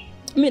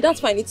 I mean, that's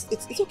fine. It's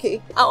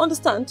okay. I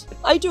understand.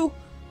 I do.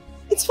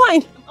 It's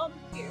fine.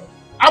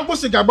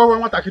 Agosi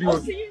Gabawa Watakiri.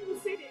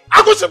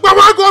 Agosi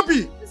Gabawa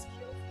Gobi.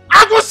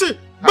 Agosi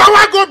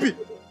Gabawa Gobi.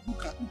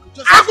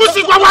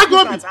 Agosi Gabawa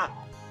Gobi.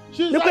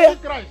 She's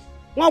Antichrist.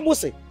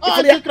 Wabose.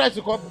 Antichrist.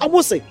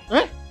 Abose.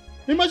 Eh?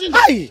 Imagine.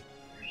 Aye.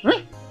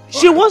 Eh?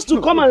 She wants to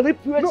come and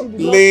rape you.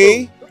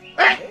 Lee.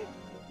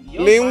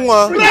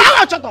 Lingwa.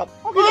 Shut up.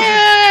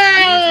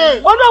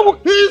 Hey! Oh no.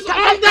 He's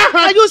under her.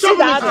 Can you see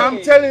that?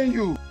 I'm telling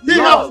you. He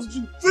has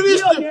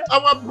finished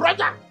our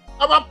brother,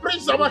 our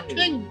prince, our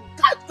king.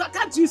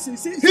 Can't you see?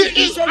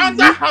 He is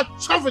under her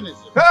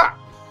chauvinism.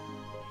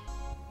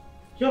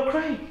 You're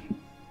crying.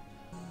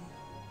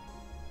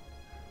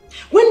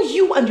 When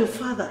you and your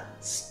father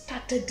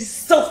started this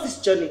selfish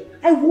journey,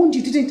 I warned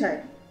you, didn't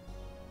I?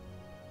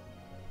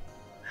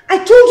 I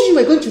told you you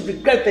were going to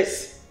regret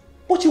this,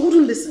 but you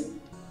wouldn't listen.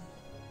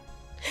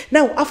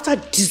 Now, after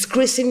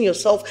disgracing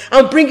yourself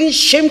and bringing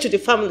shame to the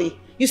family,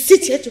 you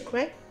sit here to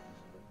cry?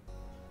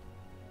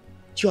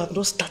 You have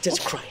not started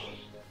crying.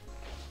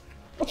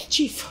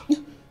 Chief,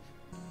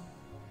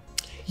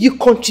 you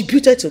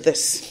contributed to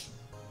this.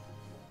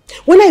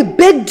 When I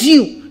begged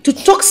you to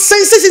talk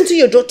senses into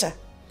your daughter,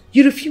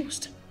 you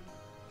refused,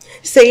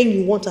 saying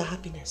you want her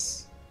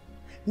happiness.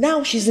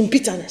 Now she's in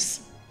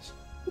bitterness.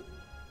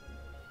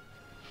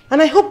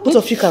 And I hope both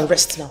of you can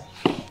rest now.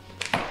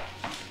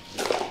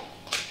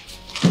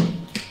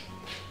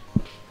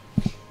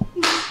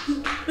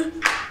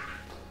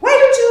 Why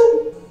don't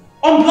you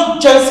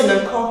unblock Johnson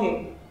and call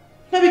him?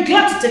 I'll be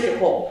glad to take a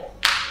call.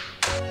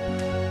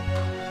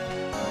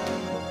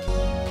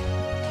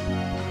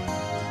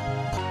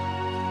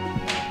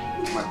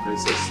 My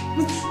princess,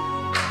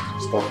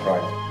 stop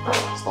crying.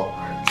 Stop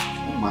crying.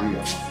 Don't mind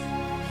yourself.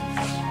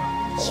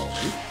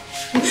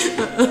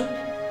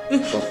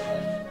 Stop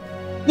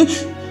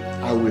crying.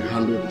 I will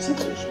handle the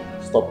situation.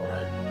 Stop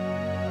crying.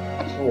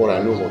 Don't worry, I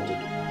know what to do.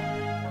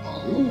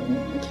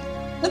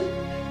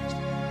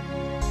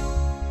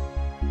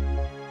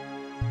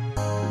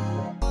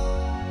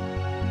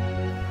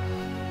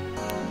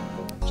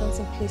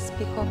 Johnson, please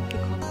pick up.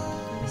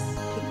 Please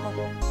pick up.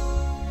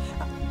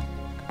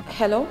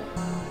 Hello?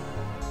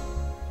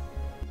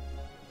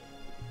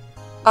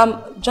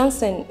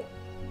 Johnson,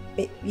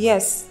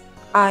 yes,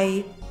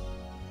 I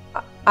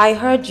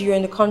heard you're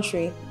in the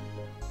country.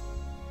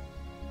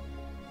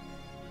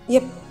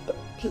 Yep,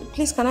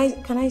 please, can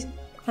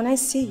I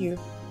see you?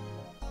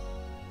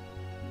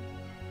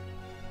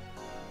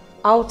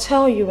 I'll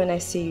tell you when I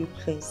see you,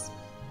 please.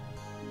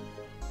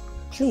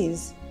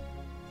 Please.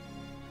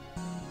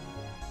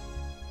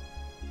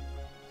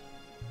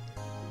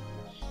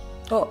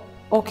 Oh,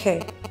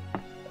 okay.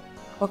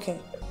 Okay.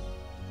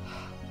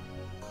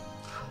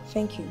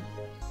 Thank you.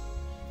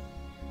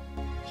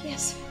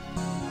 Yes.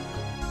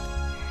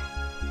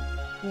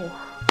 Ooh.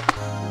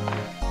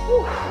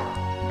 Ooh.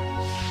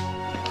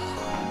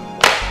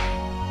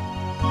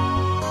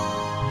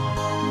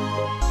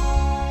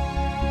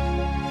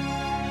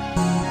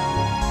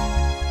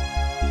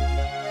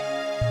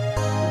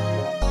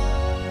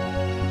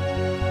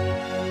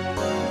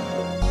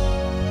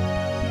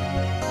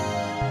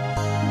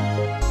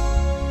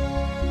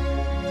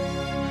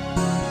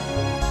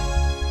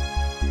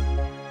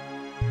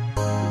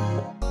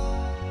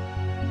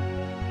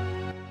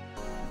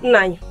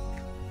 Nine,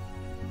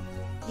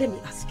 let me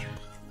ask you.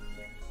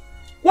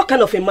 What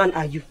kind of a man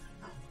are you?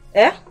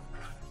 Eh?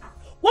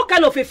 What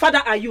kind of a father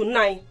are you,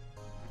 Nine?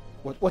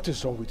 What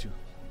is wrong with you?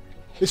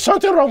 Is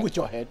something wrong with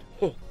your head?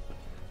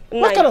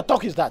 What kind of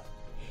talk is that?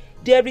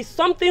 There is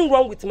something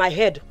wrong with my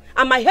head.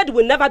 And my head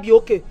will never be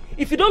okay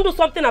if you don't do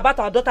something about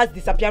our daughter's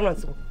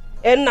disappearance.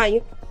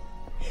 Nine.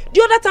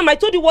 The other time I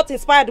told you what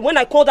inspired when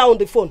I called her on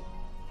the phone.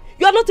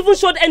 You have not even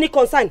showed any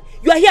concern.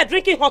 You are here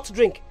drinking hot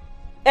drink.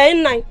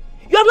 Nine.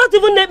 You have not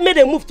even made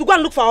a move to go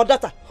and look for our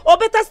daughter. Or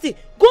better still,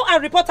 go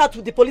and report her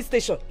to the police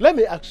station. Let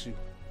me ask you.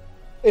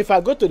 If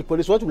I go to the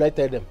police, what will I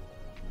tell them?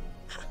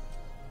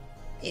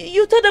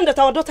 You tell them that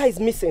our daughter is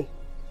missing.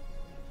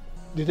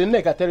 Did the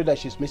nigga tell you that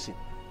she's missing?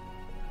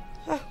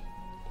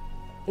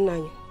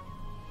 Nine.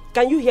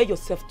 Can you hear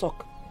yourself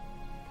talk?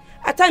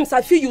 At times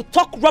I feel you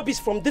talk rubbish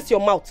from this your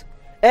mouth.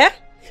 Eh?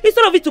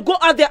 Instead of it to go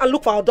out there and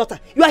look for our daughter,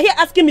 you are here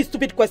asking me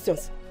stupid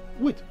questions.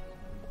 Wait.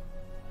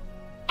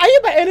 Are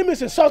you by any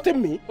means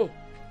insulting me?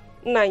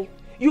 Nine.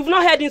 You've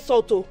not heard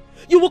insult, oh.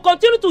 You will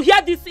continue to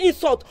hear this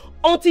insult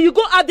until you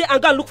go out there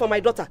and go and look for my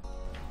daughter.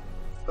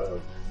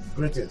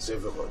 Greetings,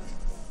 everybody.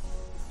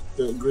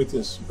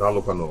 Greetings.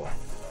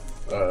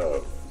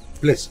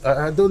 Please,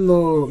 I don't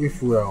know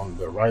if we are on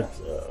the right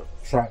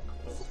track.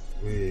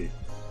 We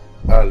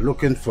are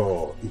looking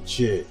for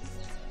Ichie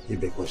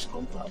Ibeko's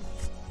compound.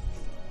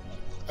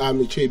 I'm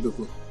Ichie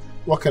Ibeko.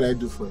 What can I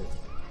do for you?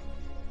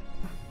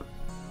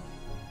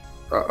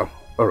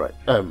 All right.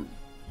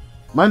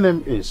 My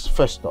name is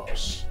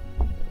Festus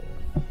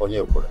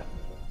Onyekure.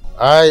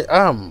 I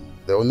am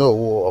the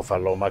Onowu of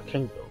Aloma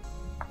Kingdom.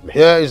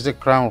 Here is the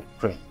Crown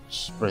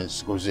Prince,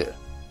 Prince Gozie,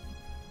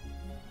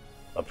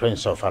 the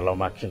Prince of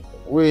Aloma Kingdom.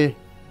 We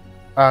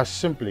are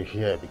simply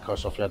here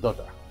because of your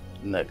daughter,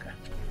 Nega.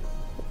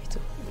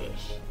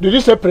 Yes. Did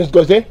you say Prince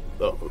Gozie?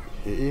 Oh,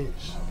 he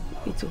is.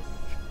 Ito.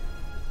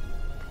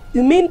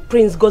 You mean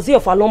Prince Gozie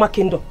of Aloma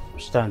Kingdom?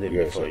 Standing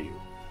before you.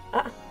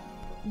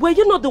 Were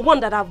you not the one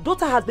that our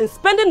daughter has been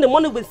spending the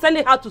money with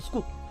sending her to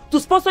school to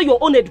sponsor your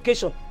own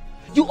education?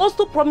 You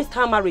also promised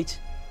her marriage,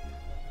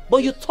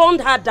 but you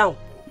turned her down.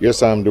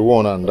 Yes, I'm the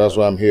one, and that's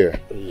why I'm here.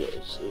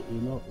 Yes,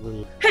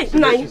 Hey,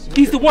 Nine,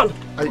 he's the one.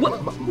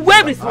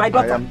 Where is my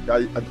daughter?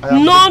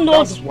 No.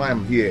 That's why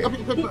I'm here.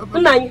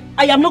 Nine,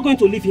 I am not going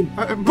to leave him.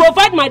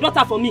 Provide my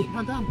daughter for me.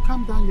 Madam,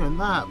 calm down your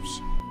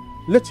nerves.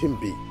 Let him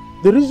be.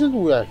 The reason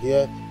we are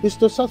here is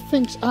to sort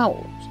things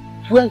out.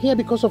 We are here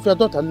because of your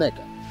daughter,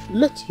 Nega.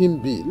 Let him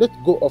be. Let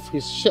go of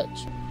his shirt.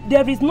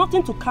 There is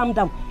nothing to calm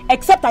down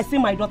except I see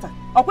my daughter.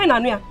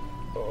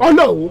 Oh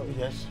no!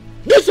 Yes.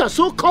 This your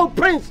so-called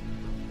prince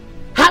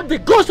had the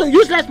ghost to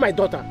useless my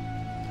daughter.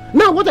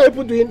 Now what are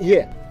you doing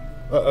here?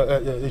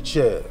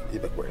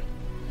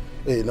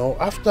 You know,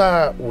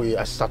 after we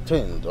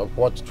ascertained of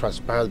what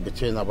transpired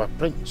between our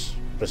prince,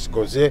 Prince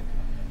Gozie,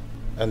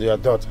 and your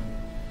daughter,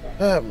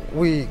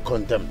 we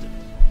condemned it.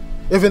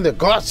 Even the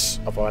gods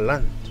of our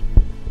land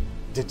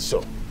did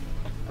so.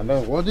 And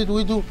then what did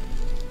we do?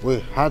 We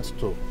had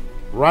to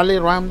rally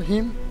around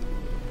him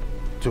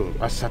to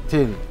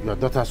ascertain your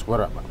daughter's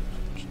whereabouts,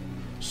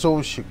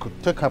 so she could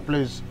take her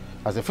place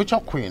as the future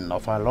queen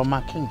of our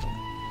Loma Kingdom.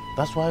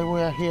 That's why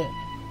we are here.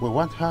 We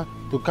want her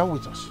to come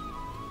with us.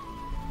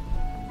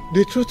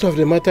 The truth of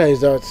the matter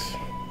is that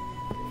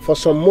for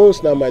some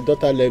months now my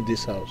daughter left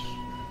this house.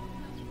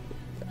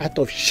 Out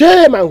of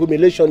shame and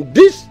humiliation,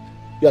 this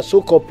your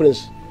so-called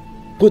prince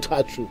put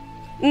her through.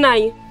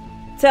 Nai,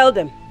 tell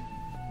them.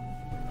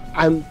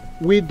 And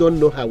we don't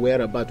know her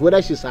whereabouts.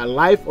 Whether she's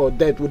alive or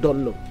dead, we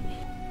don't know.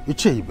 You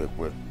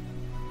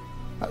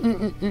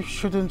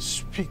shouldn't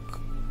speak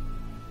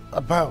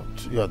about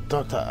your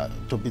daughter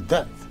to be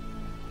dead.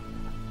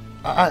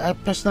 I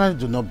personally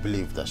do not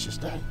believe that she's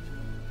died.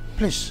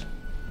 Please,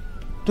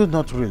 do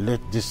not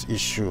relate this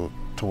issue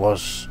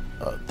towards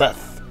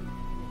death.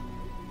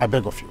 I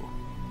beg of you.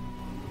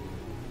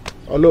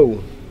 Oh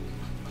no.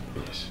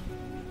 Yes.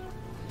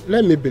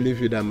 Let me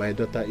believe you that my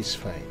daughter is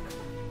fine.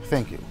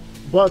 Thank you.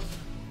 But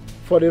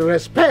for the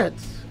respect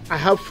I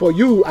have for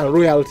you and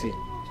royalty,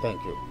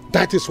 thank you.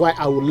 That is why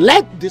I will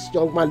let this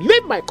young man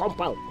leave my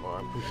compound.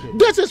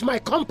 This is my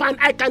compound.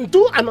 I can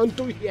do and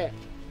undo here.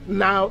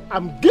 Now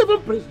I'm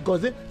giving Prince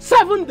Gozie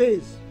 7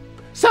 days.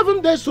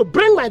 7 days to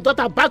bring my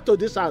daughter back to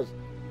this house.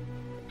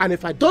 And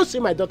if I don't see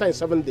my daughter in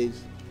 7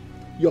 days,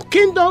 your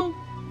kingdom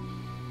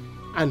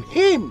and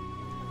him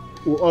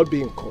will all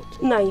be in court.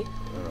 Nai,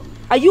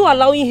 are you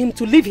allowing him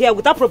to live here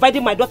without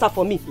providing my daughter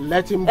for me?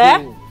 Let him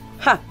go.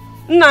 Ha,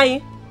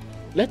 Nai.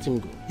 Let him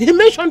go. He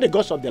mentioned the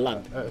gods of the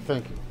land.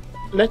 Thank you.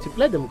 Let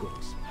them go.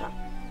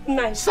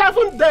 Nai.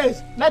 7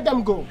 days. Let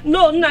them go.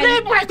 No, Nai.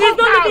 Leave my He's not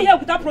living here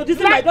without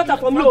producing my daughter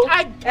for me.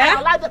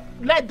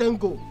 Let them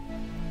go.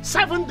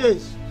 7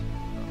 days.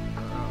 I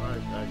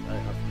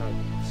have had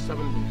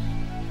 7 days.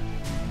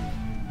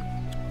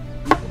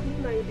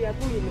 Nai, they are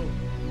going.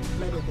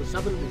 Let them go.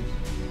 7 days.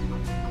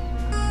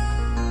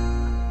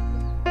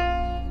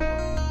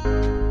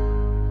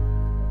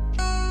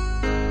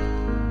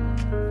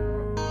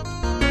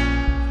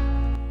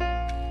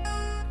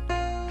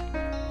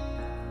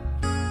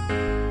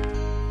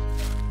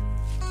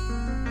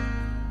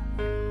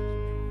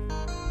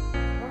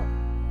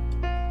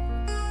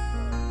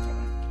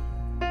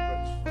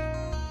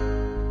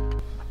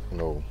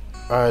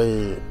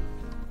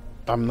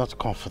 I'm not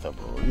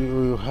comfortable.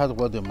 You heard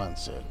what the man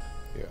said.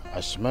 Yeah. I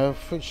smell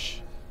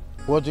fish.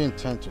 What do you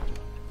intend to do?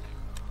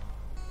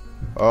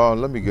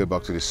 Let me get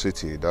back to the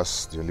city.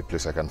 That's the only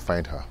place I can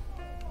find her.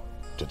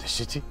 To the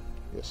city?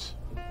 Yes.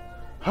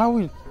 How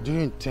do you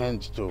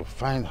intend to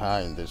find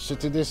her in the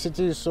city? The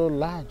city is so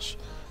large.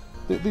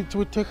 It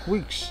will take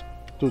weeks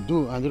to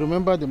do. And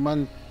remember, the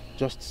man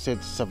just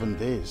said 7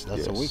 days.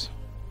 That's a week.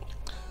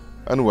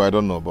 Anyway, I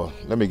don't know, but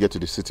let me get to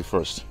the city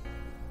first.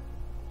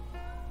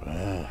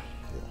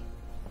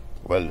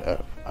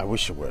 Well, I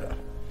wish you were.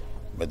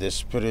 May the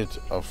spirit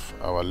of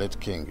our late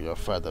king, your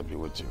father, be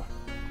with you.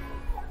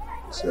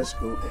 Let's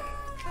go.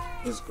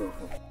 Let's go.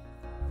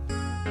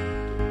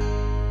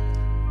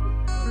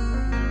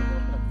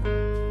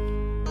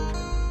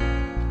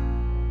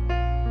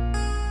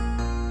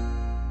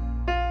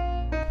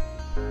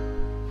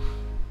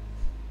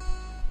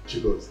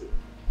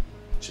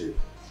 Chief.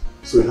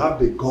 So you have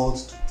the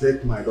guts to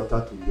take my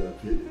daughter to your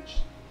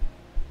village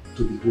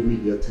to be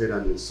humiliated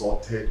and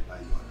insulted by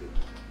your baby.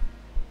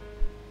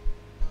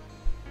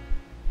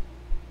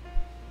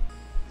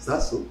 Is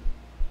that so?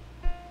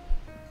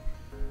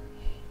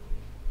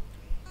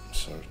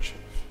 Sorry, Chief.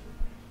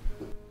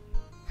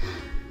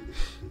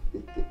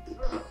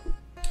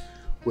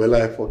 Well,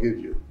 I forgive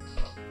you.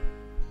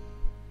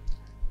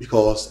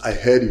 Because I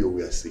heard you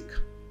were sick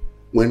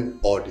when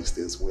all these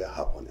things were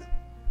happening.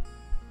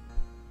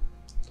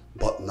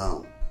 But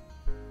now,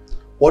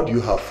 what do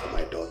you have for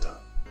my daughter?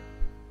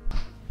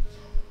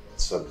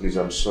 Sir, please,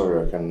 I'm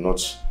sorry. I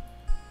cannot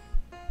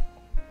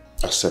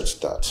accept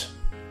that.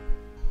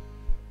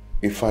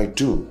 If I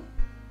do,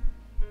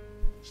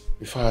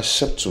 if I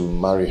accept to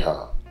marry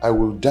her, I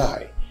will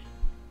die.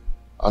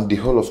 And the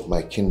whole of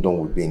my kingdom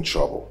will be in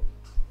trouble.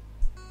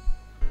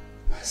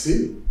 I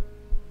see.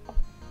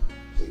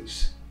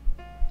 Please.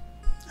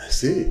 I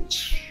see.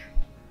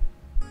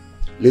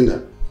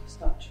 Linda,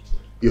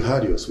 you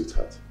had your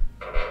sweetheart.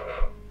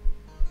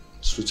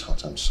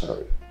 Sweetheart, I'm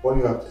sorry. What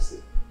do you have to say?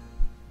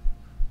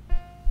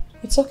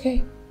 It's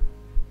okay.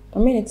 I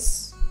mean,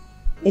 it's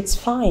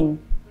fine.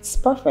 It's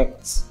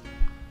perfect.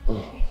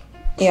 Oh.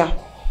 Yeah.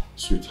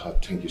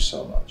 Sweetheart, thank you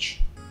so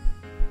much.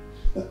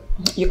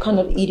 You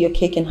cannot eat your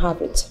cake and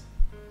have it.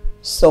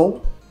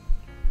 So,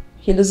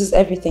 he loses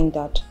everything,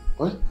 Dad.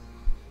 What?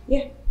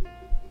 Yeah.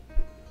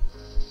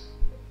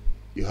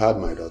 You had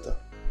my daughter.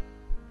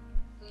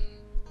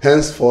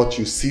 Henceforth,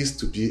 you cease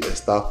to be a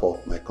staff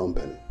of my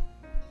company.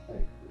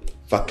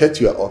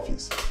 Vacate your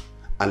office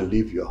and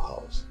leave your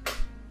house.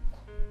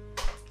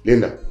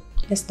 Linda.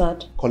 Yes,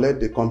 Dad.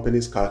 Collect the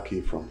company's car key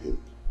from him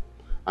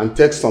and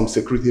take some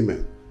security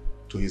men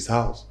to his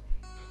house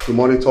to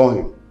monitor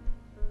him,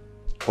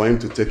 for him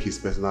to take his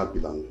personal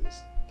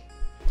belongings.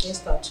 Yes,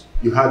 Dad.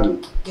 You had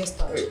me. Yes,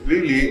 Dad.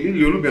 Lily,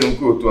 you look at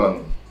go to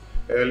an.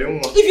 If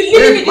you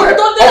leave me, the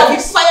thunder that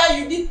will fire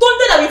you. The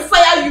thunder that will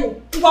fire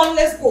you. Come on,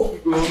 let's go.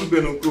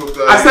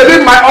 I said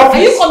in my office.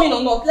 Are you coming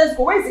or not? Let's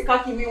go. Where is the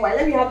car key meanwhile?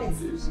 Let me have it.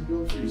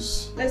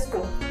 Let's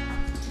go.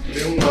 The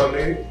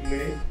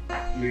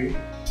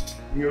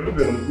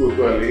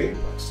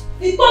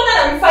thunder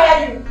that will fire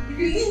you. If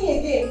you leave me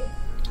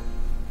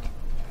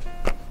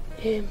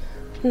again.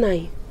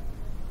 Nai,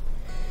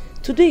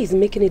 today is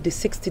making it the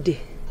 6th day.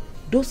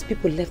 Those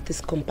people left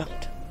this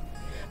compound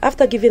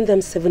after giving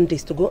them 7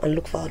 days to go and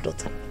look for our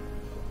daughter.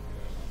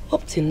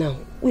 Up till now,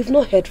 we've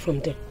not heard from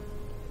them.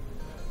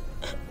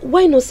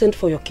 Why not send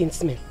for your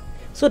kinsmen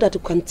so that you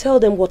can tell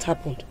them what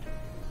happened,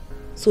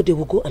 so they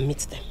will go and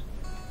meet them?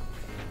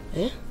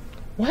 Eh?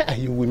 Why are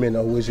you women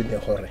always in a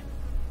hurry?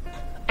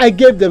 I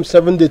gave them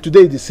 7 days.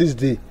 Today is the 6th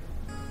day.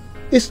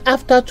 It's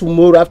after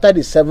tomorrow, after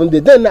the 7th day.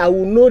 Then I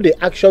will know the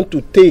action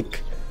to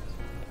take.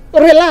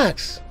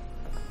 Relax.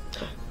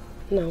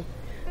 Now,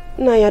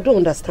 I don't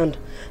understand.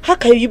 How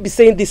can you be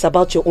saying this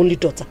about your only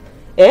daughter?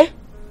 Eh?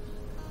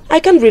 I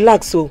can't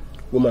relax, so.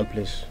 Woman,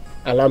 please,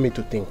 allow me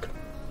to think.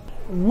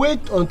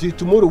 Wait until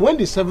tomorrow when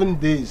the 7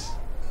 days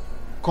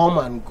come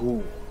and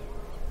go.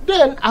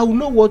 Then I will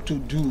know what to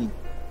do.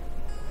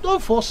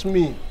 Don't force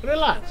me.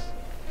 Relax.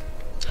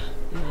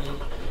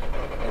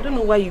 I don't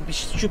know why you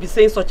should be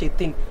saying such a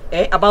thing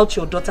about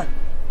your daughter.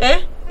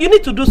 You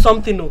need to do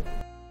something, no?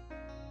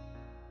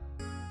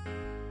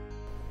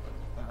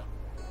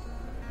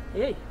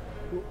 Hey.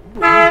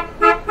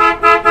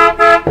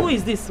 Who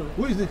is this?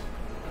 Who is this?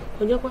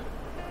 Onyakwa.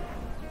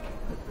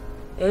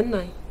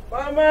 N9.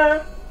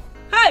 Mama.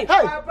 Hey.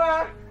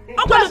 Papa.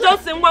 Uncle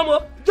Johnson,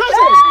 Mama.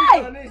 Johnson.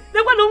 Hey.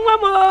 They want to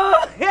Mama.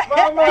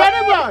 Mama.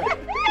 Johnny boy.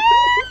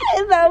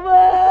 Mama.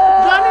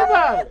 Johnny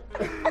boy.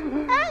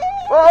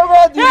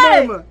 Mama,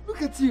 Mama.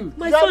 Look at you.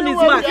 My son is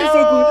mad.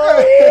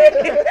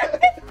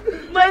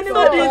 My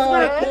son is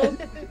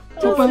mad.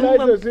 So nice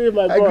to see you,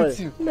 my boy. I greet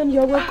you. Ma'am,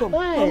 you're welcome.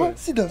 Mama,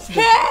 sit down, sit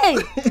down. Hey!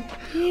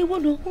 Hey,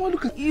 what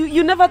look at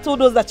you never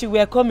told us that you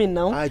were coming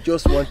now. I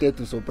just wanted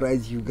to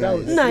surprise you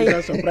guys.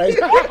 Nice. Surprise.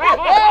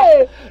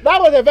 Hey!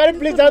 That was a very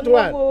pleasant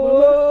one.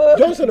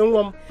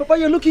 Johnson, Papa,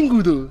 you're looking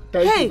good, though.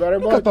 Thank you very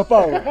much. Look at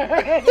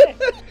Papa.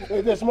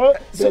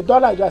 The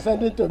dollar you are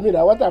sending to me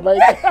now, what am I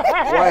doing?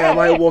 Why am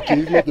I working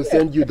if not to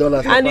send you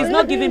dollars? And he's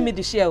not giving me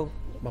the share.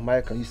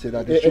 Mama, can you say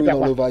that? They're showing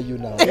all over you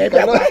now.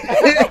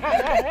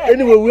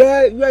 Anyway,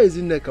 where is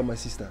Nneka, my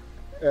sister?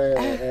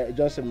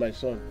 Johnson, my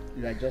son,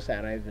 you are just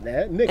arriving.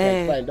 Nneka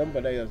is fine, don't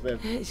bother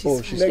yourself. She's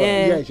fine. fine.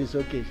 Yeah, she's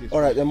okay.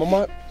 All right, then,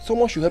 Mama,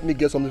 someone should help me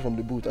get something from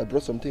the booth. I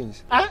brought some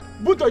things.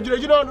 Boot or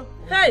you don't know?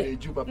 Hey,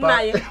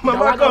 Papa.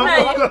 Mama, come.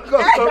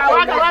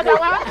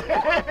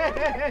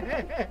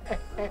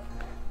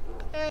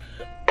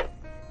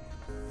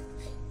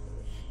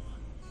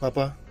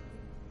 Papa,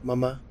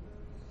 Mama,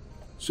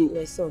 so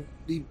my son,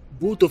 the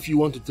both of you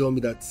want to tell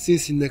me that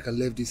since Nneka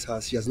left this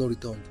house, she has not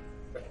returned?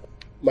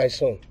 My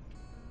son,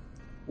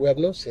 we have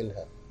not seen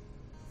her.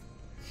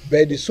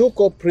 But the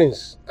so-called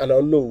prince and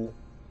unknown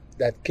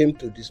that came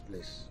to this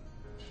place,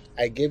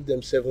 I gave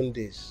them 7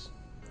 days.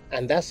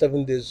 And that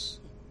 7 days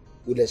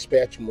will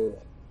expire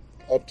tomorrow.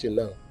 Up till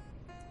now,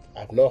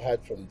 I have not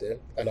heard from them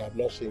and I have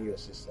not seen your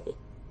sister.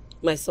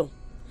 My son,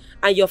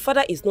 and your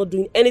father is not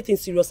doing anything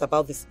serious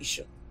about this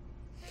issue.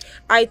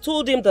 I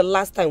told him the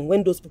last time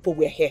when those people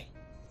were here,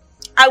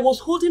 I was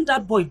holding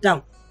that boy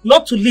down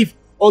not to leave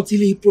until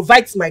he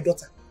provides my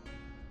daughter.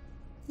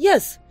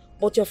 Yes,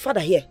 but your father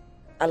here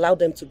allowed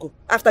them to go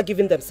after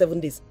giving them 7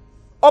 days.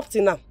 Up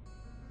till now,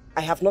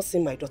 I have not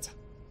seen my daughter.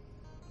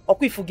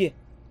 Okwifuge.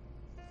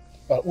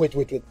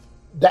 Wait.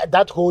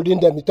 That holding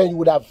them, you think you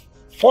would have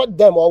fought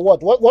them or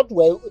what? What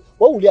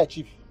will you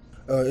achieve?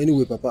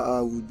 Anyway, Papa,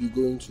 I will be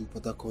going to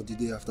Port Harcourt the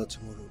day after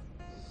tomorrow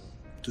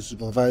to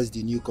supervise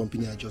the new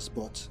company I just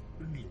bought.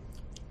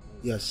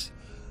 Yes.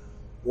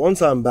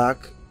 Once I'm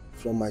back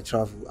from my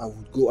travel, I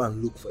would go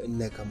and look for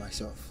Nneka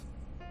myself.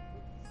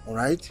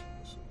 Alright?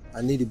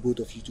 I need the both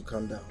of you to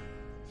calm down.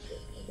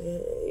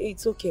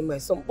 It's okay, my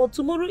son. But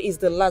tomorrow is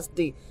the last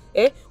day.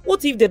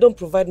 What if they don't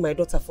provide my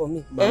daughter for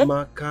me?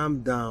 Mama,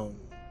 calm down.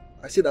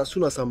 I said as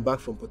soon as I'm back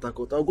from Port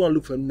Harcourt, I'll go and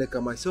look for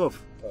Nneka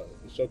myself.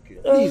 It's okay.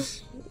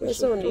 Please. My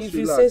son, if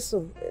you say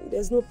so,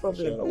 there's no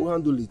problem. I will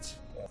handle it.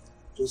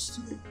 Just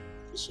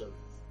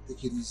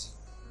take it easy.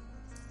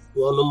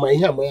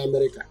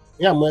 America.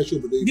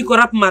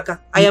 Bikorap Maka,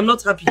 I am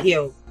not happy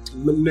here.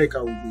 Nneka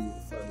will be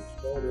fine.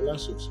 Don't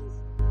relax yourself.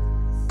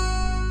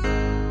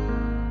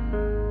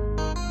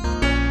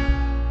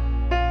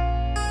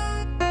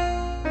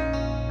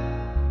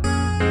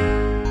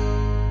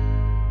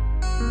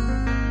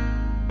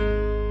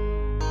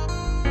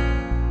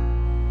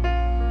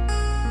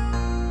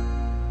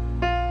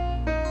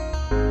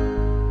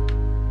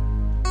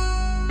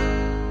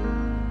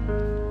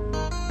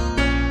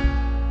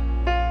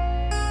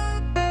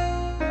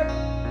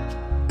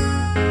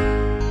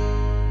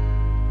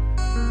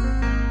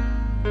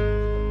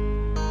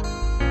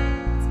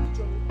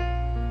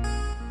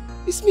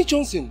 It's me,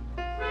 Johnson.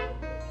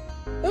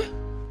 But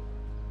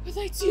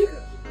it's you.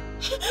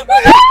 This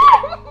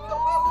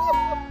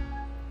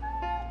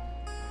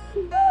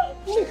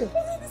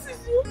is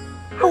you.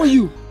 How are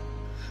you?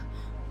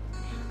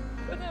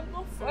 But I'm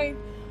not fine.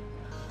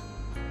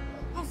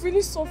 I've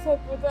really suffered,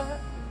 brother.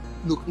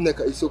 Look,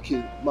 Nneka, it's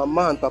okay.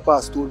 Mama and Papa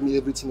has told me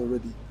everything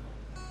already.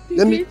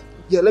 They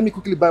Let me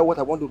quickly buy what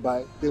I want to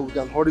buy, then we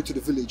can hurry to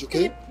the village,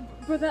 okay?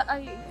 Brother,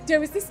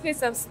 there is this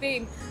place I'm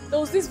staying. There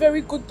was this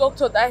very good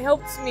doctor that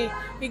helped me.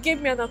 He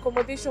gave me an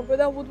accommodation.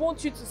 Brother, I would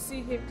want you to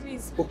see him,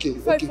 please. Okay,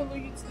 Before okay. I follow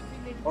you to the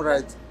village.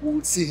 Alright, we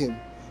will see him.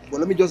 But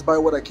let me just buy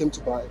what I came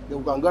to buy. Then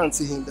we can go and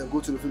see him, then go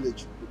to the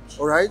village.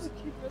 Alright?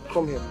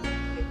 Come here.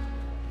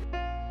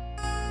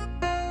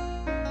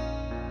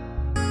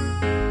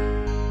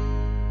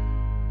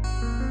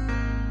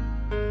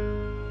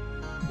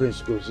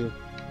 Prince Gozi,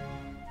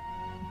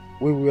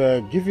 we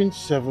were given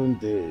 7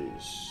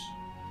 days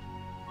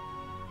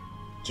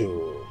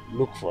to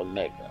look for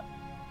Nneka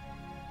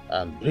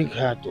and bring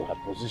her to her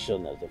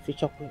position as the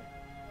future queen.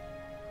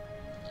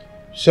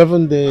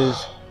 7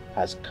 days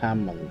has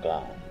come and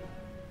gone.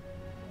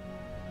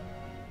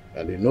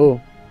 And you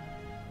know,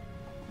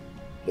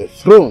 the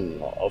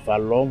throne of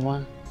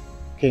Aloma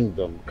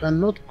kingdom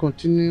cannot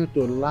continue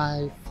to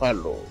lie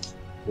fallow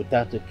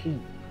without a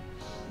king.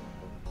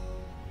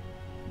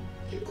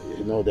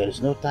 You know, there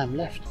is no time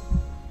left.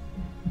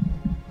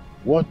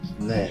 What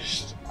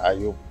next are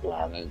you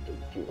planning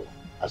to do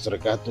as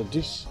regard to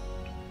this?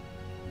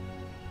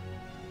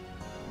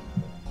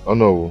 Oh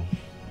no,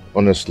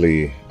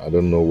 honestly, I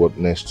don't know what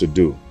next to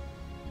do.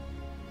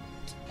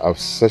 I've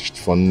searched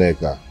for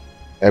Nneka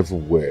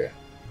everywhere,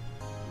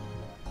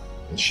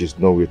 and she's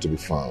nowhere to be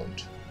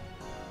found.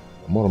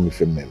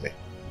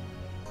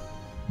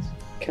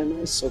 Can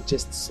I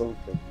suggest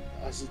something?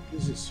 As it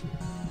pleases you.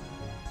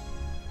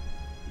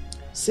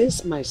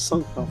 Since my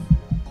son have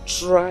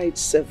tried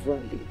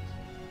severally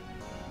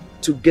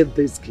to get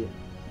this girl,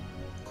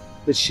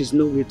 but she's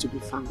nowhere to be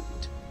found,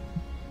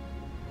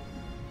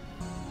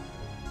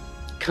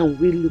 can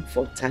we look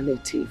for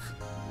alternative,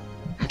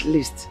 at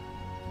least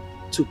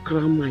to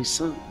crown my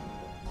son?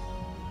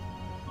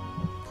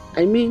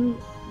 I mean,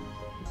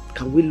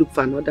 can we look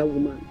for another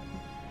woman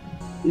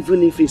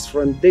even if it's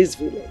from this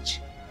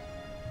village.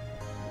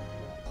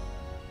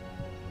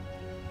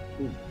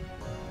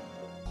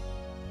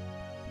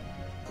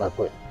 My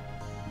point.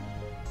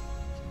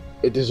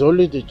 It is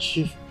only the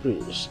chief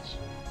priest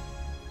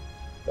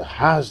that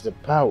has the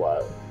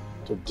power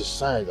to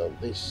decide on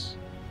this.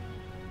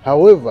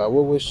 However,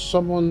 we will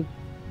summon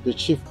the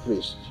chief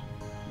priest,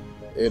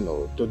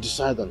 to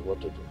decide on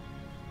what to do.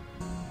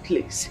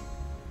 Please,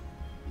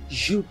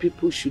 you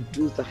people should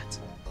do that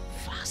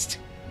fast.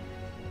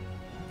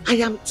 I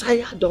am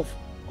tired of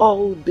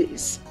all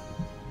this.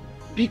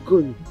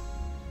 Bikun,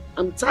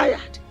 I'm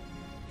tired.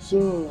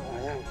 So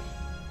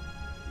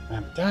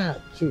I'm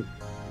tired too.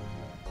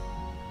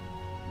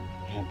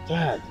 I'm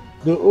tired.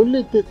 The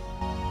only thing.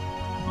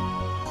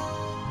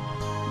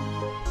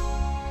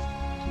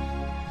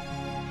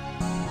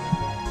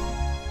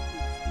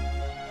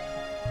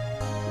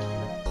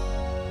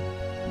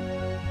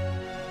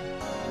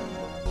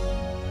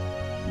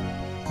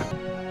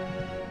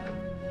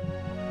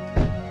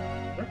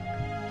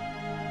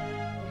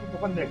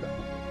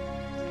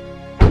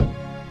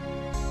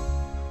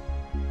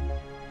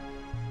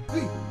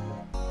 Hey,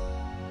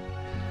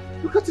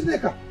 look at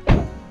Neka.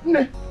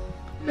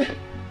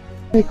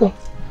 Neka,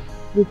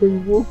 you're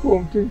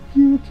welcome. Thank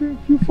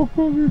you for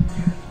coming.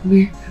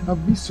 Ne,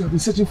 I've missed you. I've been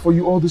searching for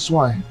you all this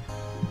while.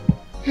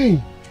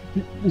 Hey,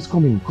 please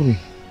come in.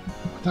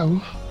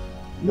 Tao,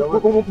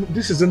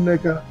 this is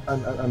Neka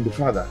and the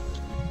father.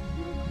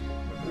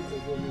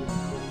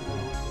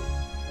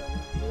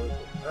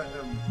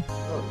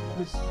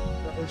 Please,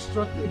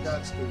 instruct the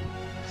guards to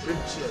bring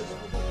chairs.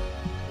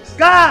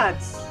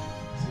 Guards!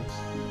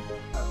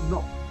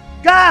 No.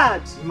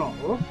 Guards! No.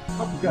 Oh,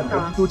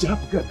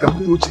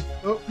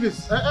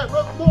 please.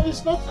 No,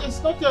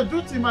 it's not your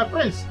duty, my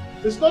prince.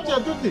 It's not your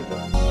duty.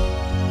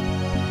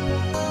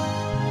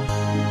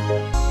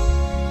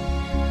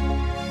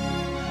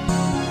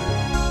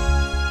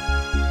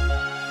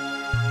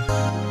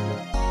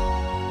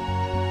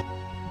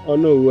 Oh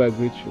no, I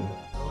greet you.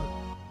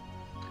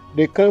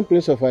 The Crown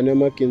Prince of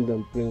Anema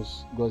Kingdom,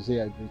 Prince Goze,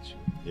 I greet you.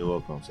 You're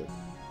welcome, sir.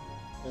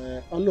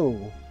 Oh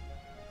no.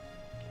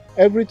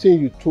 Everything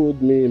you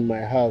told me in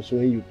my house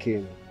when you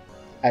came,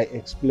 I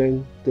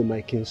explained to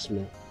my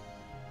kinsmen.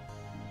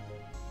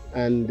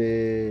 And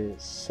they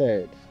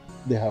said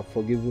they have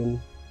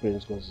forgiven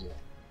Prince Goze.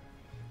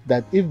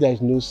 That if there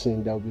is no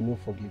sin, there will be no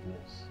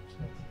forgiveness.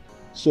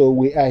 So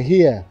we are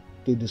here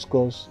to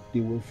discuss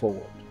the way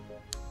forward.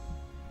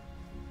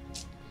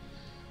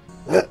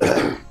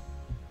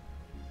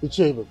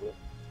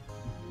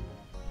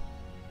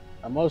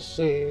 I must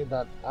say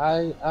that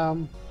I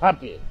am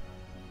happy.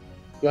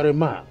 You're a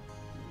man.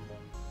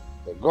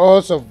 The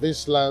gods of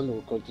this land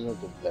will continue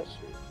to bless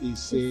you.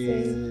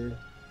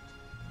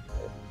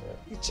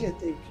 Iche,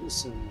 thank you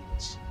so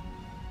much.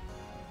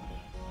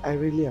 I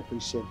really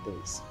appreciate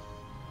this.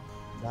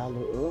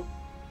 Dalo,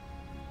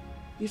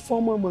 if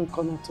former man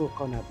cannot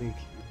talk on a big.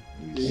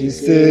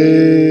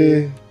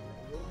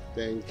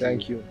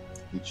 Thank you.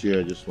 Ichi,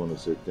 I just want to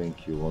say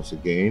thank you once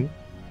again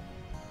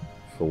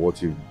for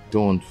what you've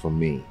done for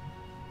me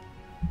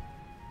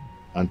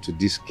and to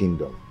this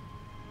kingdom.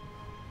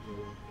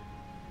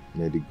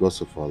 May the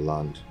gods of our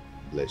land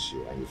bless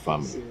you and your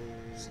family.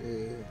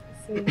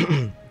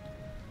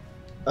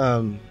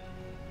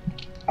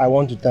 I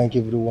want to thank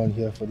everyone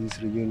here for this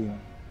reunion.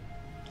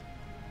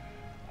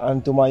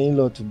 And to my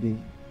in-law to be,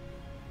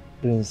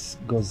 Prince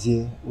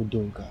Gozie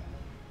Udoka.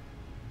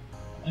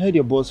 I heard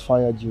your boss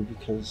fired you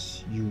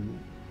because you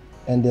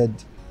ended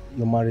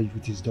your marriage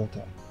with his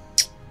daughter.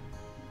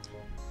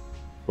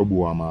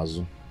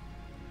 Obuamazu.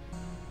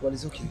 Well,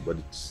 it's okay. But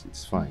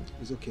it's fine.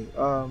 It's okay.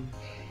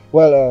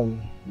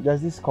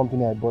 There's this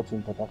company I bought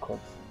in Port Harcourt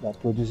that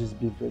produces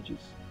beverages.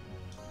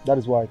 That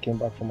is why I came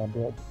back from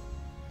abroad.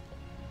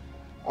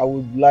 I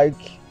would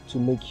like to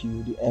make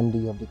you the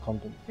MD of the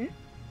company.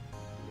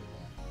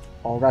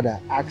 Or rather,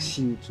 ask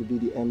you to be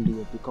the MD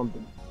of the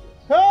company.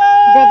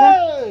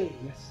 Brother?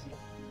 Yes.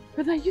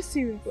 Brother, are you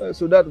serious?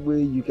 So that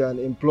way you can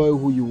employ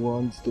who you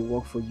want to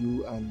work for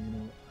you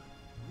and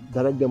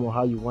direct them on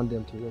how you want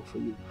them to work for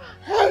you.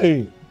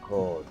 Hey!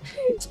 God.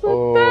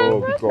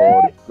 Oh,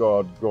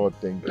 God,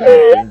 thank you.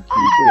 Hey!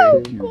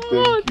 Oh my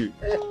God.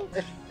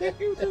 Thank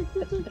you.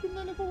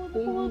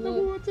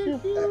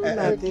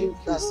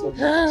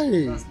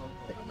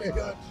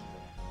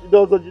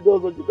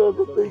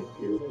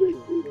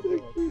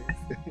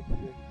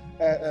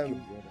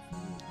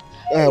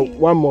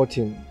 One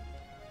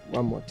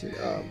more thing.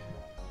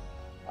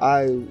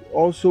 I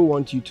also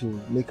want you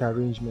to make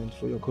arrangements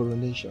for your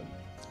coronation.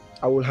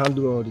 I will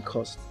handle all the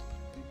costs.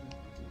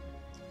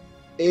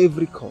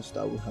 Every cost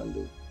I will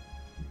handle.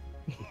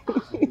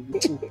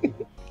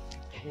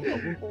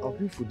 I'll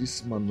be for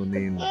this man no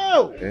name.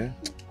 Oh! Eh?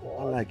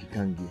 I like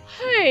Ikangi.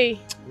 Hey!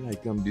 I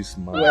like him this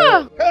man.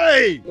 Well,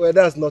 hey! Well,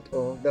 that's not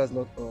all.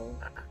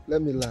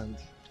 Let me land.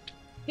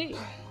 Hey.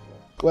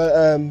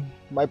 Well,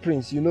 my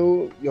prince,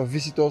 your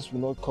visitors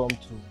will not come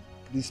to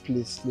this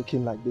place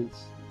looking like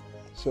this.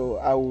 So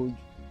I would,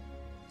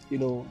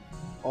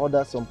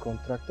 order some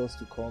contractors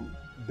to come,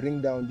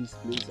 bring down this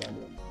place and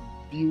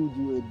build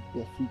you a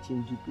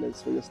befitting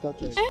duplex for your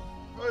status. Hey!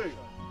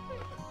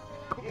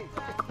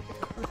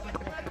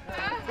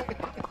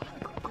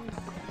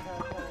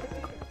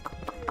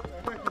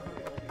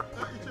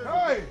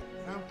 Hey!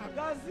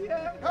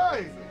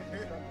 Hey!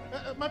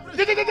 My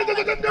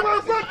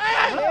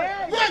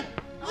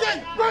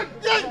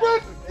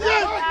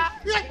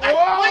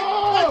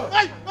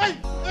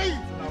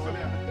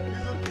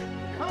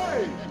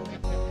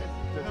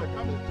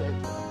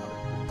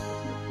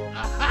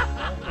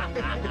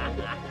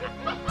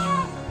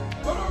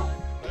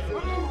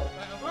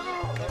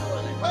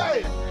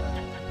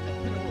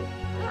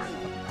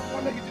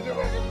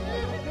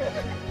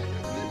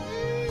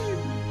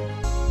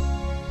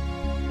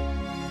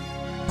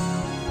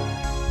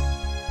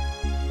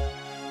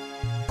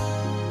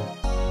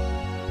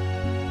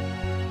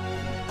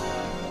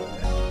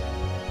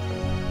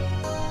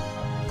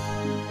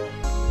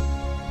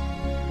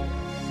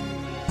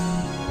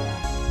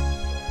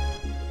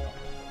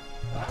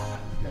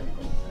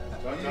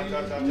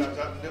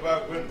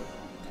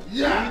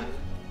Yeah!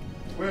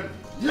 Win!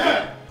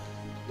 Yeah!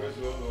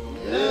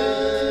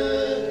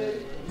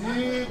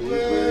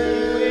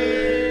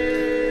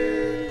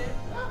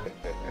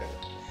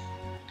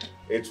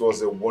 It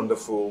was a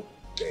wonderful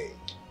day.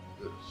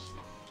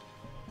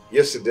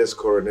 Yesterday's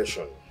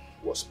coronation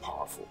was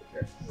powerful.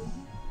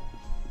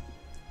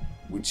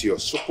 With your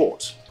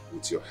support,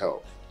 with your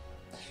help.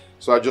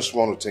 So I just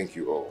want to thank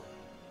you all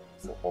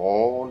for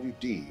all you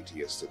did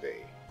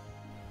yesterday.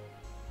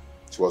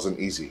 It wasn't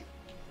easy.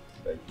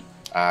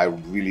 I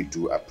really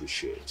do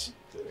appreciate.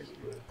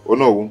 Oh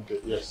no.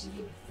 Yes.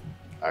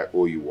 I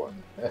owe you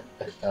one.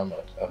 I'm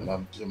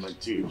my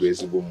team.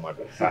 Visible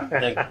mother.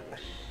 Thank you.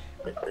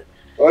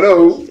 Oh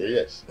no.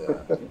 Yes.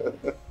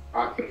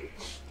 Oh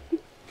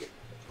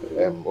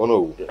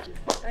no.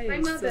 My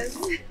mother.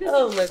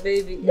 Oh, my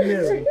baby.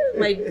 Mary.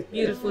 My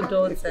beautiful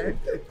daughter.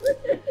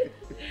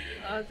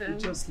 You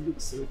just look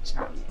so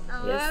charming.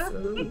 Yes,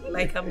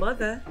 like a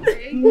mother.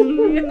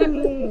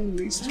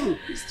 It's true.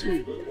 It's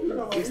true.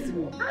 It's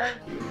true.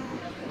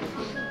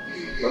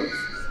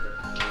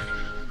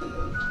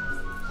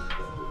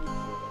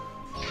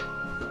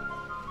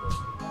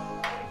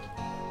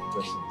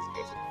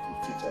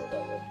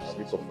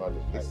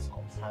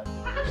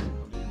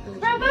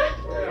 Brother,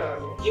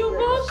 you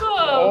woke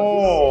up.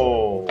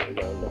 Oh.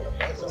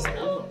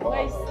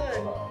 My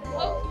son.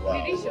 Oh,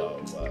 did he show?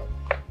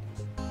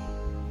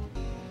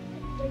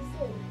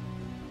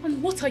 And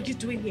what are you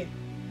doing here?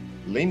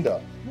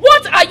 Linda.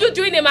 What are you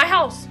doing in my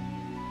house?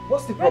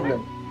 What's the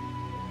problem?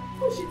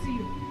 Who's she to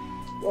you?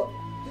 Well,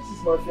 this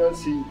is my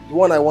fiancée, the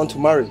one I want to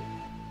marry.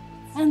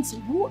 And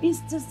who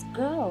is this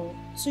girl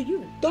to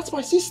you? That's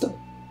my sister.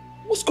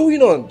 What's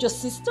going on? Your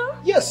sister?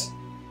 Yes.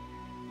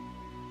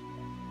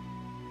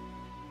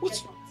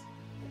 What's...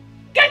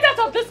 Get out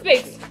of this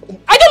place!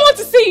 I don't want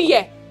to see you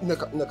here!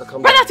 Neka,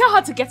 come Brother, tell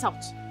her to get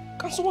out.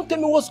 Can someone tell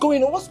me what's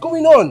going on? What's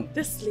going on?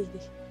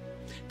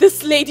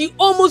 This lady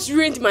almost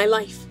ruined my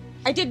life.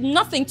 I did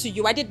nothing to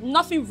you. I did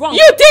nothing wrong.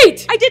 You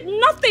did! I did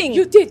nothing!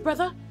 You did,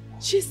 brother.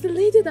 She's the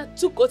lady that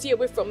took Gautier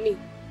away from me.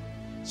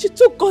 She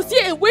took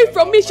Gautier away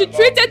from me. She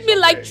treated me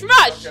like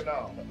trash.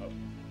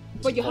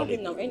 But you have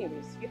him now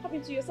anyways. You have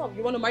him to yourself.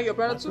 You want to marry your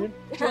brother too?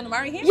 You want to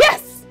marry him?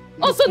 Yes!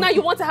 Also now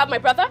you want to have my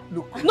brother?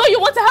 No, you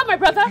want to have my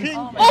brother?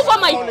 Over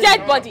my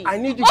dead body. I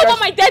need you Over guys...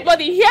 my dead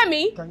body, hear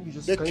me?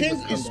 The king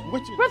is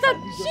waiting. Brother,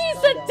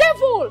 she's a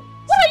devil.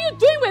 What are you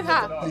doing with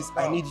her? Please,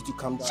 I need you to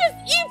calm down. She's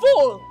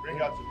evil. Bring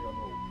her to me or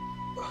no.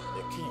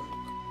 The king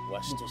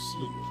wants to see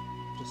you.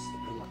 Just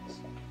relax.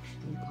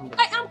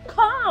 I am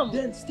calm.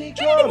 Then stay You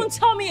calm. didn't even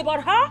tell me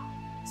about her.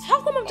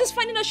 How come I'm just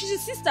finding out she's your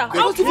sister? I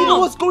don't even know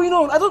what's going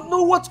on. I don't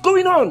know what's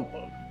going on.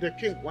 The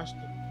king wants to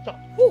talk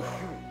to you.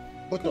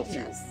 Both of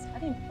you. I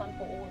didn't plan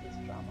for all this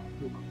drama.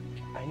 Look,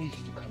 I need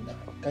you to calm down.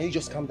 Can you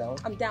just calm down?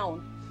 I'm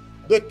down.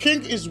 The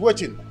king is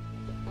waiting.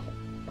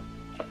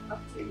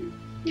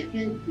 The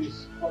king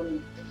is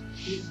calling.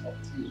 He's up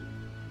to you.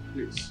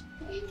 Please.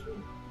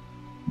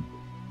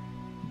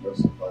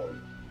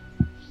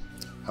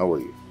 How are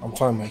you? I'm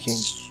fine, my king.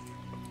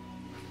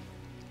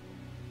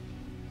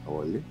 How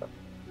are you?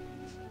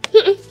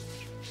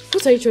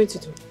 What are you trying to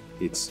do?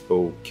 It's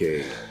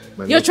okay.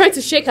 You're trying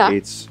to shake her?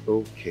 It's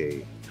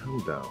okay.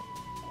 Calm down.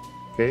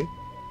 Okay?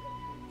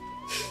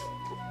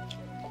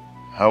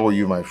 How are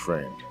you, my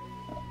friend?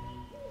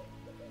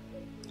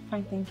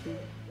 Fine, thank you.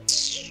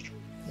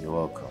 You're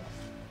welcome.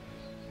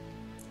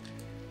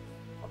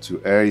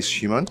 To err is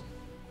human,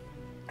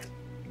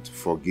 to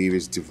forgive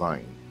is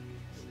divine.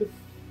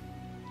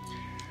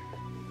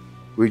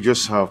 We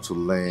just have to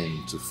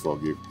learn to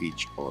forgive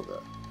each other.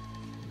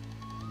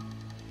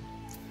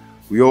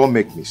 We all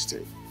make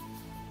mistakes.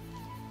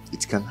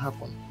 It can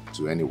happen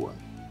to anyone.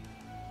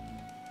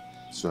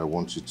 So I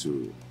want you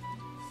to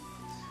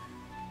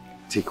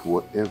take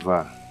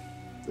whatever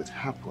that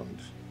happened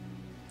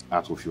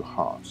out of your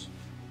heart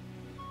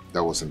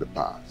that was in the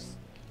past.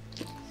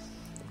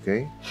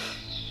 Okay?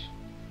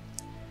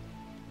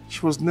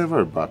 She was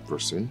never a bad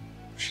person.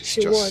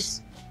 She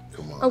was.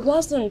 Come on. I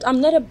wasn't.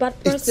 I'm not a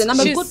bad person. I'm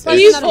a good person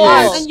evil. at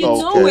heart, and you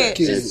know it.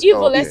 She's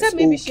evil. I said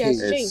maybe she has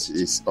changed.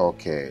 It's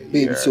okay.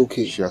 Babe, it's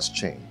okay. She has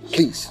changed.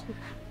 Please.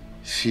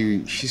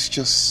 She's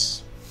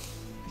just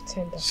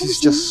Pretender. she's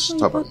just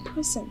stubborn.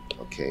 Person.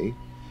 Okay,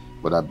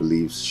 but I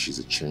believe she's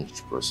a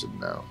changed person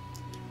now.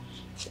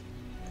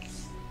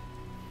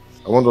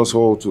 I want us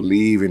all to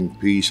live in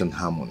peace and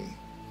harmony.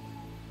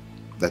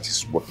 That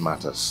is what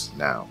matters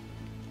now.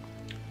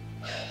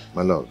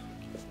 My love,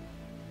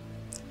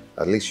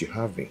 at least you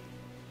have me.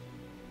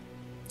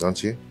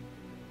 Don't you?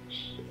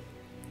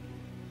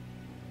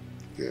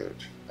 Good.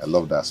 I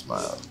love that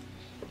smile.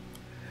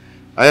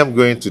 I am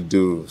going to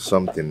do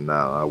something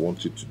now. I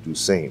want you to do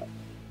same.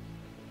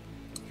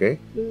 Okay?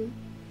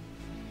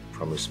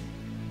 Promise me.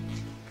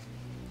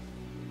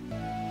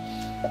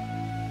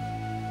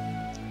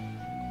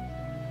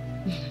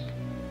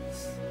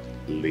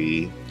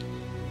 Lee.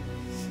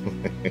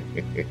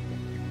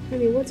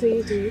 Honey, what are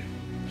you doing?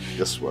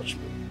 Just watch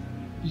me.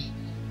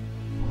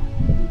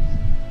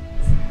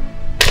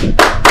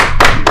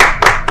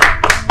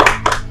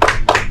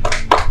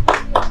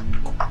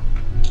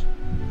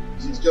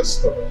 She's just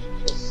stubborn.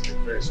 She's just a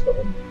very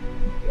stubborn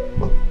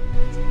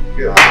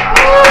girl. Good.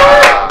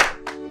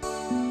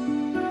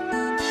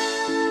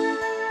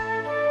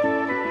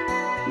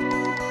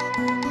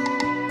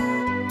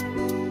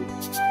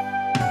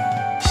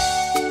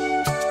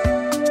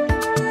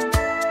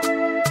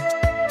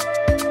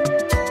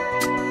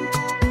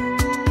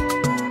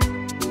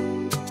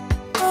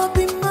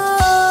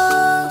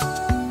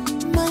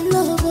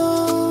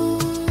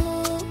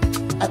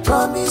 I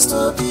promise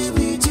to be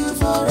with you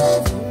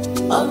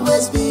forever,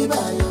 always be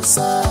by your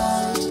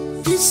side.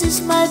 This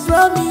is my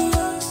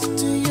promise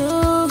to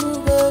you,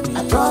 baby.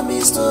 I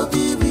promise to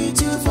be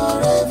with you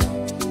forever,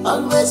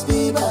 always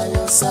be by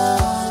your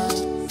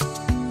side.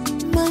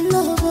 My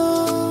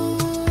lover,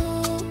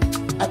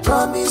 I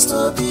promise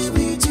to be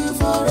with you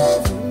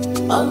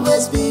forever,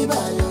 always be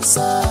by your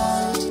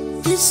side.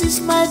 This is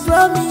my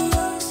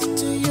promise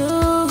to you,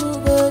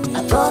 baby.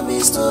 I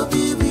promise to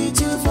be with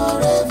you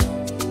forever,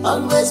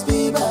 always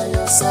be by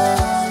your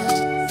side.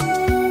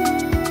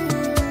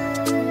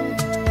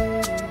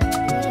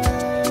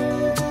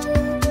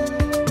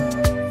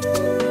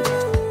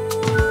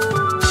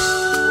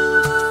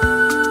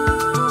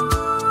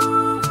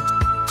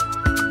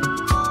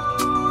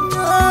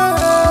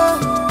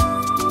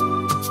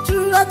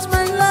 Throughout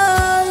my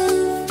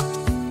life,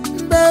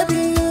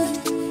 baby,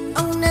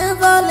 I'll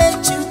never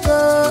let you go.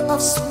 I'll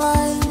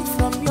smile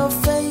from your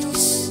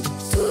face.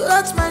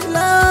 Throughout my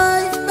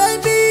life,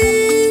 baby,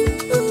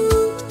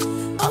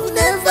 I'll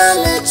never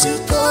let you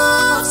go.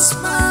 I'll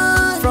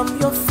smile from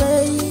your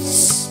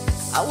face.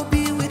 I will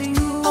be with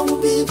you. I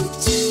will be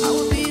with you. I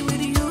will be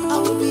with you. I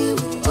will be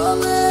with you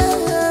always,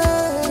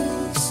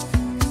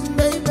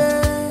 baby.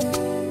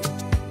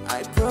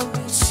 I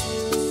promise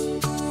you.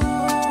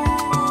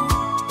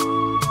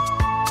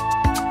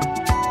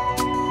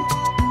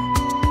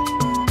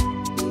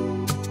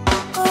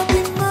 I'll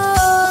be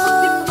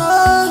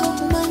more,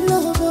 my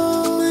lover,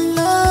 my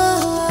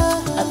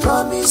love. I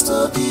promise to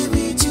be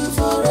with you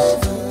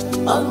forever,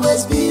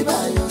 always be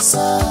by your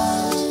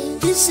side.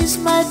 This is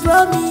my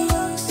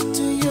promise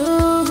to you,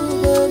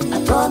 baby. I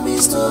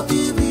promise to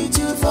be with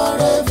you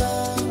forever,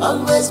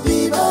 always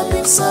be by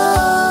your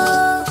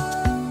side.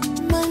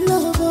 My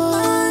lover,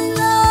 my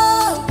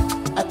love.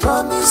 I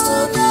promise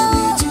to be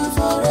with you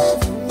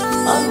forever,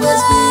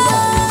 always be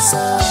by your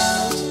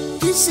side.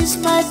 This is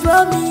my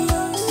promise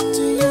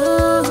to you,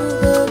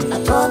 baby. I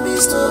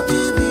promise to be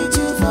with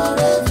you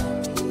forever,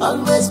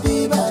 always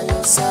be by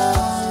your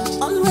side.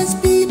 Always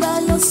be by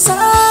your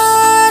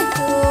side.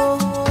 Oh,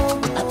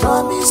 I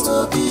promise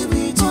to be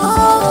with you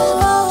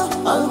forever,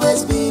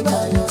 always be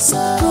by your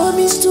side.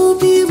 Promise to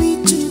be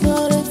with you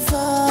forever.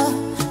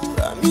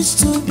 Promise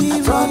to be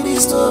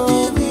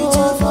with you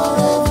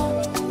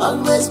forever,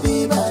 always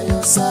be by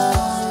your side.